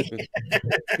 I mean,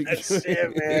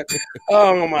 shit, man.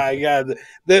 Oh my god,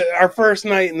 our first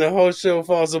night and the whole show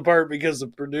falls apart because the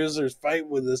producers fight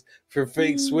with us for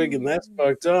fake swig, and that's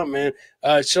fucked up, man.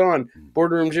 Sean,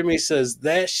 Boardroom Jimmy says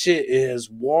that shit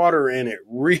has water in it.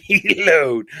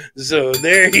 Reload. So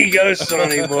there you go,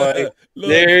 Shawnee boy. Look,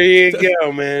 there you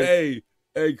go, man.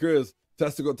 Hey, Chris.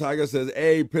 Testicle Tiger says,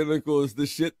 "Hey, Pinnacle is the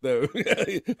shit, though."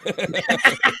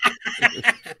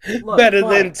 Look, Better fuck,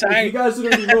 than if Tiger. you guys are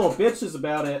gonna be little bitches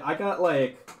about it, I got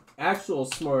like actual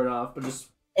Smirnoff, but just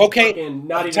Okay, fucking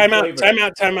not even time out,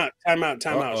 flavored. time out,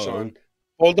 Sean.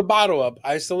 Hold the bottle up.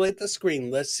 Isolate the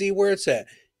screen. Let's see where it's at.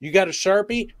 You got a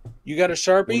Sharpie? You got a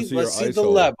Sharpie? Let's see the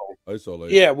level. Isolate.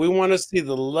 Yeah, we want to see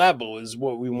the level is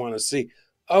what we want to see.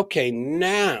 Okay,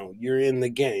 now you're in the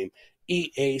game.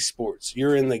 EA Sports,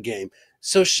 you're in the game.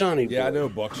 So Shawnee boy, Yeah, I know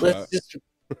Buckshot.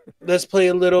 let's play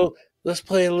a little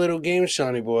game,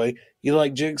 Shawnee boy. You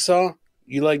like Jigsaw?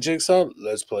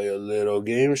 Let's play a little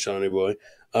game, Shawnee boy.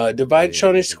 Divide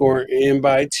Shawnee's score in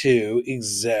by 2.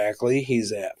 Exactly.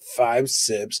 He's at 5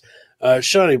 sips.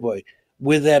 Shawnee boy,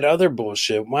 with that other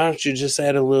bullshit, why don't you just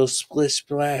add a little splish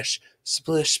splash,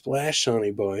 Shawnee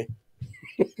boy?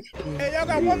 Hey, y'all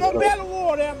got one more bottle of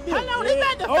water out there. I know, they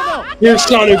about to fall. Here's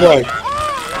Shawnee boy.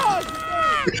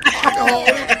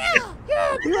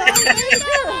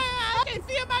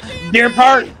 Deer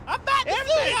Park. I'm about to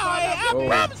see y'all. I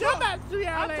promise you I'm about to see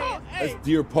y'all. That's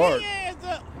Deer Park.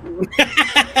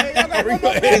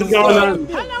 What's going on?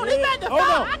 I know, they about to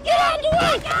fall. Get out the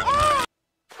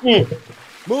way.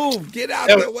 Move. Get out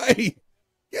the way.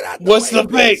 Get out the What's way. the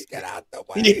fake? Get out the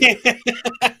way. Yeah.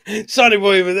 Shawnee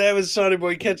boy, but that was Shawnee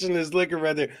boy catching his liquor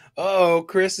right there. Oh,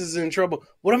 Chris is in trouble.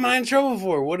 What am I in trouble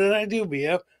for? What did I do,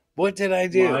 BF? What did I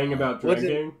do? Lying about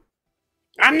drinking.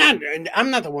 I'm not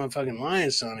the one fucking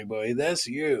lying, Shawnee boy. That's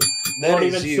you. That Won't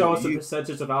is even you. show us the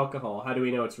percentage of alcohol. How do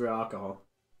we know it's real alcohol?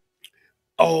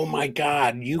 Oh my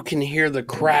God! You can hear the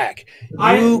crack.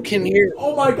 You can hear.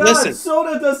 Oh my God! Listen.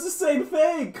 Soda does the same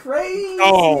thing. Crazy.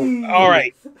 Oh, all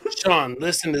right, Sean.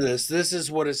 Listen to this. This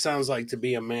is what it sounds like to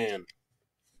be a man.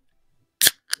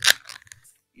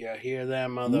 You hear that,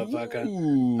 motherfucker?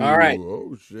 Ooh, all right.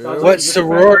 Oh shit! What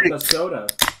sorority? Soda.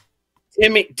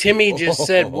 Timmy just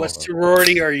said, "What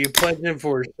sorority are you pledging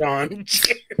for, Sean?"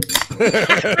 Space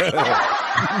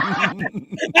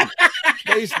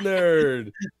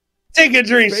nerd. Take a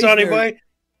drink, Space Shawnee nerd. boy,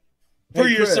 for Hey,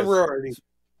 your Chris. sorority.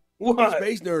 What?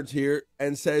 Space Nerd's here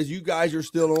and says you guys are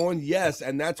still on. Yes,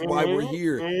 and that's why we're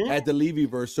here at the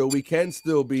Levyverse, so we can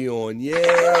still be on. Yeah.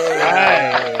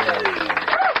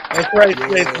 That's right,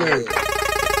 Space Nerd.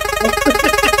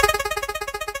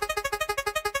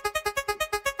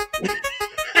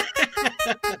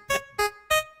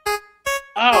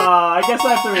 I guess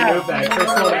I have to remove that. Chris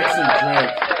won't actually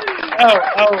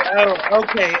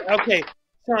drink. Okay.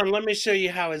 Son, let me show you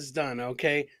how it's done,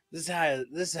 okay? This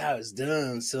is how it's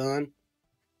done, son.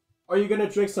 Are you gonna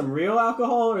drink some real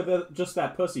alcohol or just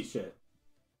that pussy shit?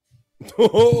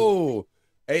 Oh,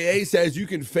 AA says you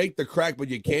can fake the crack, but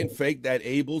you can't fake that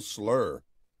Ables slur.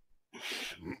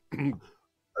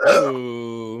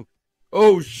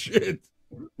 Oh shit.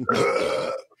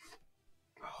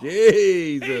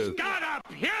 Jesus.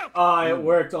 It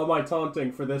worked. All my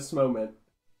taunting for this moment.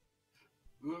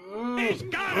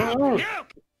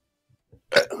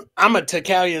 I'm a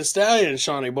Tacalian stallion,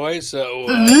 Shawnee boy, so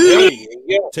there you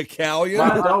go.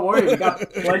 Tacalian? Don't worry, we got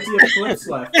plenty of clips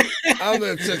left. I'm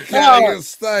a Tacalian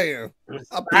stallion.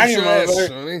 I'll beat your ass,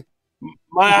 Shawnee.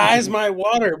 My eyes might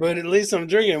water, but at least I'm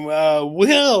drinking.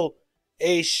 Will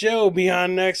a show be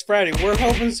on next Friday? We're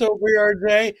hoping so,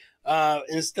 BRJ.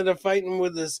 Instead of fighting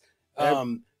with this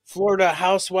Florida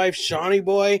housewife Shawnee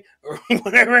boy or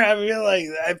whatever, I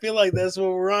feel like that's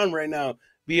what we're on right now.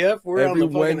 BF, we're every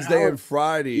on the Wednesday and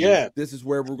Friday. Yeah, this is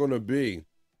where we're gonna be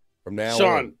from now on.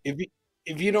 Sean,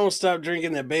 if you don't stop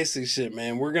drinking that basic shit,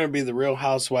 man, we're gonna be the Real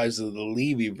Housewives of the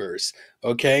Levyverse.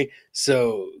 Okay,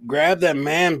 so grab that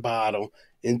man bottle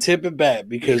and tip it back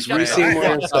because we seen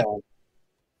where it's at.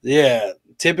 Yeah,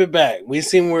 tip it back. We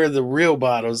seen where the real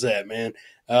bottle's at, man.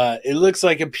 It looks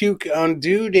like a puke on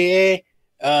duty.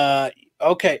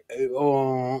 Okay.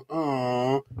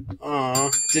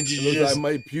 Did you just? I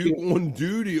might puke on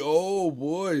duty. Oh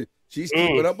boy, she's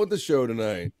keeping up with the show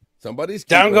tonight. Somebody's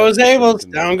down goes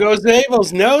Ables. Down goes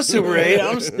Ables. No, Super 8.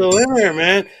 I'm still in there,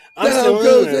 man. Down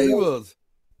goes Ables.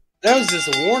 That was just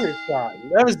a warning shot.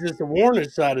 That was just a warning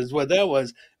shot, is what that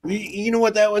was. You know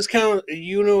what that was called?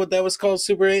 You know what that was called,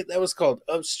 Super 8? That was called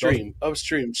upstream.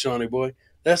 Upstream, Shawnee boy.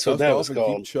 That's what that was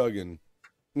called. Keep chugging.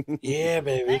 Yeah,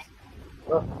 baby.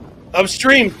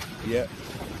 Upstream.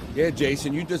 Yeah,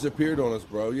 Jason, you disappeared on us,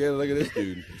 bro. Yeah, look at this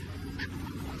dude.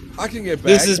 I can get back.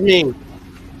 This is me.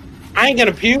 I ain't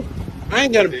gonna puke. I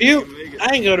ain't gonna puke.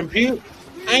 I ain't gonna puke.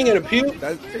 I ain't gonna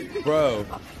puke. Bro,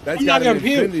 that's got an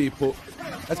infinity pool.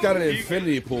 That's got an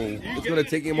infinity pool. It's gonna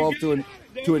take him off to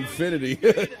infinity.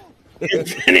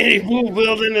 Infinity pool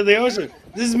built into the ocean.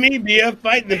 This is me, BF,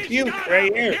 fighting the puke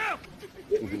right here.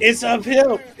 It's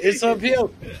uphill. It's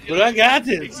uphill. But I got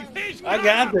this. I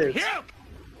got this.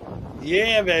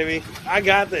 Yeah, baby. I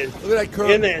got this. Look at that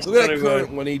current. Look at that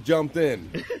current when he jumped in.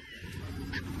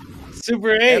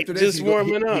 Super 8 just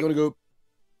warming up. He's gonna go.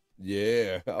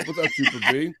 Yeah. What's up, Super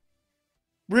B?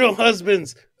 Real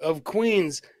Husbands of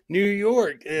Queens, New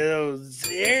York.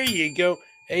 There you go.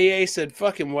 AA said,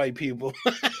 "Fucking white people."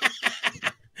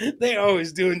 They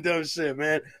always doing dumb shit,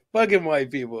 man. Fucking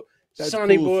white people. That's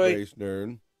Sonny cool, boy, Space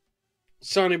Nerd.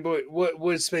 Sonny boy, what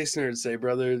did Space Nerd say,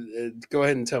 brother? Go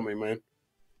ahead and tell me, man.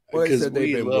 Well, they said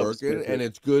they've been working, and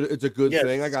it's good. It's a good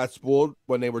thing. I got spoiled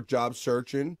when they were job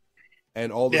searching,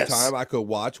 and all the time I could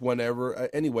watch whenever.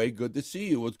 Anyway, good to see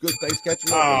you. It was good. Thanks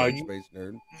catching up, Space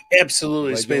Nerd.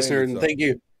 Absolutely, Space Nerd, and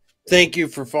thank you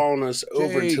for following us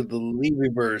over to the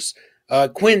Levyverse.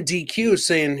 Quinn DQ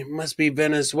saying he must be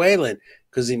Venezuelan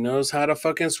because he knows how to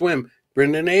fucking swim.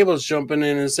 Brendan Ables jumping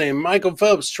in and saying Michael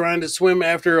Phelps trying to swim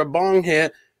after a bong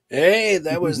hit. Hey,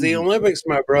 that was the Olympics,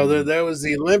 my brother. That was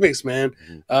the Olympics, man.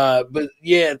 But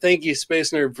yeah, thank you,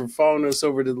 Space Nerd, for following us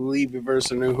over to the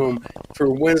Levyverse New Home for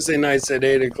Wednesday nights at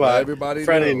 8 o'clock. Everybody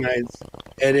Friday nights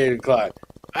at 8 o'clock.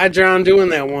 I drowned doing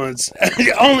that once.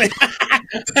 Only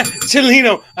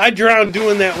Chileno, I drowned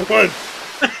doing that once.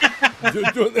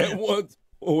 Doing that once.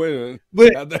 Oh, wait a minute.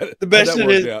 But the best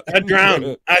shit is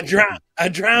I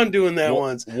drowned doing that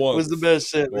once. Was the best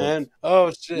shit, man.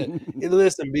 Oh shit. Hey,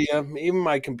 listen, BF, even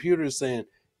my computer's saying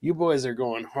you boys are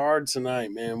going hard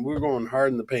tonight, man. We're going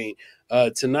hard in the paint.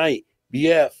 Tonight,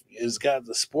 BF has got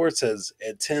the sports heads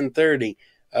at 10:30.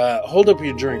 Hold up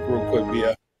your drink real quick,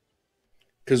 BF.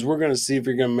 Because we're gonna see if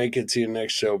you're gonna make it to your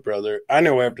next show, brother. I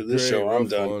know after this show I'm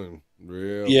done.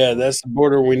 Yeah, that's the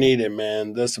border we needed,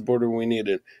 man. That's the border we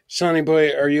needed. Sonny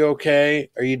boy, are you okay?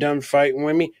 Are you done fighting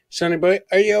with me? Sonny boy,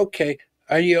 are you okay?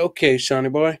 Are you okay, Sonny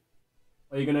boy?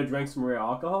 Are you gonna drink some real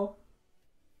alcohol?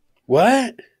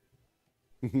 What?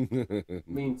 I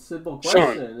mean, simple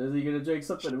question. Is he gonna drink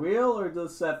something real or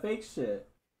just that fake shit?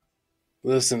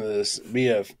 Listen to this,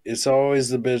 BF. It's always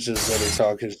the bitches that are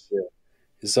talking shit.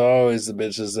 It's always the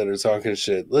bitches that are talking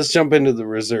shit. Let's jump into the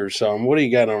reserve, Sean. What do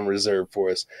you got on reserve for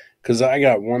us? Because I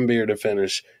got one beer to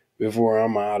finish before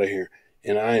I'm out of here.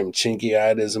 And I am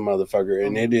chinky-eyed as a motherfucker.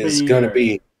 And it is going to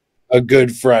be a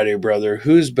good Friday, brother.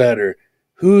 Who's better?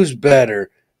 Who's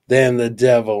better than the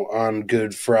devil on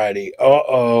Good Friday?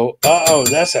 Uh-oh.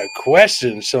 That's a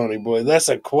question, Shawnee boy. That's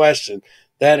a question.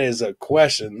 That is a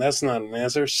question. That's not an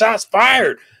answer. Shots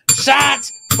fired. Shots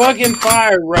fucking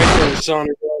fired right there,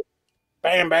 Shawnee boy.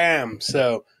 Bam, bam.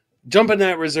 So, jump in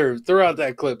that reserve. Throw out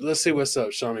that clip. Let's see what's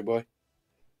up, Shawnee boy.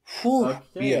 Whew.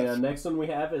 Okay, next one we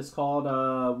have is called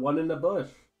One in the Bush.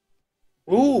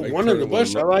 Ooh, One in the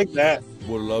Bush. I like that.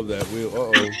 Would love that.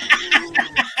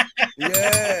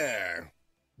 Yeah.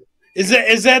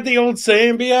 Is that the old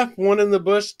saying, BF? One in the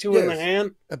bush, two in the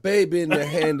hand? A baby in the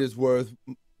hand is worth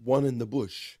one in the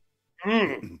bush.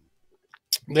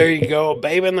 There you go. A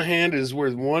baby in the hand is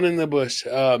worth one in the bush.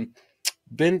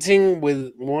 Venting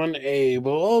with one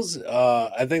Ables.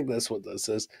 I think that's what that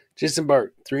says. Jason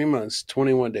Bart, 3 months,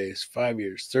 21 days, 5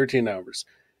 years, 13 hours.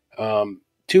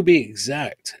 To be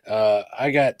exact, I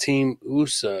got Team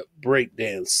USA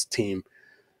breakdance team.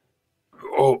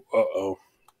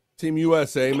 Team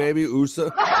USA, maybe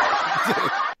USA.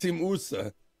 Team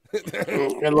USA.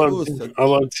 I love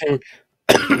Team.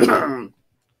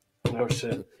 Oh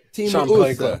shit! Team Sean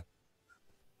USA.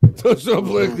 Sean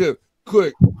play clip,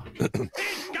 quick.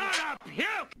 He's got a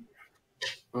puke.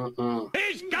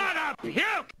 He's got a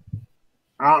puke.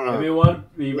 Everyone,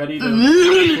 be ready to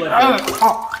flip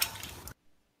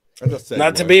it.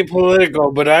 Not to be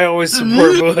political, but I always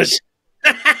support Bush.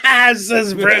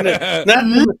 Says Brendan.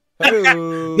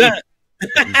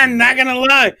 I'm not gonna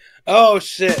lie. Oh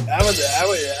shit! I would.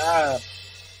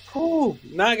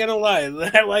 Not gonna lie.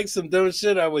 That like some dumb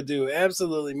shit I would do.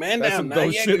 Absolutely, man. That's some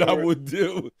dumb shit I would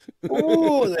do.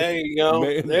 Ooh, there you go.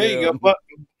 You go. But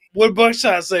what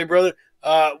Buckshot say, brother?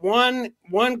 One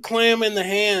clam in the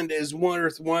hand is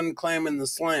worth one clam in the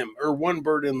slam, or one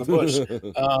bird in the bush.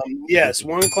 Yes,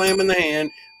 one clam in the hand,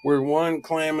 worth one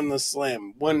clam in the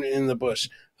slam, one in the bush.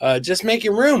 Just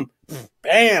making room.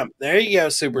 Bam! There you go,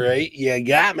 Super 8. You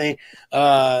got me.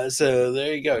 So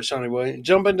there you go, Shawnee boy.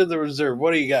 Jump into the reserve.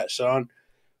 What do you got, Sean?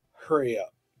 Hurry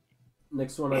up.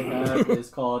 Next one I have is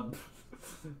called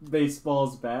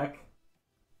Baseball's Back.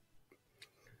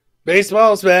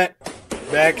 Baseball's back.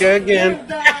 Back again.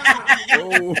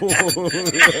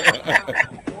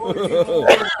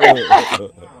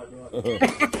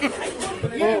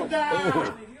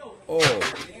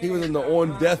 He was in the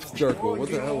on death circle. What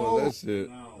the hell was that shit?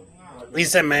 He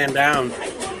said man down.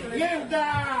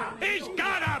 He's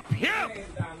got a puke.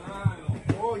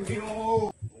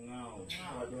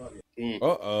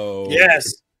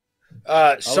 Yes.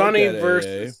 Shawnee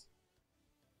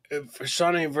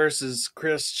versus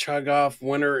Chris Chugoff.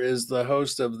 Winner is the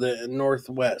host of the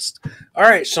Northwest. All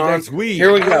right, Sean. Next week.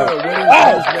 Here we go.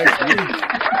 Next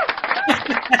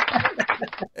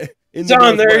week.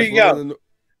 Sean, there you go.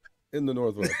 In the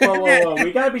Northwest. Whoa.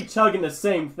 We gotta be chugging the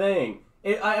same thing.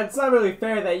 It's not really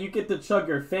fair that you get to chug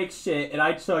your fake shit and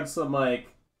I chug some, like,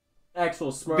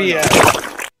 actual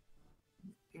Smirnoff.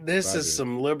 This is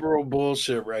some liberal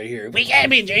bullshit right here. We gotta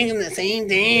be drinking the same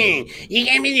thing. You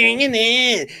can't be drinking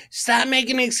it. Stop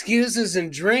making excuses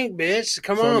and drink, bitch.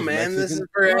 Come on, man. Mexican. This is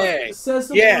for A. Says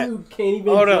someone who can't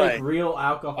even drink real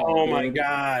alcohol. Oh, my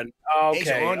God.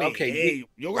 Okay, okay. Hey,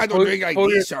 you got to drink like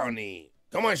this, Shawnee.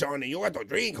 Come on, Shawnee. You got to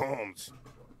drink, Holmes.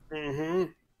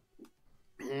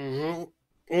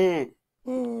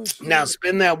 Now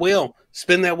spin that wheel.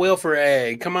 Spin that wheel for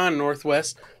A. Come on,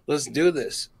 Northwest. Let's do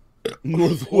this.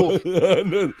 Northwest.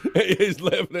 He's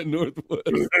laughing at Northwest.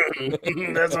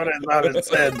 That's what I thought it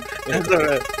said.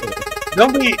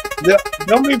 Don't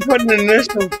be putting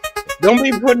initials. Don't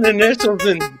be putting initials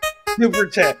in super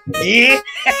chat. Yeah,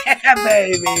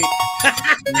 baby.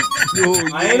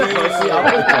 I ain't a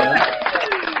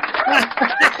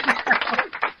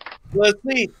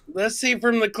pussy. Let's see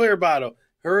from the clear bottle.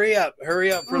 Hurry up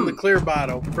from the clear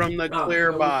bottle. From the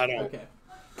clear bottle. Okay.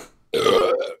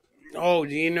 Oh,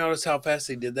 do you notice how fast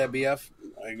he did that, BF?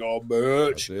 Like a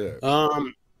bitch.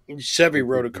 Chevy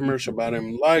wrote a commercial about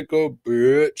him. Like a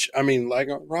bitch. I mean, like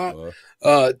a rock.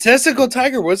 Testicle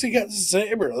Tiger, what's he got to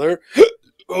say, brother?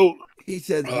 He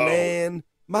says, man,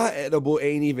 my edible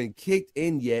ain't even kicked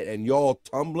in yet, and y'all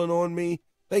tumbling on me.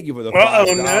 Thank you for the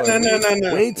 $5.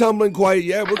 No. We ain't tumbling quite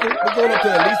yet. We're going up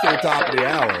to at least the top of the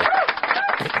hour.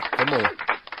 Come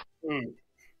on.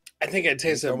 I think I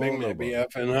tasted a Big Mac,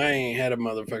 BF, and I ain't had a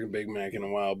motherfucking Big Mac in a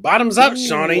while. Bottoms up,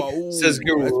 Shawnee, says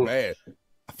Guru. That's bad.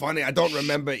 Funny, I don't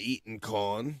remember eating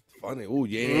corn. Funny. Oh,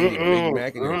 yeah, Big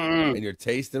Mac, and you're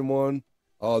tasting one.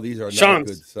 Oh, these are not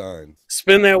good signs.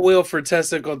 Spin that wheel for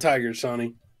Testicle Tiger,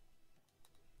 Shawnee.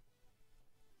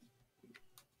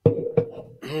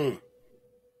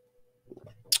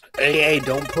 Hey,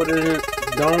 don't put it in.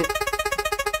 Don't.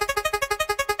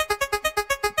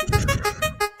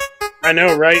 I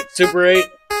know, right? Super 8.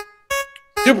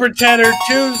 Super Chatter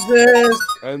Tuesdays.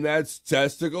 And that's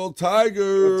Testicle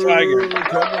Tiger. The Tiger.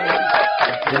 Come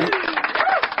on.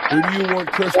 Who do you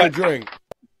want Chris to drink?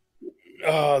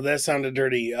 Oh, that sounded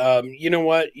dirty. You know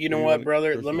what,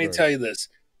 brother? Let me tell you this.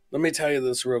 Let me tell you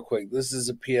this real quick. This is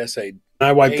a PSA.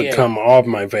 I wiped the cum off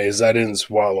my face. I didn't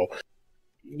swallow.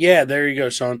 Yeah, there you go,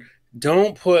 Sean.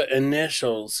 Don't put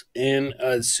initials in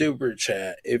a super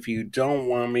chat if you don't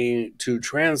want me to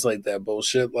translate that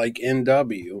bullshit like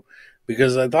NW,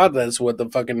 because I thought that's what the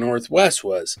fucking Northwest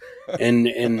was.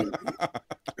 And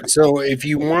so if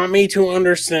you want me to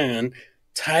understand,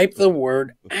 type the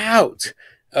word out.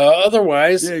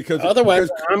 Otherwise,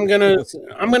 I'm gonna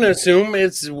assume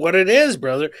it's what it is,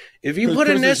 brother. If you put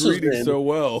Chris initials is reading in, so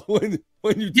well when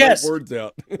you type words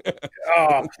out.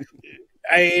 Oh,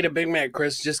 I ate a Big Mac,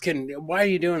 Chris. Just kidding. Why are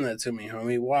you doing that to me,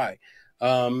 homie? Why?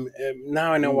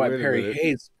 Now I know why Perry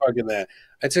hates fucking that.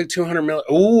 I took 200 mil.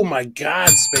 Oh my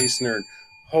God, Space Nerd.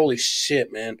 Holy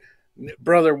shit, man.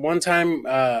 Brother, one time,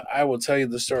 I will tell you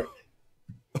the story.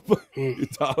 Your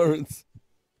tolerance.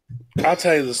 I'll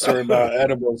tell you the story about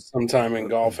edibles sometime in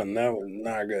golfing. That was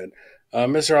not good.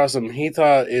 Mr. Awesome, he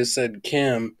thought it said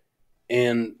Kim,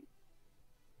 and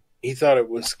he thought it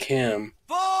was Kim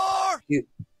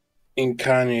in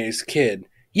Kanye's kid.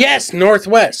 Yes,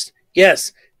 Northwest.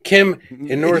 Yes, Kim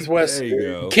in Northwest. There you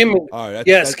go. Kim. Right,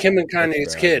 yes, Kim and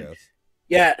Kanye's kid.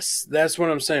 Yes, that's what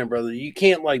I'm saying, brother. You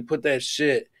can't put that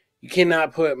shit. You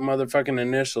cannot put motherfucking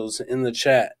initials in the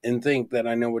chat and think that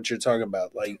I know what you're talking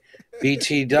about. Like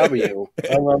BTW.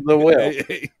 I love the will.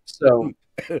 So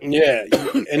yeah,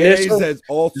 initials. He says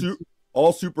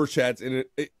all super chats in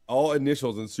it, all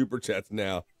initials and super chats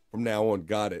now. From now on,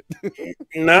 got it.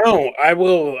 No, I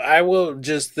will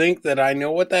just think that I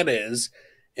know what that is,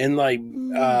 and like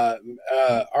RIPTSN,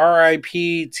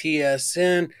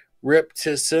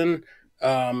 Riptison.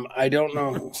 I don't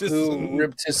know who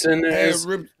Riptison is.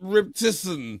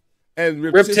 Riptison. And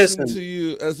Riptison to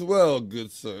you as well,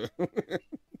 good sir.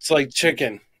 It's like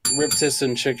chicken.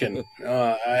 Riptison chicken.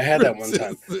 I had that one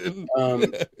time.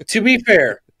 To be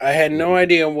fair, I had no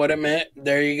idea what it meant.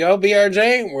 There you go,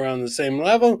 BRJ. We're on the same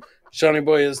level. Shawnee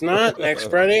Boy is not. Next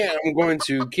Friday, I'm going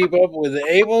to keep up with the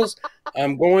Ables.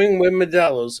 I'm going with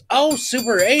Modelo's. Oh,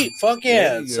 Super 8. Fuck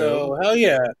yeah. So, hell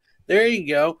yeah. There you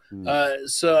go.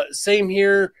 So, same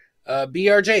here.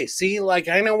 BRJ. See, like,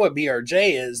 I know what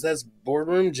BRJ is. That's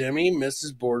Boardroom Jimmy,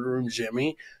 Mrs. Boardroom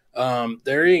Jimmy.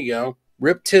 There you go.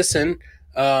 Rip Tisson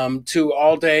to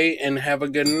all day and have a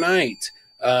good night.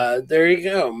 There you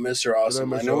go, Mr.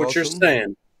 Awesome. I know what you're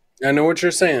saying. I know what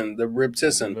you're saying. The Rip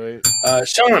Tisson.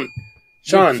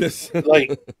 Sean,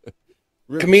 like,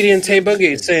 comedian Tay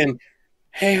Boogie saying,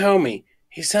 hey, homie,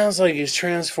 he sounds like he's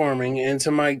transforming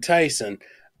into Mike Tyson.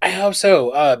 I hope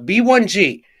so.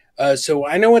 B1G. So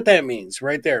I know what that means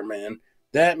right there, man.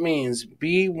 That means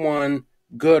B1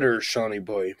 gooder, Shawnee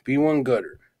Boy. B1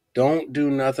 gooder. Don't do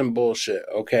nothing bullshit,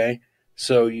 okay?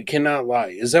 So you cannot lie.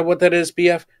 Is that what that is,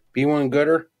 BF? B1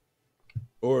 gooder?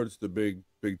 Or it's the Big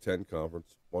Ten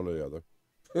conference. One or the other.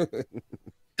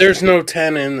 There's no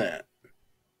 10 in that.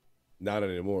 Not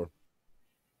anymore.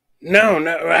 No.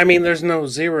 I mean, there's no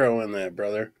 0 in that,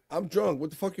 brother. I'm drunk. What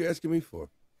the fuck are you asking me for?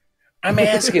 I'm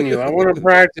asking you. I want to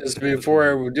practice before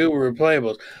I do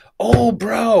ReplayAbles. Oh,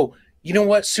 bro. You know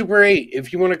what? Super 8,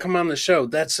 if you want to come on the show,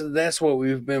 that's what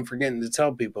we've been forgetting to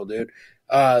tell people, dude.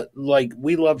 Like,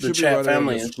 we love the chat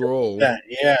family. And scroll.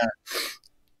 Yeah.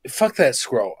 Fuck that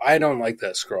scroll. I don't like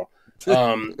that scroll.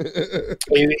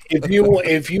 If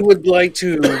you would like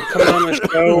to come on the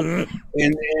show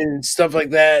and stuff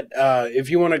like that, if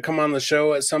you want to come on the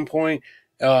show at some point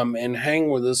and hang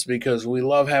with us, because we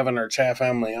love having our chat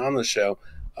family on the show,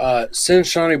 send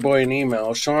Shawnee Boy an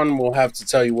email. Sean will have to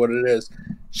tell you what it is.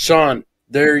 Sean,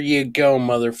 there you go,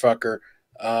 motherfucker.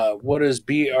 What does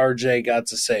BRJ got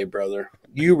to say, brother?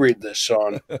 You read this,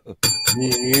 Sean. You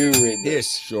read this.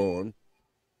 Yes, Sean.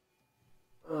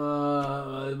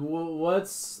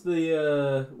 What's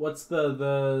the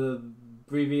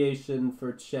abbreviation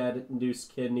for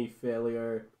chat-induced kidney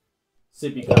failure?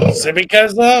 Sippy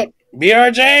cups up.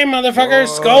 BRJ, motherfucker.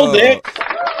 Skull dick.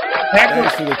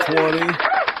 Thanks for the 20.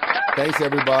 Thanks,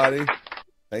 everybody.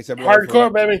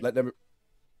 Hardcore, baby.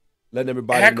 Letting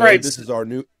everybody know this is our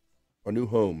new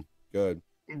home. Good.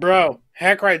 Bro,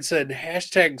 Hackride said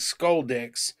hashtag skull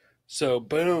dicks. So,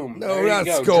 boom. No, not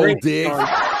skull dicks.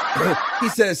 He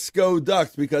says Sko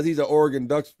Ducks because he's an Oregon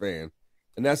Ducks fan.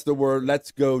 And that's the word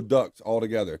let's go Ducks all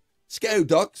together. Sko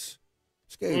Ducks.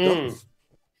 Ducks.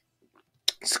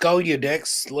 Skull you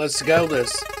dicks. Let's go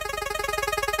this.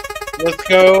 Let's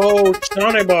go,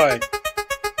 Johnny Boy.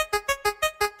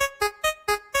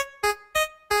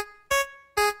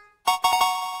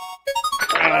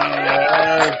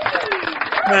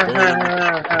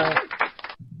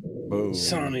 Boom.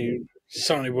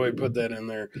 Sonny boy put that in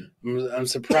there. I'm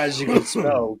surprised you could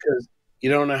spell because you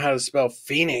don't know how to spell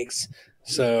Phoenix.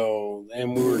 So,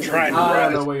 and we were trying to rise. I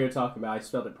don't know what you're talking about. I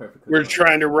spelled it perfectly. We're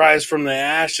trying to rise from the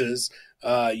ashes.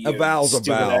 A vowel's a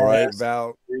vowel, right?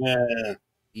 Vowel. Yeah.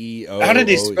 E-O. How did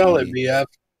he spell it, BF?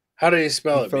 How did he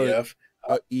spell it, BF?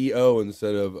 E-O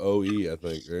instead of O-E, I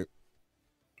think, right?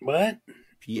 What?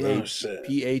 P-H-E-O,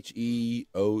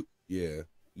 yeah.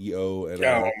 E-O. And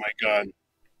oh, my God.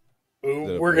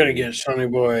 We're going to get Sonny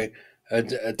Boy a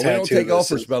tattoo. We don't take off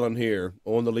for spelling here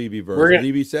on the Levy verse.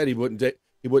 Levy said he wouldn't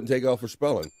take off for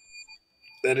spelling.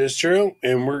 That is true.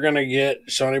 And we're going to get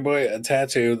Sonny Boy a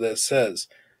tattoo that says,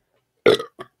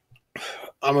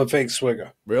 I'm a fake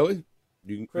swigger. Really?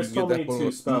 Chris told me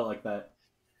to spell it like that.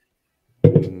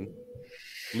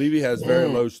 Levy has very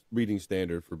low reading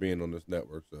standard for being on this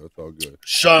network, so it's all good.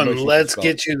 Sean, let's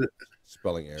get you the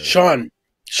spelling error. Sean,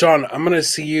 I'm going to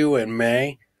see you in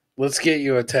May. Let's get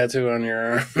you a tattoo on your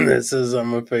arm that says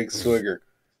I'm a fake swigger.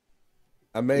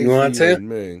 I may you want to? In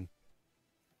May.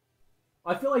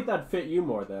 I feel like that'd fit you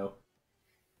more, though.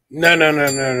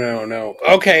 No.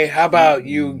 Okay, how about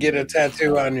you get a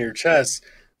tattoo on your chest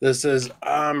that says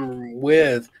I'm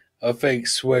with a fake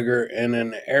swigger and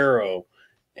an arrow.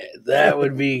 That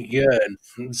would be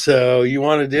good. So you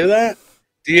want to do that?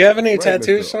 Do you have any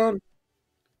tattoos, Sean?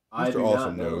 Mr.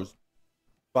 Awesome knows.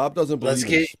 Bob doesn't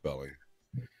believe in spelling.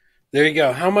 There you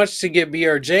go. How much to get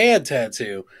BRJ a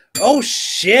tattoo? Oh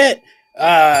shit!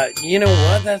 You know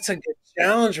what? That's a good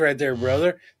challenge right there,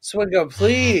 brother. Swiggo,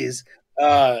 please.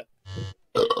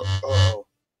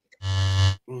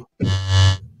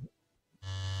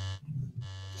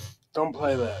 Don't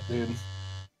play that, dude.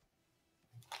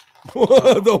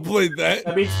 Don't play that.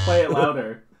 That means play it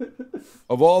louder.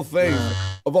 Of all things,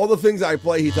 of all the things I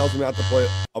play, he tells me not to play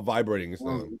a vibrating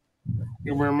sound.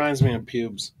 It reminds me of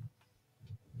pubes.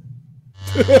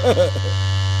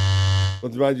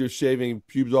 What reminds you of shaving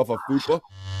pubes off a fupa?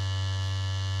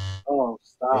 Oh,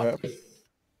 stop.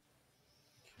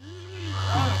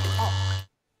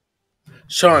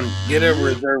 Sean, get a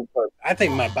reserve foot. I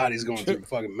think my body's going through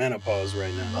fucking menopause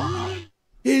right now.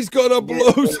 He's gonna blow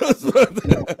us.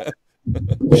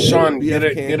 Sean, get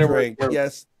a drink.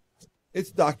 Yes,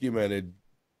 it's documented.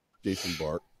 Jason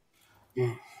Bark.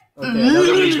 Okay,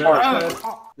 another reserve.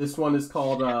 This one is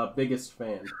called Biggest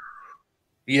Fan.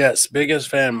 Yes, biggest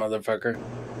fan, motherfucker.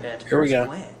 Here we go.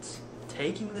 Glance,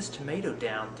 taking this tomato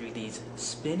down through these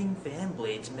spinning fan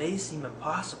blades may seem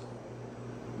impossible.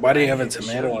 Why do you have a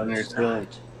tomato on your ceiling?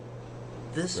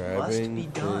 This must be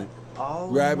done.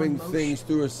 Grabbing things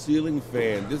through a ceiling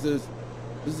fan. This is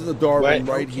a Darwin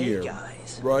right here.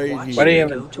 Guys, right here. Why do you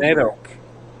have a tomato?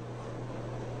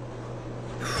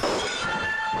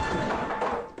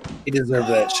 He deserved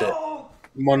that shit.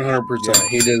 100%.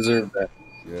 He deserved that.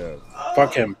 Yeah.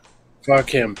 Fuck him.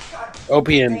 OPN.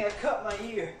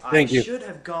 Thank you. I should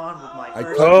have gone with my I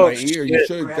first cut my ear. You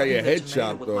should have got your head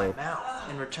chopped though.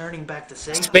 And returning back to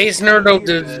safety. Space Nerd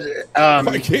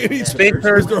Space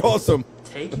Nerds are awesome.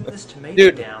 Taking this tomato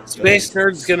Dude, down. Space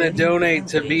Nerd's gonna donate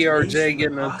to BRJ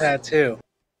getting a tattoo.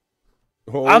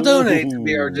 I'll donate to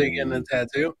BRJ getting a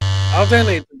tattoo. I'll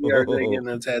donate to BRJ getting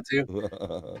a tattoo.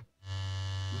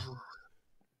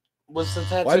 What's the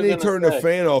tattoo? Why didn't he turn the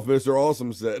fan off? Mr.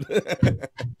 Awesome said.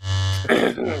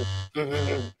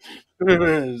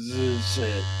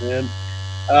 Shit, man.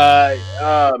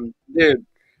 Dude,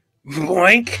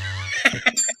 boink.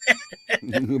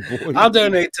 I'll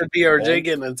donate to BRJ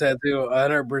getting a tattoo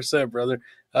 100%, brother.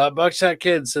 Buckshot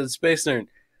Kid said, Space Nerd,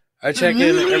 I check in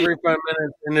every 5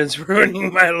 minutes and it's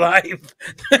ruining my life.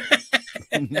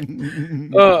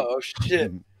 Oh,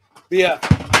 shit. Yeah.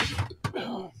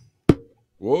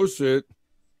 Whoa, shit.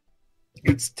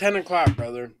 It's 10 o'clock,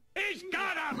 brother.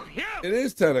 It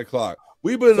is 10 o'clock.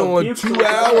 We've been on 2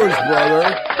 hours, brother.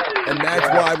 And that's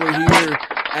why we're here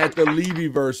at the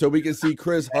Levy-verse, so we can see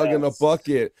Chris hugging a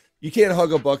bucket. You can't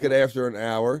hug a bucket after an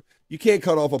hour. You can't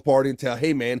cut off a party and tell,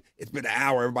 hey, man, it's been an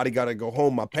hour. Everybody got to go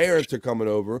home. My parents are coming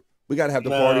over. We got to have the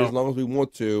party as long as we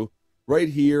want to right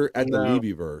here at the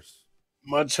Levy-verse.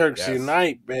 Mud Turks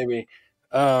unite, baby.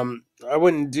 I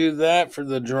wouldn't do that for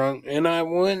the drunk, and I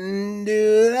wouldn't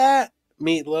do that,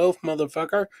 meatloaf,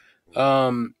 motherfucker.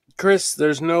 Chris,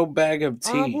 there's no bag of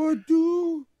tea. I would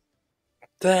do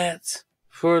that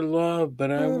for love,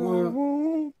 but I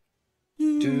won't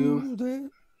do that.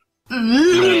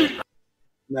 No,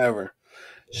 never.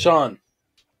 Sean,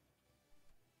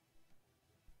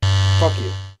 fuck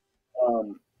you.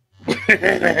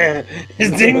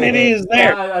 His dignity is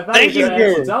there. Thank you,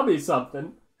 Guru. Tell me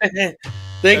something.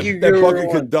 Thank you, Guru. That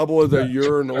bucket could double as a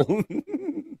urinal.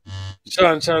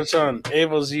 Sean.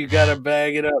 Ables, you gotta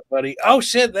bag it up, buddy. Oh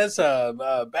shit, that's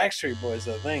Backstreet Boys,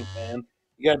 I think, man.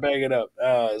 You gotta bag it up.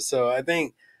 So I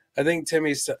think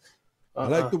Timmy's. I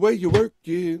like the way you work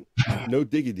it. No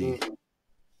diggity.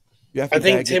 You have to I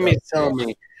think bag it Timmy's up. telling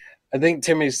me. I think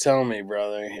Timmy's telling me,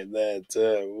 brother,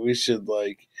 that we should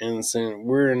like instant.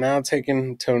 We're now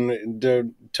taking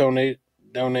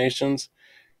donations.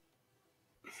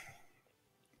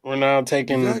 We're now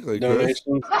taking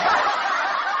donations.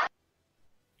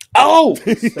 Oh,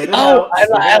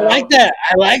 I like that.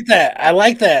 I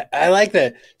like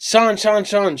that. Sean.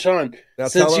 Now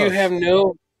Since you have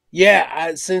no,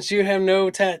 since you have no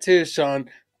tattoos, Sean,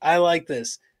 I like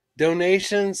this.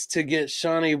 Donations to get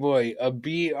Shawnee Boy a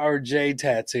BRJ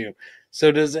tattoo.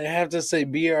 So does it have to say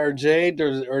BRJ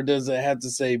or does it have to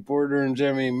say Boardroom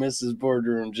Jimmy, Mrs.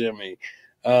 Boardroom Jimmy?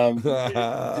 No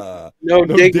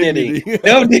dignity.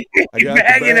 No dignity.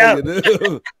 Bag it up.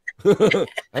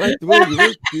 I like the way you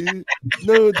work it.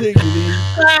 No dignity.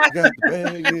 I got the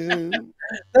bag in.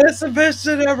 That's the best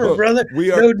shit ever, brother.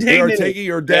 We are taking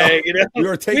your down. We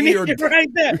are taking your right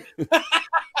there.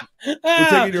 We're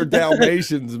taking your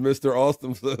Dalmatians, Mr.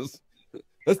 Austin says.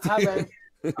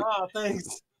 Oh,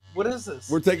 thanks. What is this?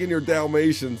 We're taking your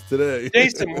Dalmatians today.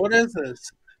 Jason, what is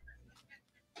this?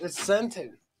 It's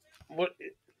scented. What,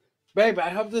 babe? I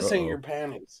hope this ain't your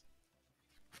panties.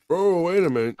 Oh, wait a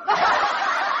minute.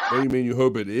 What do you mean? You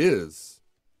hope it is?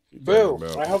 Boo!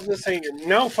 I hope this ain't your.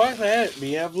 No, fuck that,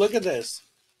 BF. Look at this.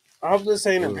 I hope this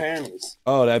ain't her panties.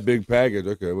 Oh, that big package.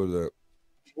 Okay, what is that?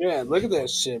 Yeah, look at that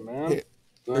shit, man. Yeah.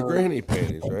 They're granny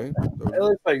panties, right? It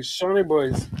looks like Shawnee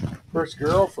Boy's first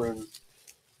girlfriend.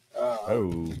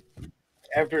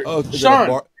 After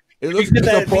Sean, it looks like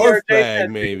a barf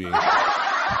bag, maybe.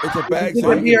 It's a bag.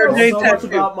 So you know so much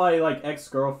about my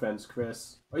ex-girlfriends,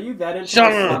 Chris. Are you that into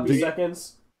sloppy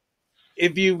seconds?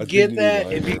 If you get that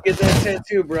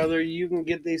tattoo, brother, you can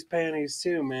get these panties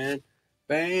too, man.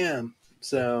 Bam.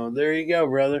 So there you go,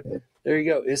 brother. There you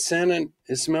go. It's scented.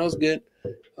 It smells good.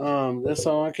 That's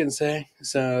all I can say.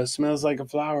 So it smells like a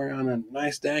flower on a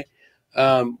nice day.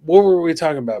 What were we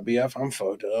talking about, BF? I'm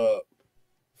fucked up.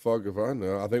 Fuck if I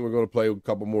know. I think we're gonna play a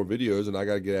couple more videos, and I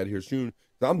gotta get out of here soon.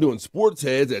 I'm doing sports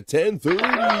heads at 10:30.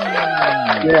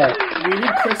 Yeah, we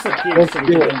need Chris O'Keefe so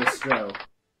we can end the show.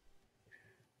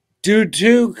 Dude,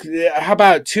 how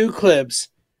about 2 clips?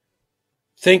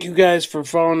 Thank you guys for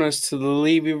following us to the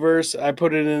Levyverse. I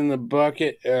put it in the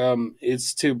bucket.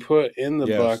 It's to put in the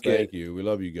bucket. Thank you. We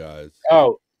love you guys.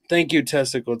 Oh, thank you,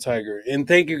 Testicle Tiger. And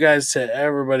thank you guys to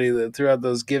everybody that threw out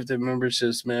those gifted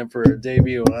memberships, man, for a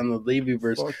debut on the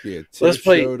Levyverse. Fuck yeah. Let's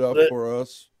play. Showed up for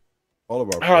us. All of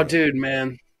our friends. Dude,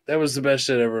 man. That was the best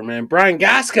shit ever, man. Brian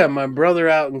Gaska, my brother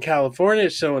out in California,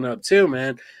 is showing up too,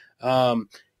 man.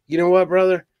 You know what,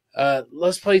 brother?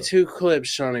 Let's play 2 clips,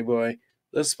 Shawnee Boy.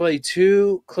 Let's play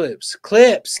 2 clips.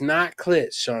 Clips, not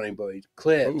clits, Shawnee Boy.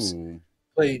 Clips. Ooh.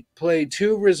 Play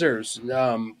 2 reserves.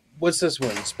 What's this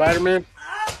one? Spider-Man?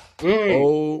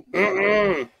 Oh.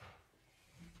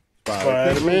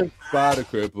 Spider-Man. Spider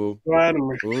cripple.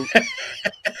 Spider-Man.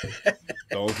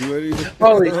 Don't do anything.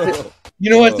 Holy shit. You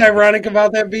know what's ironic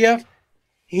about that, BF?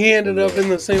 He ended up in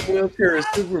the same wheelchair as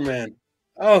Superman.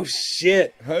 Oh,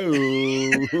 shit.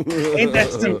 Ain't that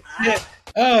some shit?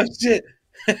 Oh, shit.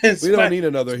 We don't need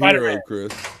another hero,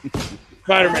 Chris.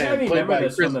 Spider-Man, played by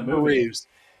Christopher Reeves.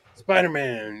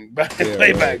 Spider-Man,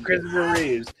 played by Christopher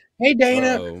Reeves. Hey,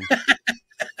 Dana.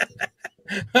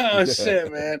 Oh,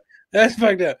 shit, man. That's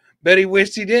fucked up. Bet he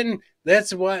wished he didn't.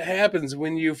 That's what happens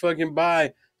when you fucking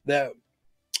buy that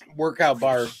workout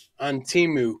bar on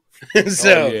Temu.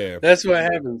 So that's what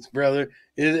happens, brother.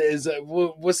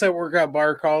 What's that workout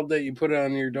bar called that you put it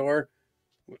on your door?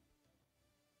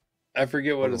 I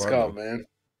forget what it's called, man.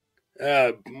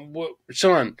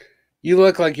 Sean, you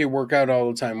look like you work out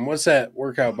all the time. What's that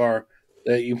workout bar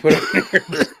that you put on your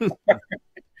door?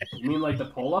 You mean like the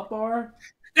pull-up bar?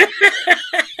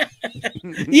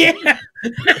 Yeah.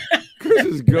 Chris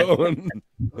is going.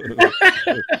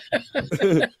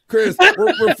 Chris,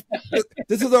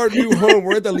 this is our new home.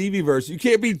 We're at the Levyverse. You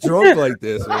can't be drunk like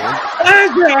this, man.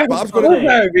 Bob's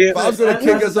gonna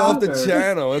kick us off the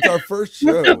channel. It's our first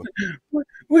show.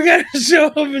 We gotta show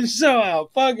up and show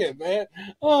out. Fuck it, man.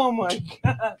 Oh my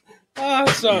god. Oh,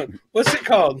 son, what's it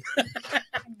called?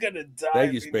 I'm gonna die.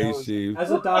 Thank you, Space Chief.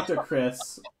 As a doctor,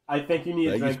 Chris, I think you need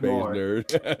to drink more.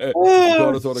 Nerd.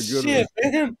 Oh, shit,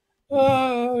 man.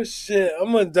 Oh, shit.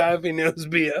 I'm going to die if he knows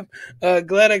BF.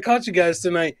 Glad I caught you guys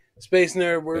tonight. Space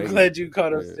Nerd, we're glad you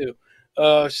caught us, too.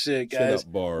 Oh, shit, guys.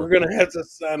 We're going to have to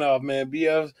sign off, man.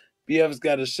 BF's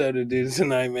got a show to do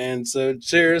tonight, man. So,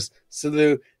 cheers.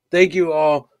 Salute. Thank you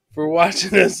all for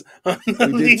watching us on the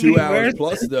We did 2 hours Levyverse.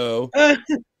 plus, though.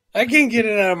 I can't get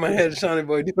it out of my head, Shawnee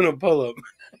Boy, doing a pull-up.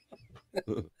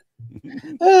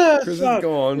 Chris is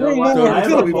gone. You know what? So I have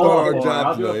until a we've done pull-up our bar. job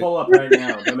I'll do a tonight. pull-up right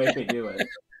now. Don't make me do it.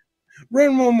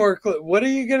 Run one more clip. What are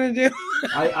you gonna do?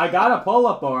 I got a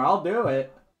pull-up bar. I'll do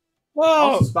it.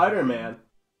 Whoa! I'm Spider-Man.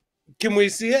 Can we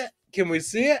see it? Can we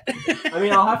see it? I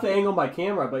mean, I'll have to angle my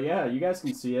camera, but yeah, you guys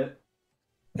can see it.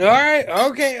 All right.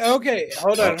 Okay.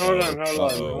 Hold on.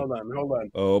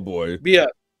 Oh boy. Yeah.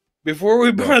 Before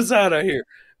we bounce out of here,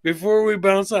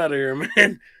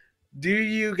 man, do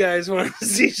you guys want to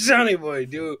see Shawnee Boy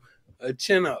do a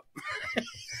chin up?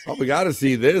 Oh, we got to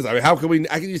see this. I mean, how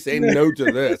can you say no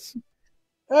to this?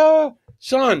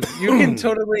 Sean, you can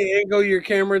totally angle your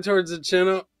camera towards the chin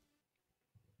up.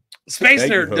 Space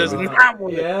Nerd does not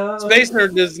want to. Space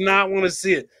Nerd does not want to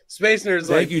see it. Space Nerd's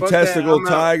like, Thank you, fuck Testicle that, I'm out.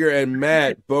 Tiger and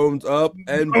Matt. Bones up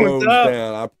and bones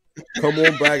down. Come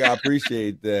on back. I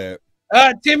appreciate that.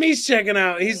 Timmy's checking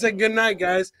out. He said, "Good night,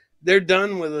 guys." They're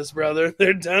done with us, brother.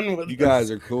 They're done with us. You guys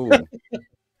are cool.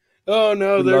 Oh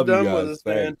no, We they're love you done guys. with us,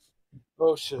 man. Thanks.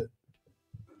 Oh shit.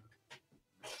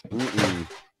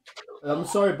 I'm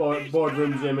sorry,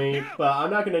 boardroom Jimmy, but I'm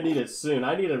not gonna need it soon.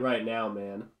 I need it right now,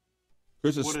 man.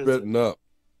 Chris is spitting up.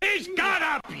 He's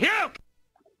gotta puke!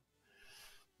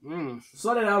 Just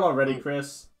let it out already,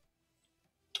 Chris.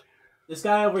 This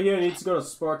guy over here needs to go to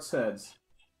Sports Heads.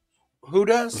 Who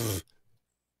does?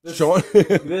 Sean?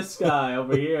 This guy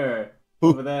over here.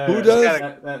 Over there. Who does?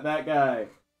 That guy.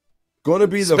 Going to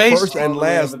be the Space first and all the way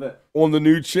last over there. on the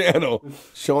new channel.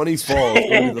 Shawnee Falls.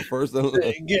 Going to be the first and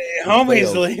last.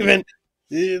 Homie's leaving.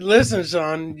 Listen,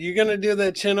 Sean, you gonna do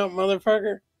that chin up,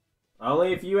 motherfucker?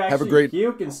 Only if you Have a actually great-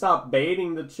 puke and stop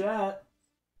baiting the chat.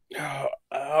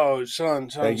 Oh, Sean.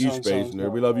 Thank you, Space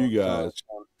Nerd. We love you guys.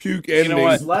 Puke You know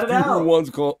endings. what? Let it out. One's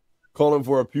calling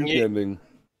for a puke ending.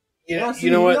 Yeah, see,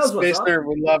 you know he what? knows what's Space up. Nerd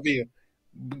would love you.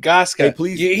 Goska, Hey,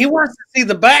 please. he wants to see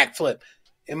the backflip.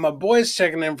 And my boy's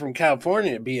checking in from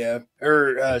California, BF,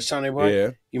 or Shawnee Boy.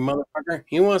 Yeah. You motherfucker.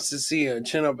 He wants to see a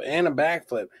chin up and a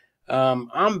backflip.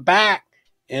 I'm back,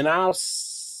 and I'll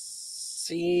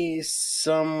see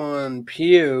someone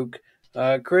puke.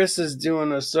 Chris is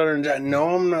doing a southern job.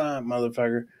 No, I'm not,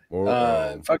 motherfucker.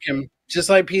 Fuck him. Just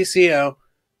like PCO.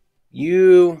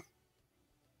 You.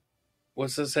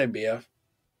 What's this say, BF?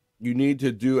 You need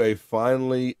to do a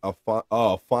final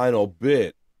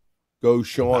bit. Go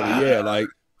Shawnee.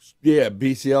 Yeah,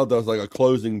 BCL does like a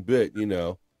closing bit, you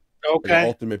know. Okay. Like an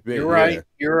ultimate bit. You're right. Yeah.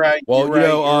 You're right. Well,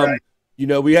 you're right, right. you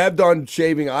know, we have done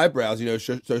shaving eyebrows, you know,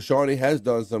 so Shawnee has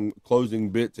done some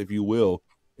closing bits, if you will,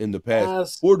 in the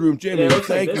past. Boardroom Jimmy, Yeah, it looks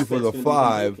like thank this you for bit's the gonna be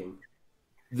 5. puking.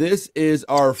 This is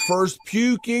our first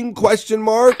puking question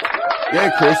mark. Yeah,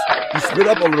 Chris, you spit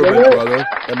up a little bit, brother.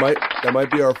 That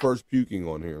might be our first puking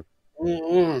on here.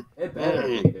 It better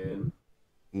be,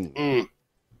 dude.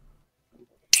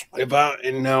 If I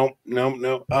no.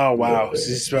 Oh wow.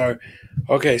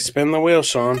 Okay, spin the wheel,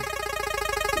 Sean.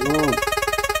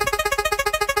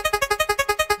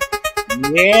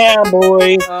 Yeah,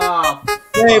 boy. Oh,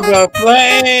 Save a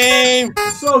flame.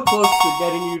 so close to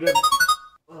getting you to.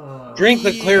 Drink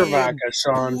the clear vodka,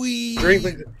 Sean. Drink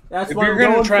the. That's if what you're I'm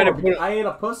gonna going try for. to put, I ain't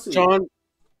a pussy. Sean,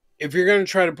 if you're gonna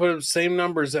try to put up the same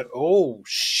numbers that, oh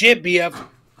shit, BF,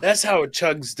 that's how it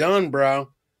chugs done, bro.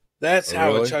 That's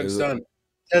how Really? it chugs Is it? done.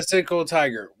 Testicle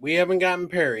Tiger. We haven't gotten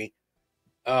Perry,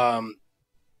 to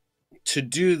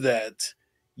do that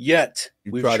yet.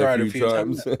 You tried a few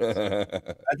times. I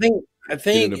think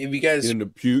Getting if you guys, getting to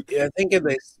puke. I think if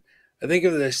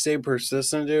they stay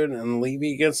persistent, dude, and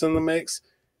Levy gets in the mix,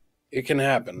 it can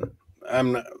happen.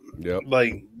 I'm not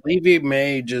like Levy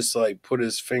may just like put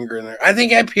his finger in there. I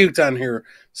think I puked on here,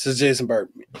 says Jason Bart.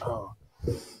 Oh,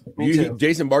 me too.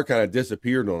 Jason Bart kind of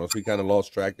disappeared on us. We kind of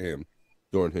lost track of him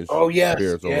during his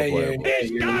appearance on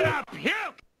ReplayAbles.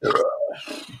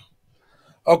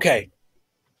 Okay.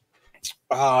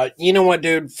 You know what,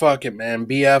 dude? Fuck it, man.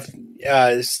 BF,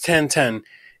 it's 10:10.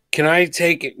 Can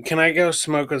I go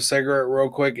smoke a cigarette real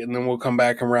quick and then we'll come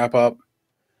back and wrap up?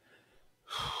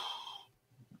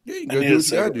 Yeah, you can go do what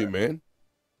you gotta do, man.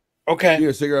 Okay. You need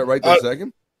a cigarette right this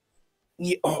second?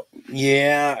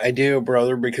 Yeah, I do,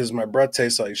 brother, because my breath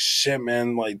tastes like shit,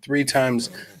 man. Like 3 times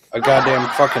a goddamn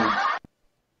fucking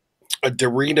a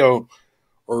Dorito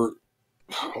or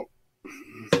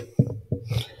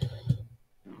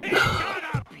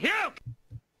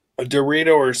a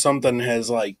Dorito or something has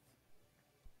like,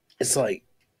 it's like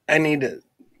I need to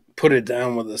put it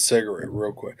down with a cigarette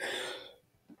real quick.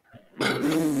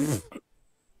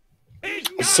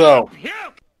 So,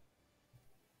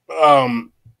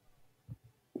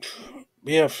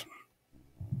 BF.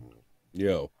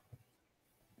 Yo.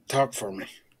 Talk for me.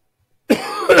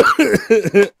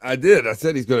 I did. I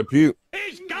said he's gonna puke.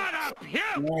 He's gotta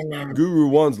puke. Guru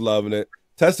One's loving it.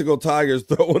 Testicle Tiger's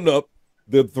throwing up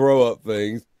the throw up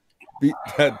things.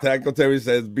 Tackle Terry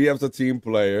says BF's a team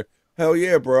player. Hell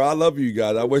yeah, bro. I love you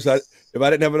guys. I wish if I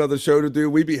didn't have another show to do,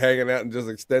 we'd be hanging out and just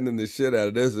extending the shit out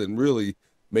of this and really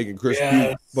making Chris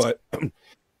puke. But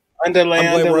I'm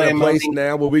glad we're in a place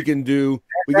now where we can do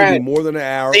more than an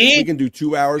hour. See? We can do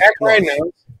 2 hours.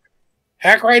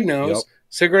 Hack right knows. Yep.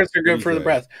 Cigarettes are good for the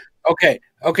breath. Okay.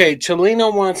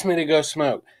 Chelino wants me to go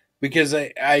smoke because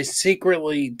I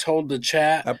secretly told the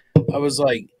chat. I was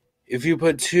like, if you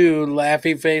put 2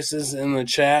 laughy faces in the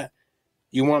chat,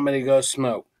 you want me to go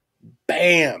smoke.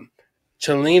 Bam!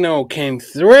 Chelino came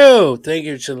through. Thank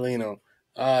you, Chelino.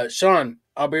 Sean,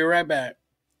 I'll be right back.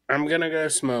 I'm gonna go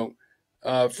smoke.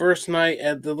 First night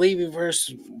at the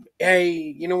Levyverse. Hey,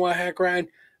 you know what, Hack Ride?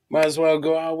 Might as well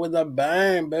go out with a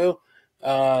bang, boo.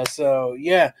 So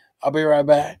yeah, I'll be right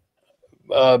back.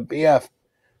 BF,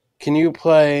 can you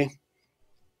play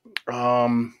a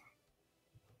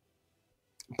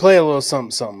little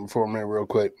something for me real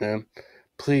quick, man?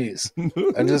 Please.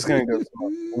 I'm just gonna go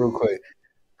smoke real quick.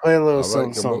 Play a little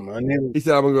something. He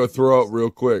said I'm gonna go throw up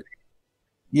real quick.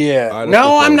 Yeah. Right,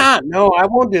 no, I'm not. No, I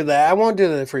won't do that. I won't do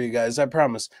that for you guys. I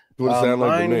promise. Mine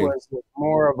was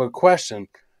more of a question.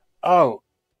 Oh,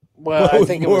 well, I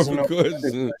think it was an open-ended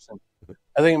question.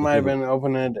 I think it might have been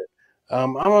open-ended.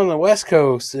 I'm on the West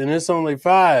Coast, and it's only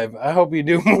 5. I hope you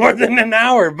do more than an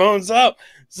hour. Bones up.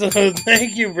 So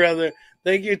thank you, brother.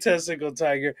 Thank you, Testicle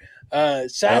Tiger.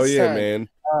 Shots oh, yeah, time. Man.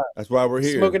 That's why we're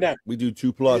here. Smoke it down. We do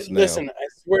 2+ now. Listen, I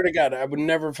swear to God, I would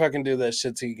never fucking do that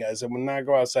shit to you guys. I would not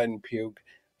go outside and puke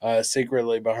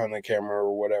secretly behind the camera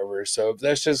or whatever. So if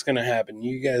that's just going to happen,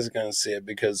 you guys are going to see it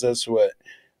because that's what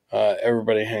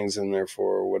everybody hangs in there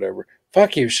for or whatever.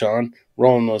 Fuck you, Sean.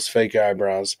 Rolling those fake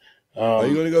eyebrows. Are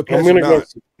you going to go piss I'm gonna or not?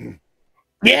 go.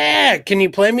 Yeah, can you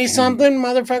play me something,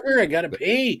 motherfucker? I gotta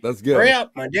pee. Let's go. Hurry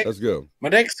up, my dick. Let's go. My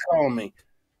dick's calling me.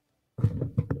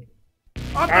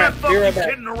 I'm not fucking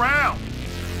kidding around.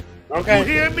 Okay. You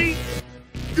hear me?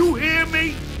 You hear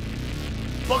me?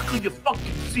 Buckle your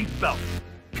fucking seatbelt.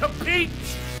 Compete.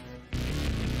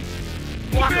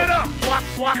 Walk it up.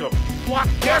 Walk him.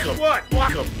 Guess what?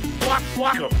 Walk him.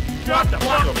 Walk him. Shut the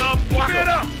fuck up. Walk it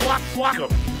up. Walk him.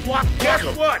 Guess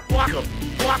what? Walk him.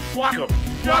 Walk him.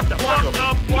 Shut the fuck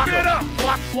up. Walk it up.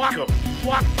 Walk him.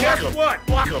 Guess what?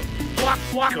 Walk him.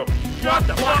 Walk him. Shut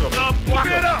the fuck up. Walk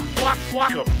it up.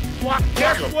 Walk him.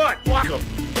 Guess what? Walk him.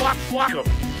 Walk him.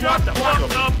 Shut the fuck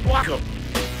up. Walk him.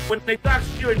 When they touch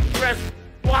your dress,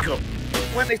 walk him.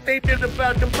 When they say things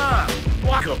about your mom,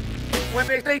 walk him. When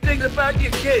they say things about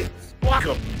your kids, walk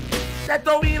him. That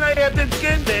don't mean I have been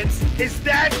convinced. Is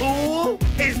that cool?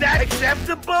 Is that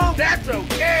acceptable? That's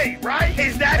okay, right?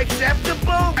 Is that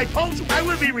acceptable? I told you I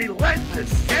would be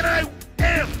relentless, and I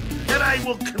am, and I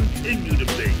will continue to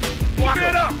be. Walk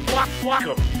it up. Walk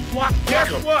him.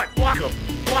 Guess what? Walk him.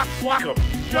 Walk him.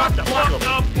 Shut the fuck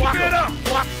up. Walk it up.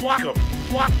 Walk him.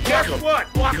 Guess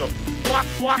what? Walk him.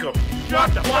 Walk him.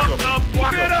 Shut the fuck up.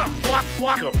 Walk it up.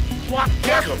 Walk him.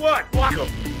 Guess what? Walk him.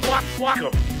 Walk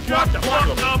him. Shut the fuck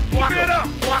up. Walk it up.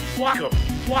 Walk him.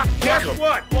 Guess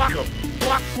what? Walk him.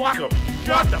 Walk him.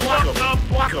 Shut the fuck up.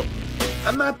 Walk him.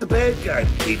 I'm not the bad guy,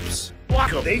 peeps.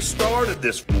 Walk him. They started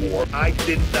this war. I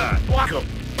did not. Walk him.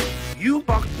 You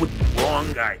fucked with the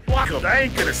wrong guy. I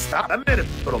ain't gonna stop. I'm in it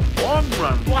for the long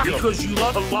run. Because you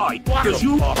love a lie. Because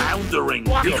you are boundering.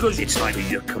 Because it's time for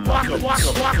you come on.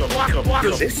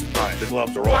 Because this time the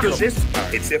gloves are off. Because this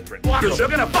time it's different. Because they're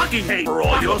gonna fucking hate for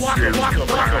all your sins. Walk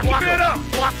it up.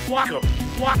 Walk him.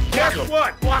 Guess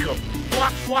what? Walk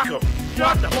him.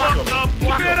 Shut the fuck up.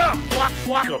 Walk it up.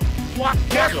 Walk him.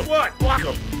 Guess what? Walk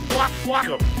him.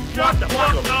 Shut the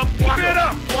fuck up. Walk it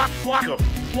up. Walk him.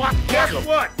 Guess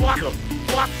what? Walk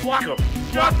him.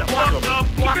 Shut the fuck up.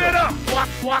 Walk it up.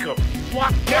 Walk him.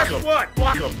 Guess what?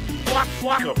 Walk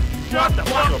him. Shut the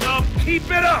fuck up. Keep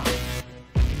it up.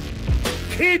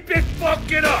 Keep it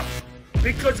fucking up.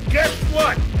 Because guess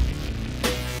what?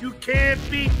 You can't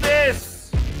beat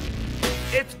this.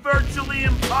 It's virtually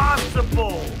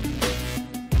impossible.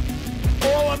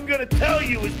 All I'm gonna tell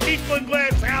you is people in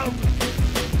glass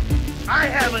houses. I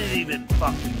haven't even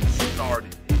fucking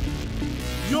started.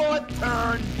 Your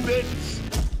turn, bitch.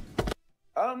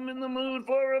 I'm in the mood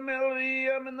for a melody.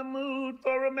 I'm in the mood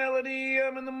for a melody.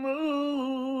 I'm in the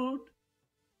mood.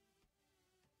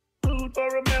 Mood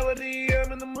for a melody.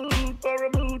 I'm in the mood for a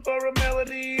mood for a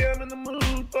melody. I'm in the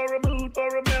mood for a mood for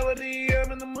a melody.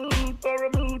 I'm in the mood for a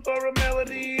mood for a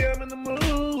melody. I'm in the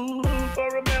mood for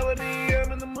a melody.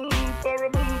 I'm in the mood for a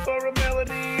mood for a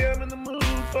melody. I'm in the mood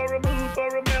for a mood for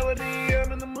a melody.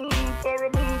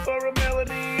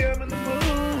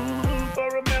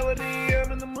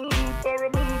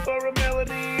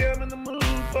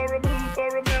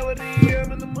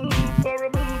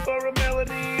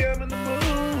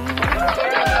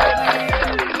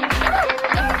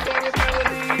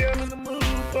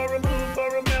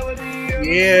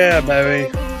 Yeah, baby.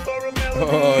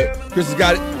 Chris has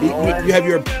got it.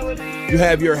 You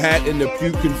have your hat in the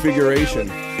puke configuration.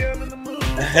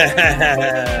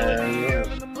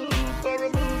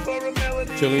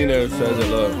 Chelino says it,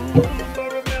 look.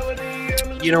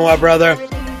 You know what, brother?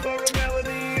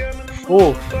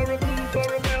 Ooh.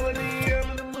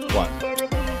 What?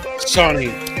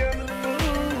 Sonny.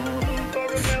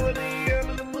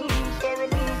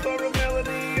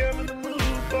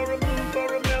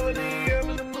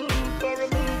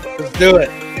 Let's do it.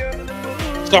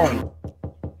 Son.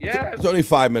 Yeah. There's only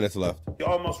 5 minutes left. You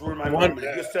almost ruined my One- moment.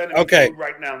 If you're sending okay. me food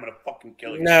right now, I'm gonna fucking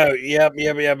kill you. No, yep.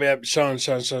 Sean.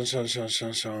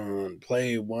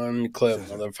 Play one clip,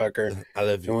 motherfucker. I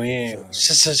love you.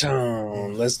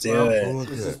 Sean. Let's do it.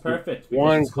 This is perfect. Because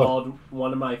One it's clip. called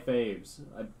one of my faves.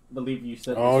 I believe you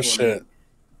said this Oh, one shit.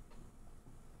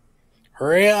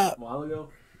 Hurry up. a while ago.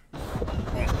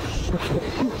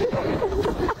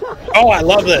 Oh, I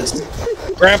love this.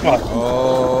 Grandpa.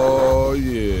 Oh,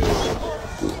 yeah.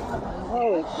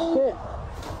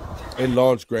 They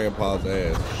launched Grandpa's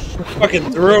ass.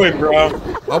 Fucking threw him, bro.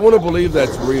 I want to believe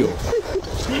that's real.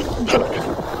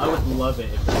 I would love it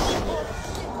if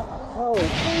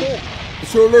It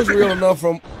sure looks real enough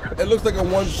from... It looks like a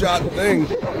one-shot thing.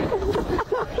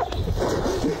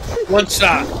 One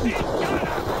shot.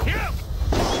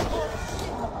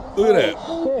 Look at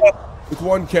that. It's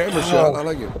one camera shot. I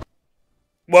like it.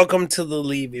 Welcome to the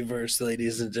Levyverse,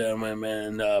 ladies and gentlemen,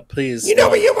 man. Please. You know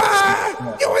where you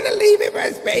are? You're in the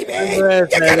Levyverse, baby.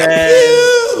 Congrats, You got man.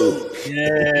 a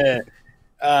view.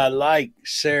 Yeah. Like,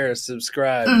 share,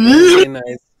 subscribe. Wednesday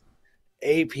nights,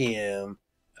 8 p.m.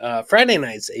 Friday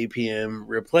nights, 8 p.m.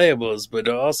 Replayables, but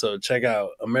also check out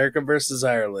America versus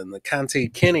Ireland, the Conte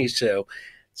Kenny show.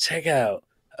 Check out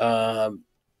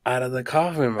Out of the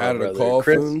Coffin, my Out of brother. the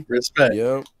Coffin. Chris, respect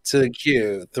Yep. to the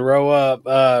Q. Throw up.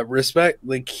 Respect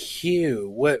the Q.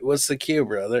 What's the Q,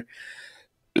 brother?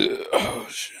 Oh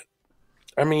shit!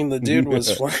 I mean, the dude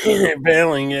was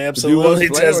failing. Absolutely,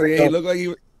 The dude was flailing. He looked like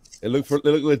he. It looked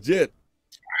legit.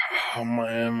 Oh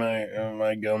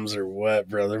my gums are wet,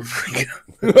 brother.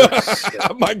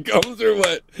 My gums are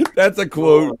wet. That's a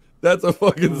quote. That's a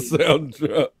fucking sound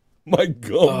drop. My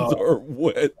gums are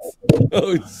wet.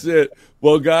 Oh shit.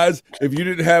 Well, guys, if you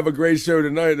didn't have a great show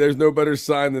tonight, there's no better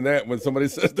sign than that when somebody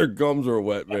says their gums are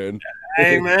wet, man.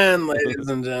 Amen, ladies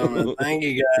and gentlemen. Thank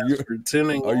you guys for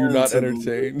tuning in. Are you not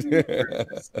entertained?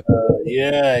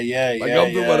 Yeah. My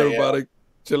gums are wet, yeah. everybody.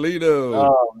 Chelino,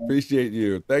 Oh, appreciate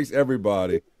you. Thanks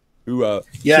everybody who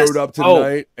Yes. showed up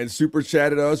tonight and super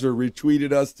chatted us or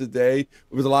retweeted us today.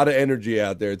 There was a lot of energy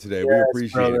out there today. We Yes,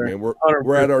 appreciate brother. it, man.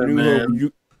 We're at our 100%, new man.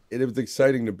 home. It was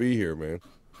exciting to be here, man.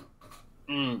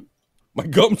 Mm. My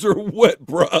gums are wet,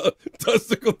 bruh.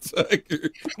 Testicle tiger.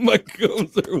 My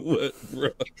gums are wet,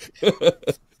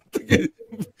 bruh.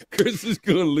 Chris is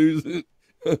gonna lose it.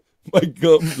 My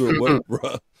gums are wet,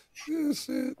 bruh. Oh,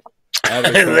 shit.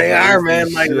 They are,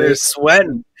 man. Like they're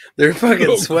sweating. They're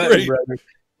fucking sweating, brother.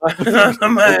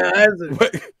 my eyes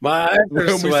are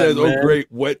Naomi sweating, says, "Oh, man.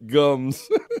 great, wet gums."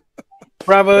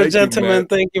 Bravo, Thank you, gentlemen. Matt.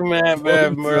 Thank you, Matt,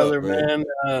 What's brother, up, man?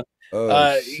 man.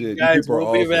 Shit. You Guys, people are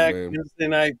we'll be awesome, back man. Wednesday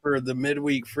night for the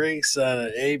midweek freaks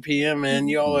at 8 p.m. Man,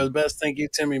 you all are the best. Thank you,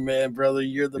 Timmy, man, brother.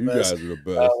 You're the You best. guys are the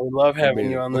best. We love having I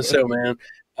mean you it. on the show, man.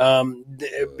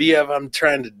 BF, I'm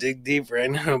trying to dig deep right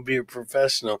now, be a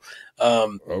professional.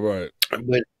 All right.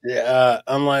 But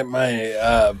unlike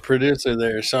my producer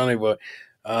there, Shawnee Boy,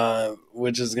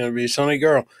 which is going to be Shawnee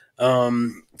Girl,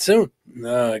 soon,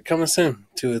 coming soon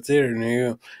to a theater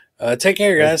near you. Take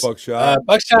care, guys. Buckshot,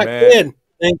 Buckshot Matt, Kid.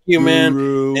 Thank you, man.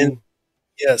 Guru, And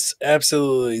yes,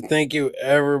 absolutely. Thank you,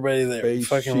 everybody that Face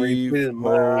fucking Chief, retweeted.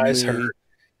 My eyes homie, hurt.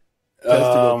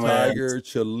 Testicle man. Tiger,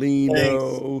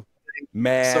 Chelino,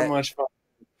 Matt. So much fun.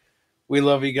 We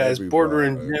love you guys. Border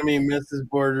and Everybody. Jimmy, Mrs.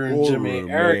 Border and Jimmy,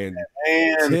 Border, Eric, man.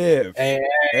 and Tiff, and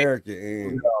Erica,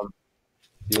 and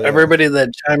yeah. everybody that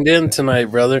chimed in tonight,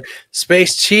 brother.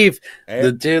 Space Chief, Hey.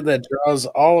 the dude that draws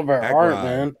all of our Hack art, Ride.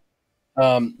 man.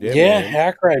 Yeah, Yeah, man.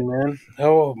 Hack Ride, man.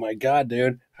 Oh my god,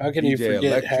 dude. How can you DJ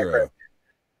forget Hack Ride? Electra.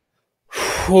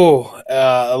 Whew,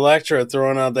 Electra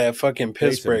throwing out that fucking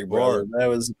piss Jason break, brother. Bart. That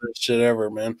was the best shit ever,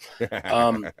 man.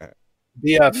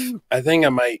 BF, I think I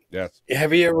might. Yes.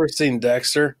 Have you ever seen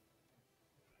Dexter?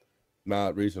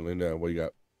 Not recently, no. What you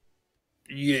got?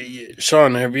 Yeah.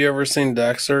 Sean, have you ever seen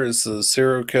Dexter? It's the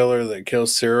serial killer that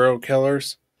kills serial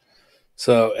killers.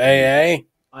 So AA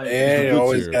Good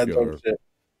always serial got killer. dope shit.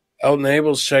 Elton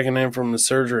Abel's checking in from the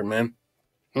surgery, man.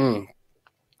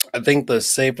 I think the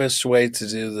safest way to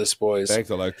do this, boys. Thanks,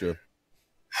 Electra.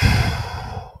 The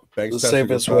Thanks, Testicle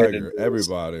safest way to Tiger. do this.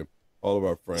 Everybody. All of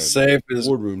our friends. Safe is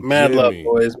Boardroom mad love, Jimmy.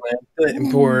 boys,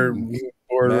 man.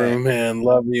 Boardroom, man.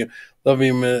 Love you, and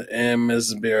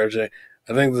Mrs. BRJ.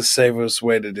 I think the safest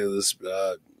way to do this,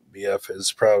 BF,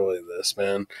 is probably this,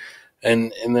 man.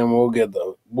 And then we'll get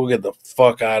the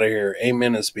fuck out of here. 8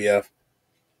 minutes, BF.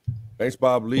 Thanks,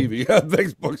 Bob Levy. Yeah,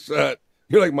 thanks, Buckshot.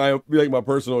 You're like my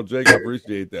personal Jake. I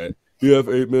appreciate that. You have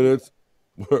 8 minutes.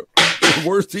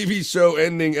 Worst TV show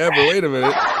ending ever. Wait a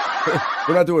minute.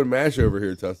 We're not doing MASH over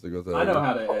here, Testicles. I know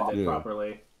how to end it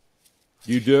properly.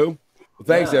 You do? Well,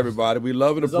 thanks, Yeah. everybody. We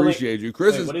love and appreciate you.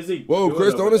 Chris Wait, what is he Whoa, doing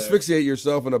Chris, don't over there? asphyxiate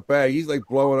yourself in a bag. He's like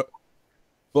blowing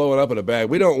up in a bag.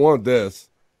 We don't want this.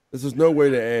 This is no way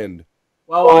to end.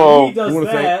 Well, while he does You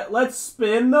wanna that, let's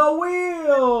spin the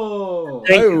wheel.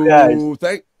 Thank you,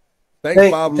 guys.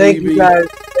 Thanks, Bob Levy. Thank you guys.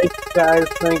 Thank you guys.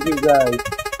 Thank you guys.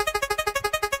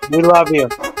 We love you.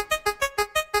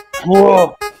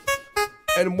 Whoa.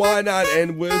 And why not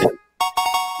end with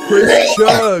Chris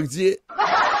Chugs?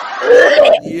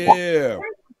 Yeah.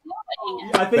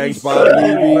 I think Thanks, he's Bob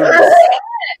Levy.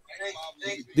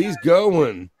 He's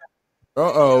going.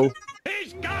 Uh-oh.